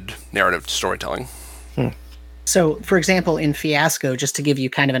narrative storytelling. So, for example, in Fiasco, just to give you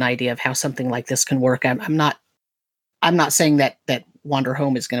kind of an idea of how something like this can work, I'm not saying that Wander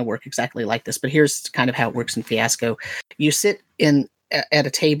Home is going to work exactly like this, but here's kind of how it works in Fiasco. You sit at a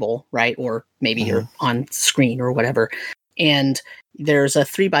table, right, or maybe you're on screen or whatever, and there's a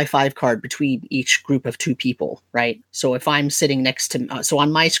 3x5 card between each group of two people, right? So if I'm sitting next to, so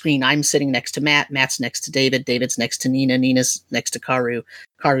on my screen, I'm sitting next to Matt, Matt's next to David, David's next to Nina, Nina's next to Karu,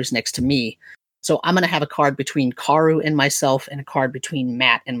 Karu's next to me. So I'm going to have a card between Karu and myself and a card between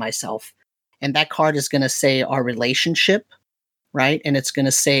Matt and myself. And that card is going to say our relationship, right? And it's going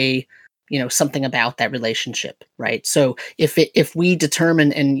to say, something about that relationship, right? So if we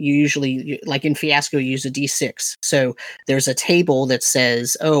determine, and you usually, like in Fiasco, you use a D6. So there's a table that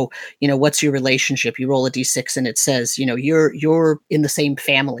says, what's your relationship? You roll a D6 and it says, you're in the same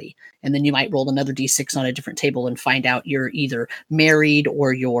family. And then you might roll another D6 on a different table and find out you're either married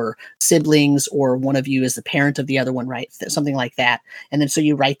or your siblings, or one of you is the parent of the other one, right? Something like that. And then so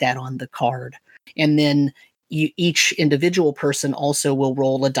you write that on the card. And then each individual person also will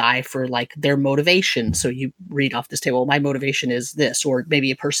roll a die for like their motivation. So you read off this table, my motivation is this, or maybe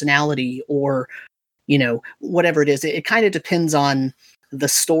a personality, or, whatever it is. It kind of depends on the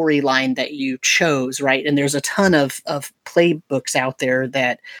storyline that you chose, right? And there's a ton of playbooks out there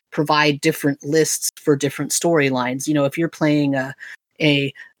that provide different lists for different storylines. If you're playing a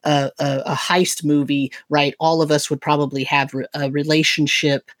heist movie, right, all of us would probably have a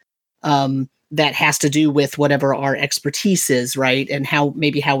relationship that has to do with whatever our expertise is, right? And how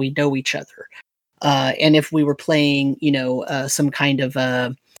we know each other. And if we were playing, some kind of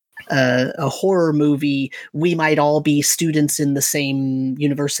a horror movie, we might all be students in the same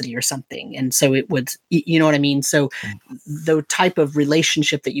university or something. And so it would, you know what I mean? So the type of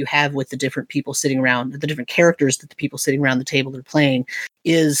relationship that you have with the different people sitting around, the different characters that the people sitting around the table are playing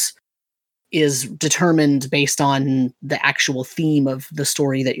is determined based on the actual theme of the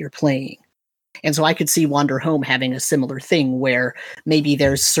story that you're playing. And so I could see Wander Home having a similar thing where maybe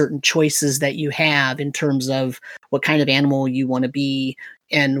there's certain choices that you have in terms of what kind of animal you want to be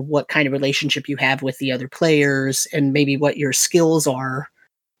and what kind of relationship you have with the other players and maybe what your skills are.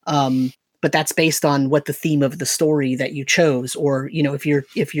 But that's based on what the theme of the story that you chose. Or,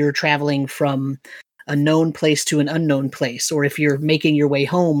 if you're traveling from a known place to an unknown place, or if you're making your way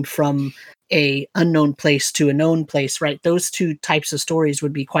home from a unknown place to a known place, right? Those two types of stories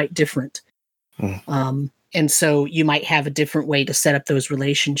would be quite different. And so you might have a different way to set up those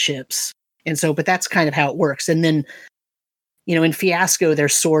relationships. And so, but that's kind of how it works. And then, in Fiasco,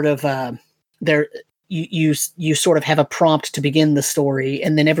 there's sort of, you sort of have a prompt to begin the story,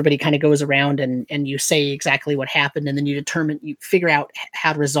 and then everybody kind of goes around and you say exactly what happened, and then you figure out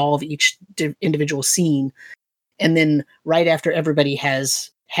how to resolve each individual scene. And then right after everybody has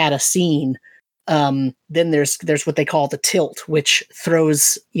had a scene, then there's what they call the tilt, which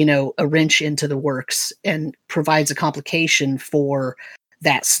throws, a wrench into the works and provides a complication for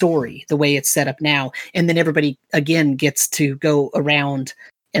that story, the way it's set up now. And then everybody again gets to go around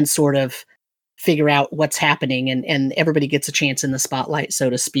and sort of figure out what's happening, and everybody gets a chance in the spotlight, so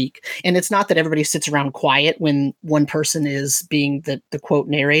to speak. And it's not that everybody sits around quiet when one person is being the quote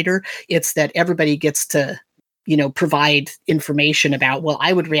narrator. It's that everybody gets to, provide information about, well,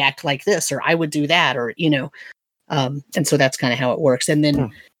 I would react like this, or I would do that, or, and so that's kind of how it works. And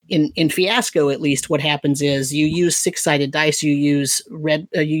then in Fiasco, at least, what happens is you use 6-sided dice, you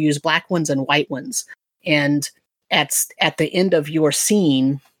use black ones and white ones. And at the end of your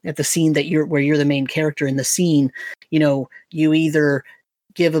scene, at the scene where you're the main character in the scene, you either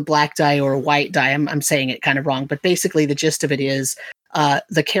give a black die or a white die. I'm saying it kind of wrong, but basically the gist of it is,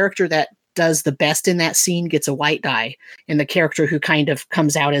 the character that does the best in that scene gets a white die, and the character who kind of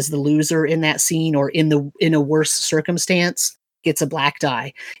comes out as the loser in that scene or in a worse circumstance gets a black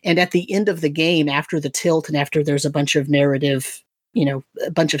die. And at the end of the game, after the tilt and after there's a bunch of narrative,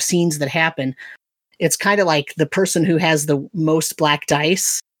 a bunch of scenes that happen, it's kind of like the person who has the most black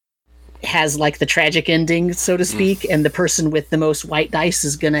dice has like the tragic ending, so to speak, and the person with the most white dice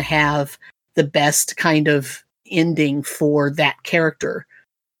is going to have the best kind of ending for that character,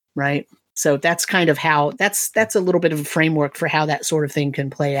 right? So that's kind of how that's a little bit of a framework for how that sort of thing can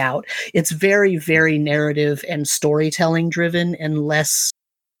play out. It's very, very narrative and storytelling driven, and less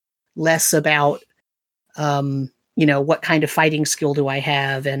about what kind of fighting skill do I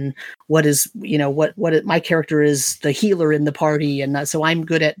have, and what is, my character is the healer in the party, and so I'm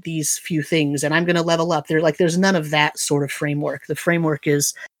good at these few things and I'm going to level up. There's none of that sort of framework. The framework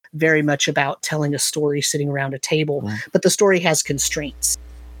is very much about telling a story sitting around a table, but the story has constraints.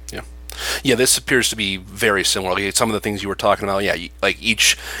 Yeah, this appears to be very similar. Like some of the things you were talking about, like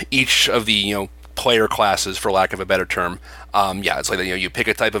each of the player classes, for lack of a better term, it's like you pick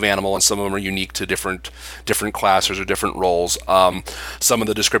a type of animal, and some of them are unique to different classes or different roles. Some of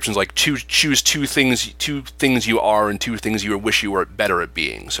the descriptions, like choose two things you are and two things you wish you were better at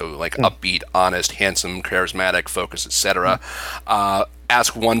being. So like upbeat, honest, handsome, charismatic, focused, etc.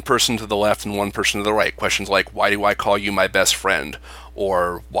 Ask one person to the left and one person to the right questions like, why do I call you my best friend?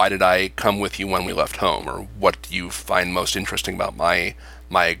 Or why did I come with you when we left home? Or what do you find most interesting about my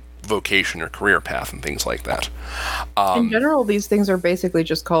vocation or career path, and things like that. In general, these things are basically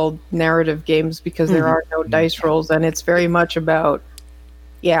just called narrative games because there are no dice rolls, and it's very much about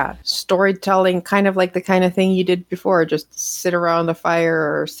storytelling, kind of like the kind of thing you did before, just sit around the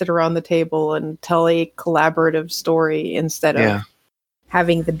fire or sit around the table and tell a collaborative story instead of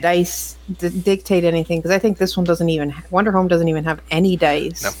having the dice dictate anything. Because I think this one Wanderhome doesn't even have any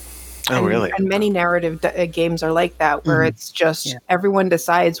dice. No. Oh, really? And many narrative games are like that, where it's just everyone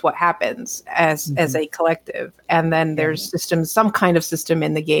decides what happens as a collective, and then there's some kind of system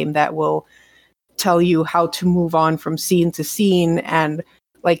in the game that will tell you how to move on from scene to scene. And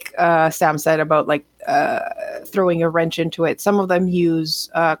like Sam said about throwing a wrench into it, some of them use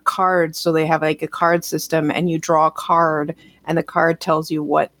cards, so they have like a card system, and you draw a card, and the card tells you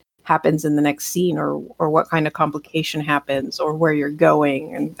what happens in the next scene, or what kind of complication happens, or where you're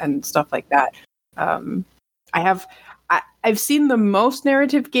going, and stuff like that. I've seen the most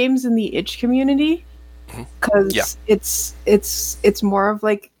narrative games in the itch community, because it's more of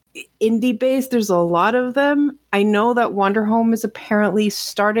like indie based. There's a lot of them. I know that Wanderhome is apparently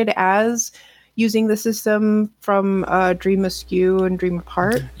started as using the system from Dream Askew and Dream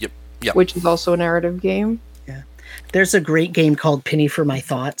Apart, which is also a narrative game. There's a great game called Penny for My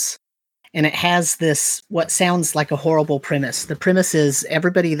Thoughts, and it has this, what sounds like a horrible premise. The premise is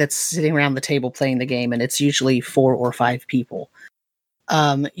everybody that's sitting around the table playing the game, and it's usually 4 or 5 people.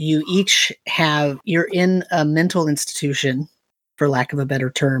 You're in a mental institution, for lack of a better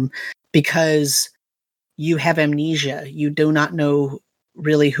term, because you have amnesia. You do not know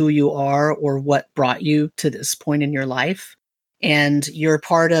really who you are or what brought you to this point in your life. And you're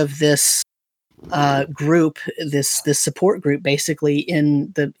part of this group, this support group, basically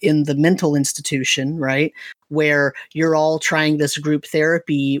in the mental institution, right? Where you're all trying this group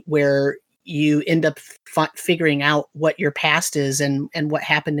therapy, where you end up figuring out what your past is and what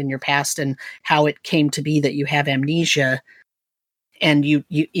happened in your past and how it came to be that you have amnesia. And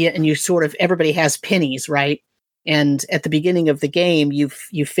you sort of, everybody has pennies, right? And at the beginning of the game, you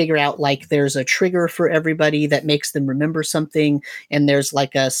figure out like there's a trigger for everybody that makes them remember something, and there's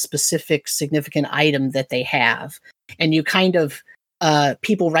like a specific significant item that they have, and you kind of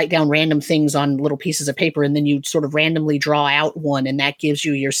people write down random things on little pieces of paper, and then you sort of randomly draw out one, and that gives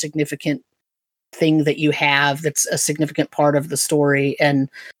you your significant thing that you have that's a significant part of the story, and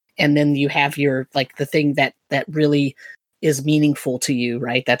then you have your like the thing that really is meaningful to you,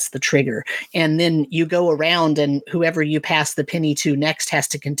 right? That's the trigger. And then you go around, and whoever you pass the penny to next has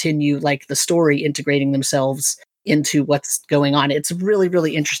to continue like the story integrating themselves into what's going on. It's a really,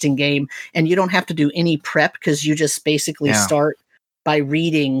 really interesting game. And you don't have to do any prep, because you just basically start by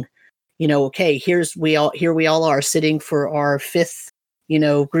reading, okay, here we all are sitting for our fifth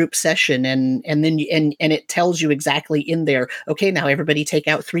group session, and then it tells you exactly in there, okay, now everybody take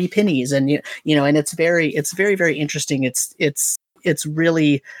out 3 pennies, and and it's very, very interesting. It's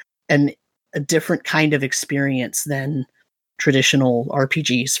really a different kind of experience than traditional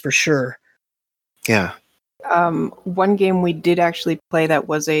RPGs, for sure. Yeah. One game we did actually play that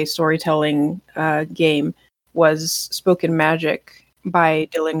was a storytelling game was Spoken Magic by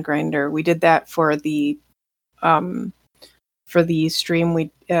Dylan Grinder. We did that for the stream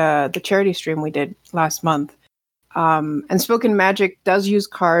the charity stream we did last month. And Spoken Magic does use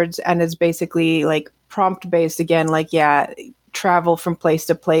cards and is basically like prompt based again, like travel from place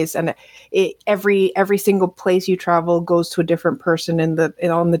to place, and every single place you travel goes to a different person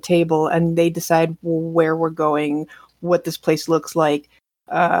on the table, and they decide where we're going, what this place looks like,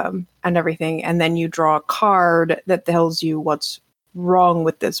 and everything, and then you draw a card that tells you what's wrong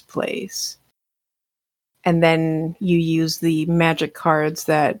with this place. And then you use the magic cards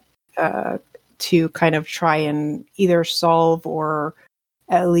that to kind of try and either solve or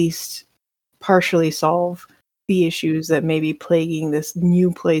at least partially solve the issues that may be plaguing this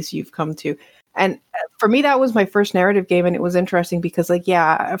new place you've come to. And for me, that was my first narrative game, and it was interesting because,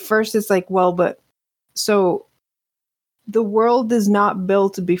 at first it's like, well, but so the world is not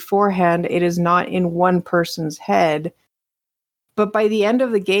built beforehand. It is not in one person's head. But by the end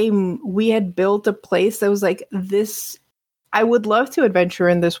of the game, we had built a place that was like this. I would love to adventure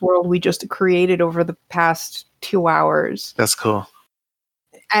in this world we just created over the past 2 hours. That's cool.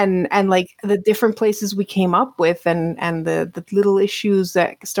 And like the different places we came up with and the little issues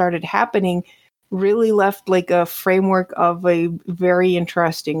that started happening really left like a framework of a very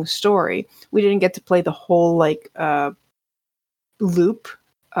interesting story. We didn't get to play the whole loop,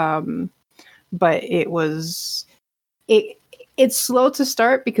 but it's slow to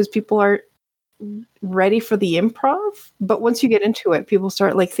start because people aren't ready for the improv. But once you get into it, people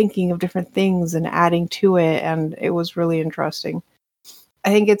start like thinking of different things and adding to it, and it was really interesting. I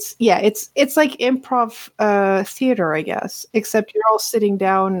think it's like improv theater, I guess, except you're all sitting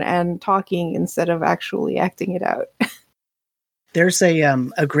down and talking instead of actually acting it out. There's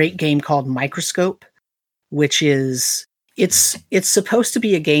a great game called Microscope, which is it's supposed to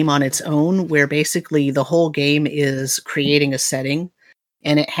be a game on its own, where basically the whole game is creating a setting,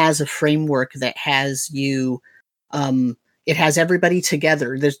 and it has a framework that has you. It has everybody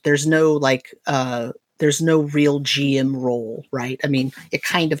together. There's no real GM role, right? I mean, it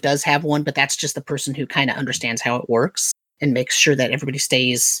kind of does have one, but that's just the person who kind of understands how it works and makes sure that everybody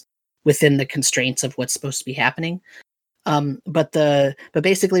stays within the constraints of what's supposed to be happening. But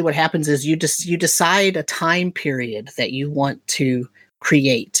basically what happens is you decide a time period that you want to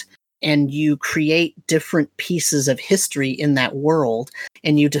create, and you create different pieces of history in that world,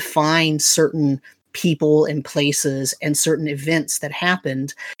 and you define certain people and places and certain events that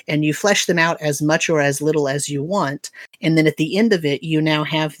happened, and you flesh them out as much or as little as you want. And then at the end of it, you now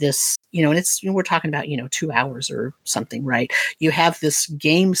have this, and it's, we're talking about, 2 hours or something, right? You have this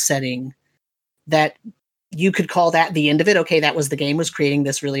game setting that you could call that the end of it. Okay, that was the game, was creating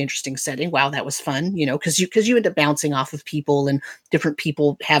this really interesting setting. Wow, that was fun, because you end up bouncing off of people, and different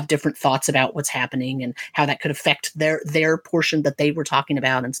people have different thoughts about what's happening and how that could affect their portion that they were talking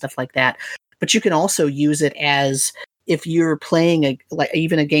about and stuff like that. But you can also use it as if you're playing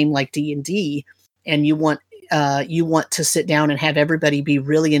even a game like D&D, and you want to sit down and have everybody be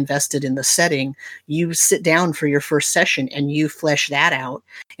really invested in the setting. You sit down for your first session and you flesh that out,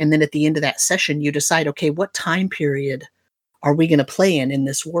 and then at the end of that session, you decide, okay, what time period are we going to play in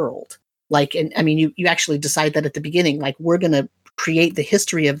this world? You actually decide that at the beginning, like, we're going to create the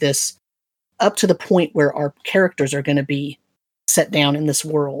history of this up to the point where our characters are going to be set down in this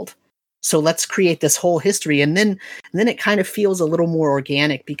world. So let's create this whole history. And then it kind of feels a little more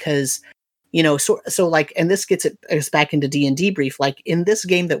organic, because so like, and this gets us back into D&D brief. Like in this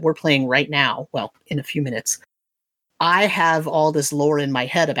game that we're playing right now, well, in a few minutes, I have all this lore in my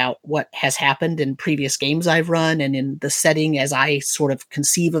head about what has happened in previous games I've run and in the setting as I sort of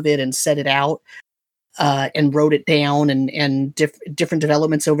conceive of it and set it out, and wrote it down, and different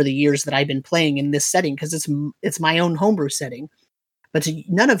developments over the years that I've been playing in this setting, because it's my own homebrew setting. But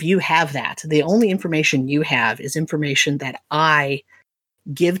none of you have that. The only information you have is information that I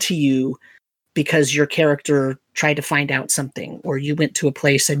give to you because your character tried to find out something, or you went to a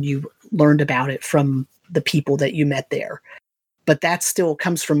place and you learned about it from the people that you met there. But that still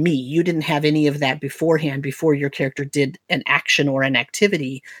comes from me. You didn't have any of that beforehand, before your character did an action or an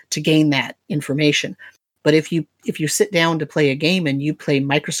activity to gain that information. But if you sit down to play a game and you play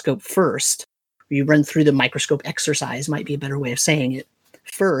Microscope first, or you run through the Microscope exercise, might be a better way of saying it,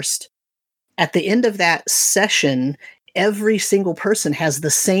 first, at the end of that session, every single person has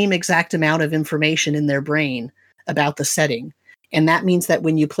the same exact amount of information in their brain about the setting. And that means that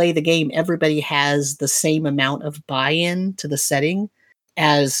when you play the game, everybody has the same amount of buy-in to the setting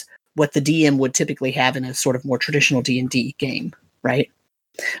as what the DM would typically have in a sort of more traditional D&D game, right?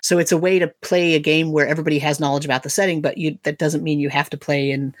 So it's a way to play a game where everybody has knowledge about the setting, but that doesn't mean you have to play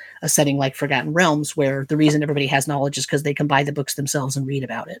in a setting like Forgotten Realms, where the reason everybody has knowledge is because they can buy the books themselves and read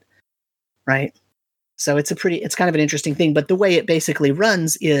about it, right? So it's kind of an interesting thing. But the way it basically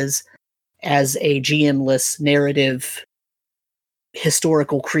runs is as a GM-less narrative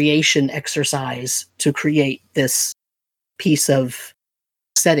historical creation exercise to create this piece of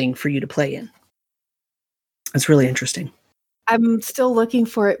setting for you to play in. It's really interesting. I'm still looking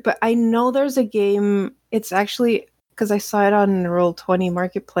for it, but I know there's a game. It's actually, because I saw it on Roll20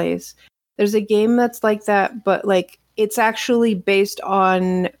 Marketplace. There's a game that's like that, but like it's actually based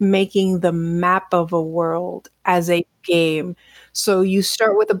on making the map of a world as a game. So you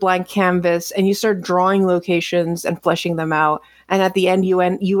start with a blank canvas and you start drawing locations and fleshing them out. And at the end, you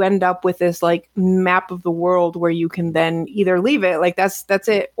end up with this like map of the world where you can then either leave it, like that's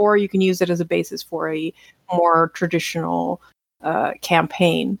it, or you can use it as a basis for a more traditional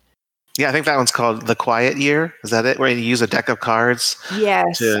campaign. Yeah, I think that one's called The Quiet Year. Is that it? Where you use a deck of cards?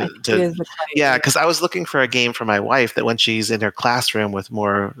 Yes. It is The Quiet Year. Because I was looking for a game for my wife that when she's in her classroom with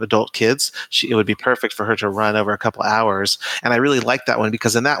more adult kids, it would be perfect for her to run over a couple hours. And I really like that one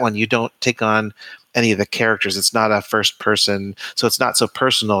because in that one, you don't take on any of the characters. It's not a first person, so it's not so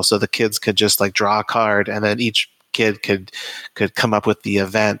personal. So the kids could just like draw a card, and then each kid could come up with the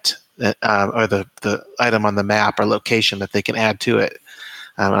event or the item on the map or location that they can add to it.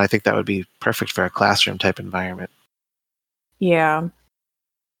 And I think that would be perfect for a classroom type environment. Yeah.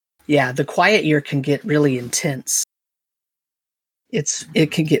 Yeah, The Quiet Year can get really intense.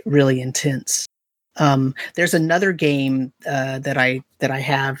 It can get really intense. There's another game that I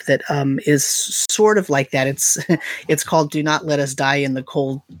have that is sort of like that. It's called Do Not Let Us Die in the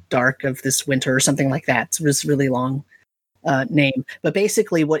Cold Dark of This Winter, or something like that. It's this really long name, but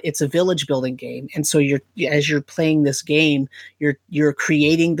basically it's a village building game. And so as you're playing this game, you're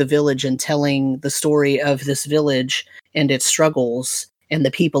creating the village and telling the story of this village and its struggles and the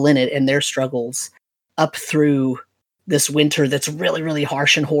people in it and their struggles up through this winter that's really, really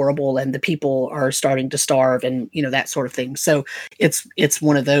harsh and horrible, and the people are starting to starve, and that sort of thing. So it's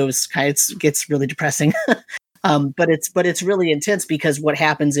one of those kind. It gets really depressing, but it's really intense because what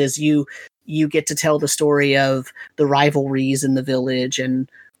happens is you get to tell the story of the rivalries in the village and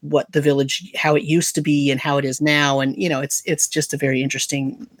what the village, how it used to be and how it is now, and it's just a very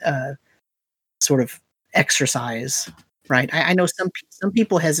interesting sort of exercise, right? I know some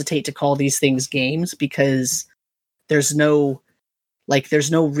people hesitate to call these things games because there's no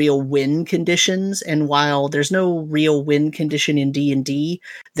real win conditions, and while there's no real win condition in D&D,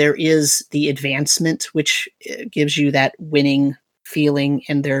 there is the advancement, which gives you that winning feeling,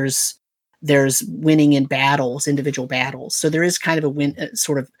 and there's winning in battles, individual battles. So there is kind of a win,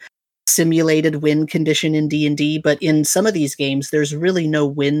 sort of simulated win condition in D&D, but in some of these games, there's really no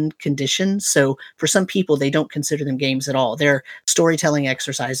win condition. So for some people, they don't consider them games at all. They're storytelling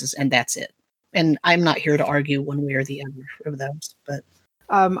exercises, and that's it. And I'm not here to argue one way or the other of those, but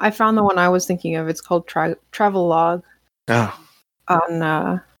I found the one I was thinking of. It's called Travelogue. Oh.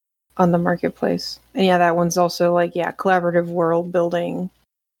 On the Marketplace. And yeah, that one's also like, collaborative world building.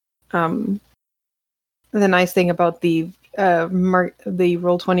 The nice thing about the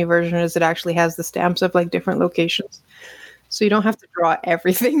Roll20 version is it actually has the stamps of like different locations, so you don't have to draw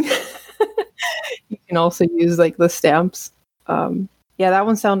everything. You can also use like the stamps. That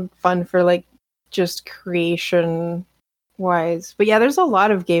one sounded fun for like just creation wise. But yeah, there's a lot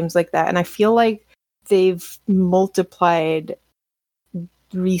of games like that, and I feel like they've multiplied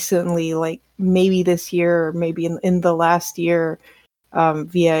recently, like maybe this year or maybe in the last year,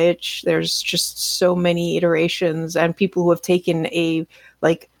 via itch. There's just so many iterations and people who have taken a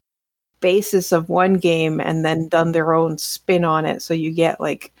like basis of one game and then done their own spin on it. So you get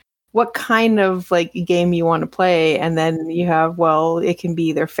like what kind of like game you want to play, and then you have, well, it can be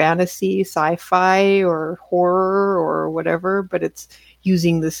either fantasy, sci-fi, or horror or whatever, but it's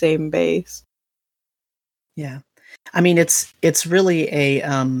using the same base. Yeah. I mean, it's really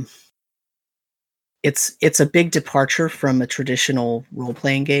a it's a big departure from a traditional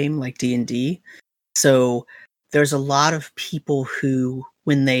role-playing game like D&D. So there's a lot of people who,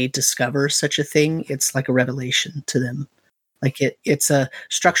 when they discover such a thing, it's like a revelation to them. Like it's a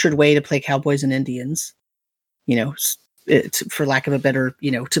structured way to play Cowboys and Indians, you know, for lack of a better, you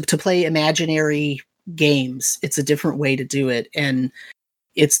know, to play imaginary games. It's a different way to do it. And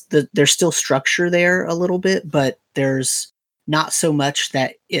there's still structure there a little bit, but there's not so much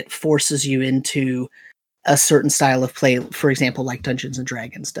that it forces you into a certain style of play, for example, like Dungeons and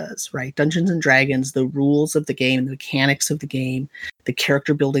Dragons does, right? Dungeons and Dragons, the rules of the game, the mechanics of the game, the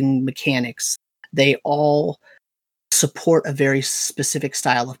character building mechanics, they all support a very specific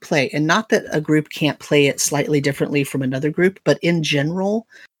style of play. And not that a group can't play it slightly differently from another group, but in general,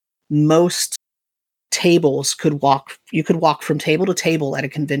 most tables you could walk from table to table at a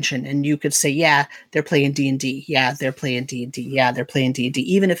convention and you could say, yeah, they're playing D&D. Yeah, they're playing D&D. Yeah, they're playing D&D,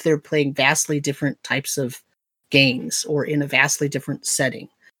 even if they're playing vastly different types of games or in a vastly different setting.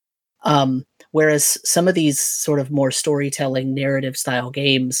 Whereas some of these sort of more storytelling narrative style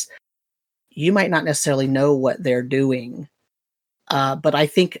games, you might not necessarily know what they're doing. But I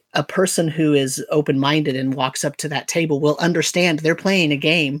think a person who is open-minded and walks up to that table will understand they're playing a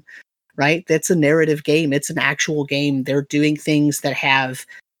game, right? That's a narrative game. It's an actual game. They're doing things that have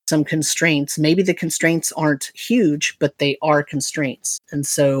some constraints. Maybe the constraints aren't huge, but they are constraints. And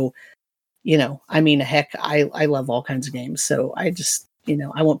so, you know, I mean, heck, I love all kinds of games. So I just, you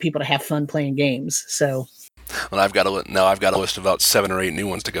know, I want people to have fun playing games. So. Well, I've got a list of about 7 or 8 new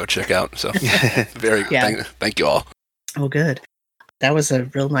ones to go check out. So thank you all. Oh, good. That was a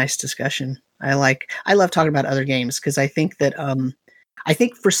real nice discussion. I love talking about other games because I think that, I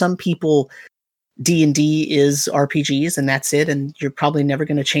think for some people, D&D is RPGs and that's it. And you're probably never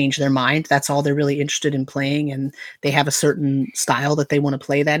going to change their mind. That's all they're really interested in playing. And they have a certain style that they want to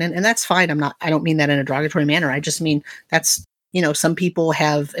play that in. And that's fine. I don't mean that in a derogatory manner. I just mean that's, you know, some people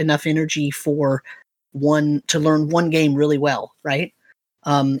have enough energy to learn one game really well. Right.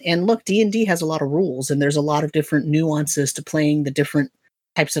 And look, D&D has a lot of rules and there's a lot of different nuances to playing the different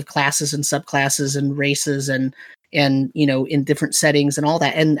types of classes and subclasses and races and you know, in different settings and all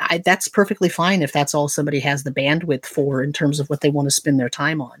that. And that's perfectly fine if that's all somebody has the bandwidth for in terms of what they want to spend their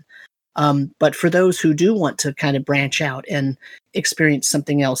time on. But for those who do want to kind of branch out and experience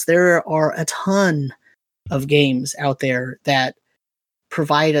something else, there are a ton of games out there that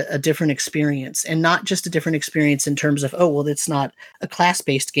provide a different experience, and not just a different experience in terms of, oh, well, it's not a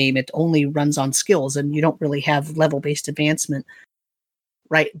class-based game. It only runs on skills and you don't really have level-based advancement.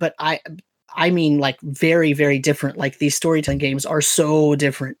 Right. But I mean, like very, very different. Like these storytelling games are so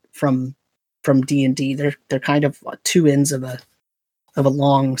different from D&D. They're kind of two ends of a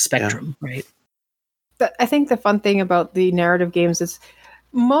long spectrum, right? But I think the fun thing about the narrative games is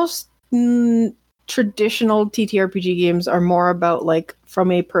most traditional TTRPG games are more about like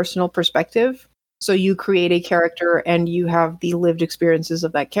from a personal perspective. So you create a character and you have the lived experiences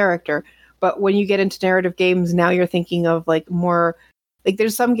of that character. But when you get into narrative games, now you're thinking of like more. Like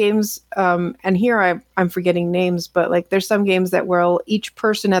there's some games, and here I'm forgetting names, but like there's some games that where each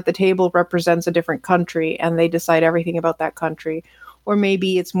person at the table represents a different country and they decide everything about that country. Or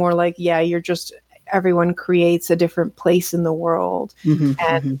maybe it's more like, yeah, everyone creates a different place in the world.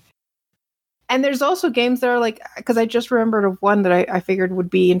 Mm-hmm, and there's also games that are like, because I just remembered of one that I figured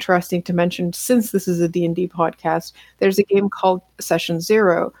would be interesting to mention since this is a D&D podcast. There's a game called Session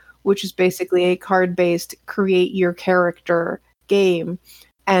Zero, which is basically a card-based create your character game,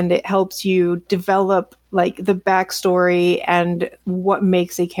 and it helps you develop like the backstory and what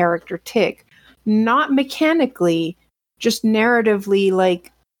makes a character tick, not mechanically, just narratively,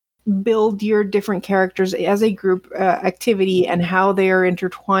 like build your different characters as a group activity and how they are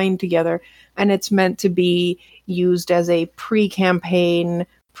intertwined together. And it's meant to be used as a pre-campaign,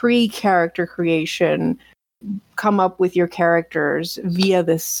 pre-character creation, come up with your characters via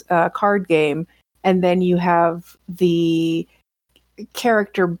this card game, and then you have the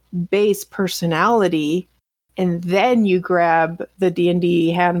character base personality, and then you grab the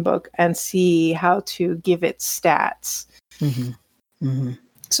D&D handbook and see how to give it stats. Mm-hmm. Mm-hmm.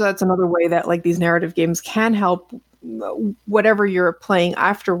 So that's another way that like these narrative games can help whatever you're playing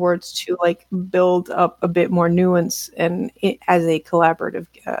afterwards to like build up a bit more nuance and as a collaborative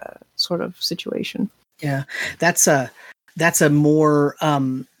sort of situation. Yeah, that's a more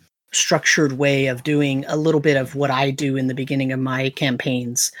structured way of doing a little bit of what I do in the beginning of my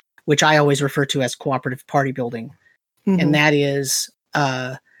campaigns, which I always refer to as cooperative party building. Mm-hmm. And that is,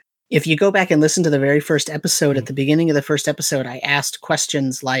 if you go back and listen to the very first episode, at the beginning of the first episode, I asked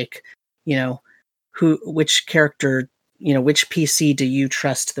questions like, which character, which PC do you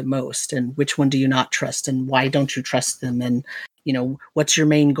trust the most, and which one do you not trust, and why don't you trust them, and what's your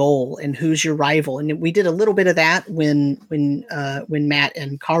main goal, and who's your rival. And we did a little bit of that when Matt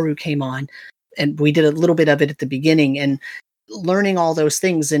and Karu came on, and we did a little bit of it at the beginning, and learning all those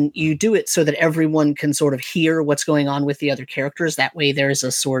things. And you do it so that everyone can sort of hear what's going on with the other characters. That way there's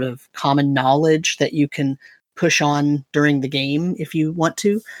a sort of common knowledge that you can push on during the game if you want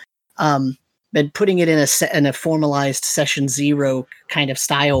to. But putting it in a formalized session 0 kind of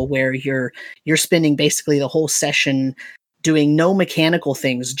style where you're spending basically the whole session doing no mechanical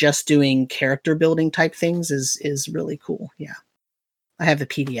things, just doing character building type things is really cool. Yeah. I have the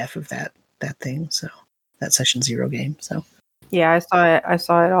PDF of that thing. So that session 0 game. So yeah, I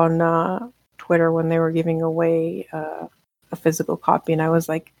saw it on Twitter when they were giving away a physical copy, and I was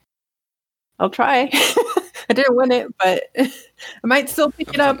like, I'll try. I didn't win it, but I might still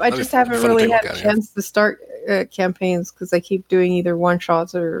pick it up. I just haven't really had a chance to start campaigns because I keep doing either one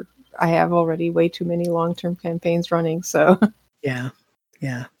shots or I have already way too many long-term campaigns running. So yeah.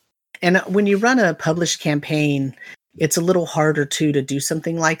 And when you run a published campaign, it's a little harder to do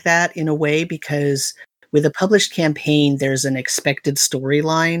something like that in a way, because with a published campaign, there's an expected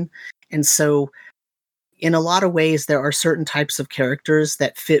storyline. And so in a lot of ways, there are certain types of characters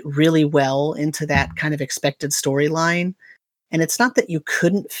that fit really well into that kind of expected storyline. And it's not that you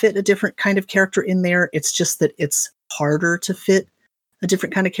couldn't fit a different kind of character in there. It's just that it's harder to fit a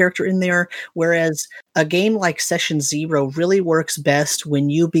different kind of character in there. Whereas a game like Session 0 really works best when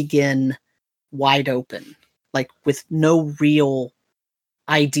you begin wide open, like with no real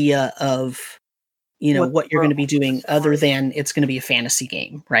idea of what you're going to be doing other than it's going to be a fantasy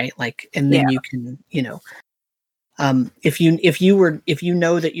game, right? Like, and then you can, if you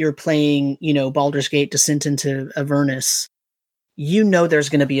know that you're playing, Baldur's Gate Descent into Avernus, there's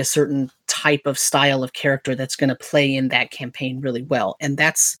going to be a certain type of style of character that's going to play in that campaign really well. And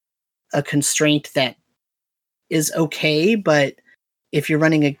that's a constraint that is okay. But if you're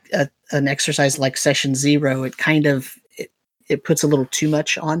running an exercise like Session 0, it kind of, it puts a little too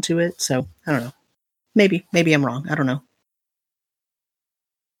much onto it. So I don't know. Maybe I'm wrong. I don't know.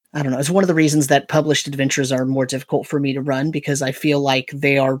 It's one of the reasons that published adventures are more difficult for me to run, because I feel like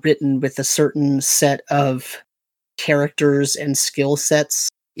they are written with a certain set of characters and skill sets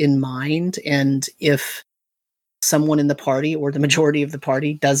in mind. And if someone in the party or the majority of the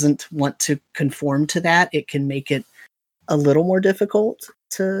party doesn't want to conform to that, it can make it a little more difficult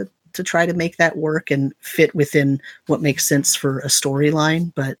to try to make that work and fit within what makes sense for a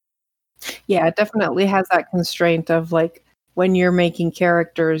storyline. But yeah, it definitely has that constraint of like when you're making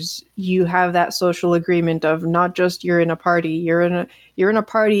characters, you have that social agreement of not just you're in a party, you're in a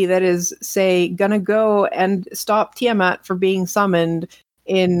party that is, say, gonna go and stop Tiamat for being summoned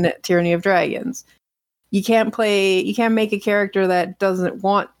in Tyranny of Dragons. You can't make a character that doesn't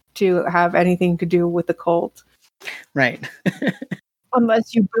want to have anything to do with the cult. Right.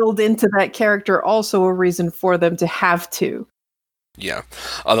 Unless you build into that character also a reason for them to have to. Yeah.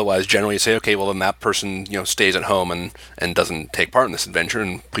 Otherwise, generally you say, okay, well then that person, stays at home and doesn't take part in this adventure,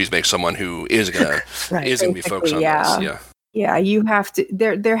 and please make someone who is gonna right. is gonna be focused on this. Yeah. Yeah, you have to.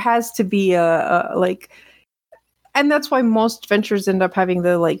 There has to be a like, and that's why most adventures end up having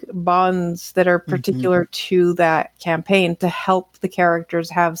the like bonds that are particular to that campaign to help the characters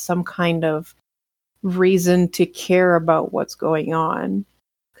have some kind of reason to care about what's going on,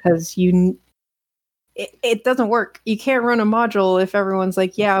 because it doesn't work. You can't run a module if everyone's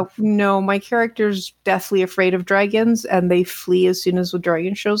like, yeah, no, my character's deathly afraid of dragons and they flee as soon as the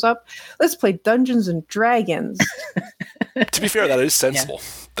dragon shows up. Let's play Dungeons and Dragons. To be fair, that is sensible.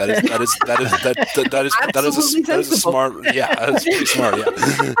 Yeah. That is a smart. Yeah, that's pretty smart.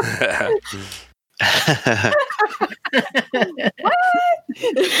 Yeah. What?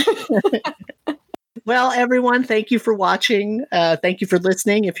 Well, everyone, thank you for watching. Thank you for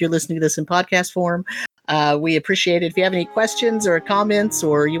listening. If you're listening to this in podcast form, we appreciate it. If you have any questions or comments,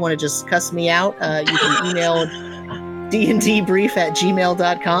 or you want to just cuss me out, you can email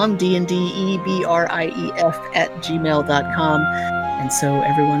dndbrief@gmail.com, dndebrief@gmail.com. And so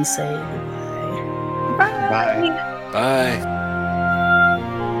everyone say goodbye. Bye. Bye.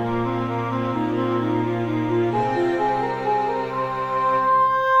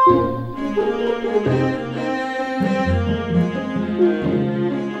 Thank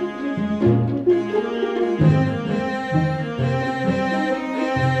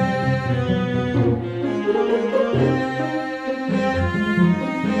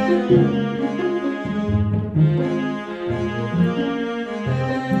you.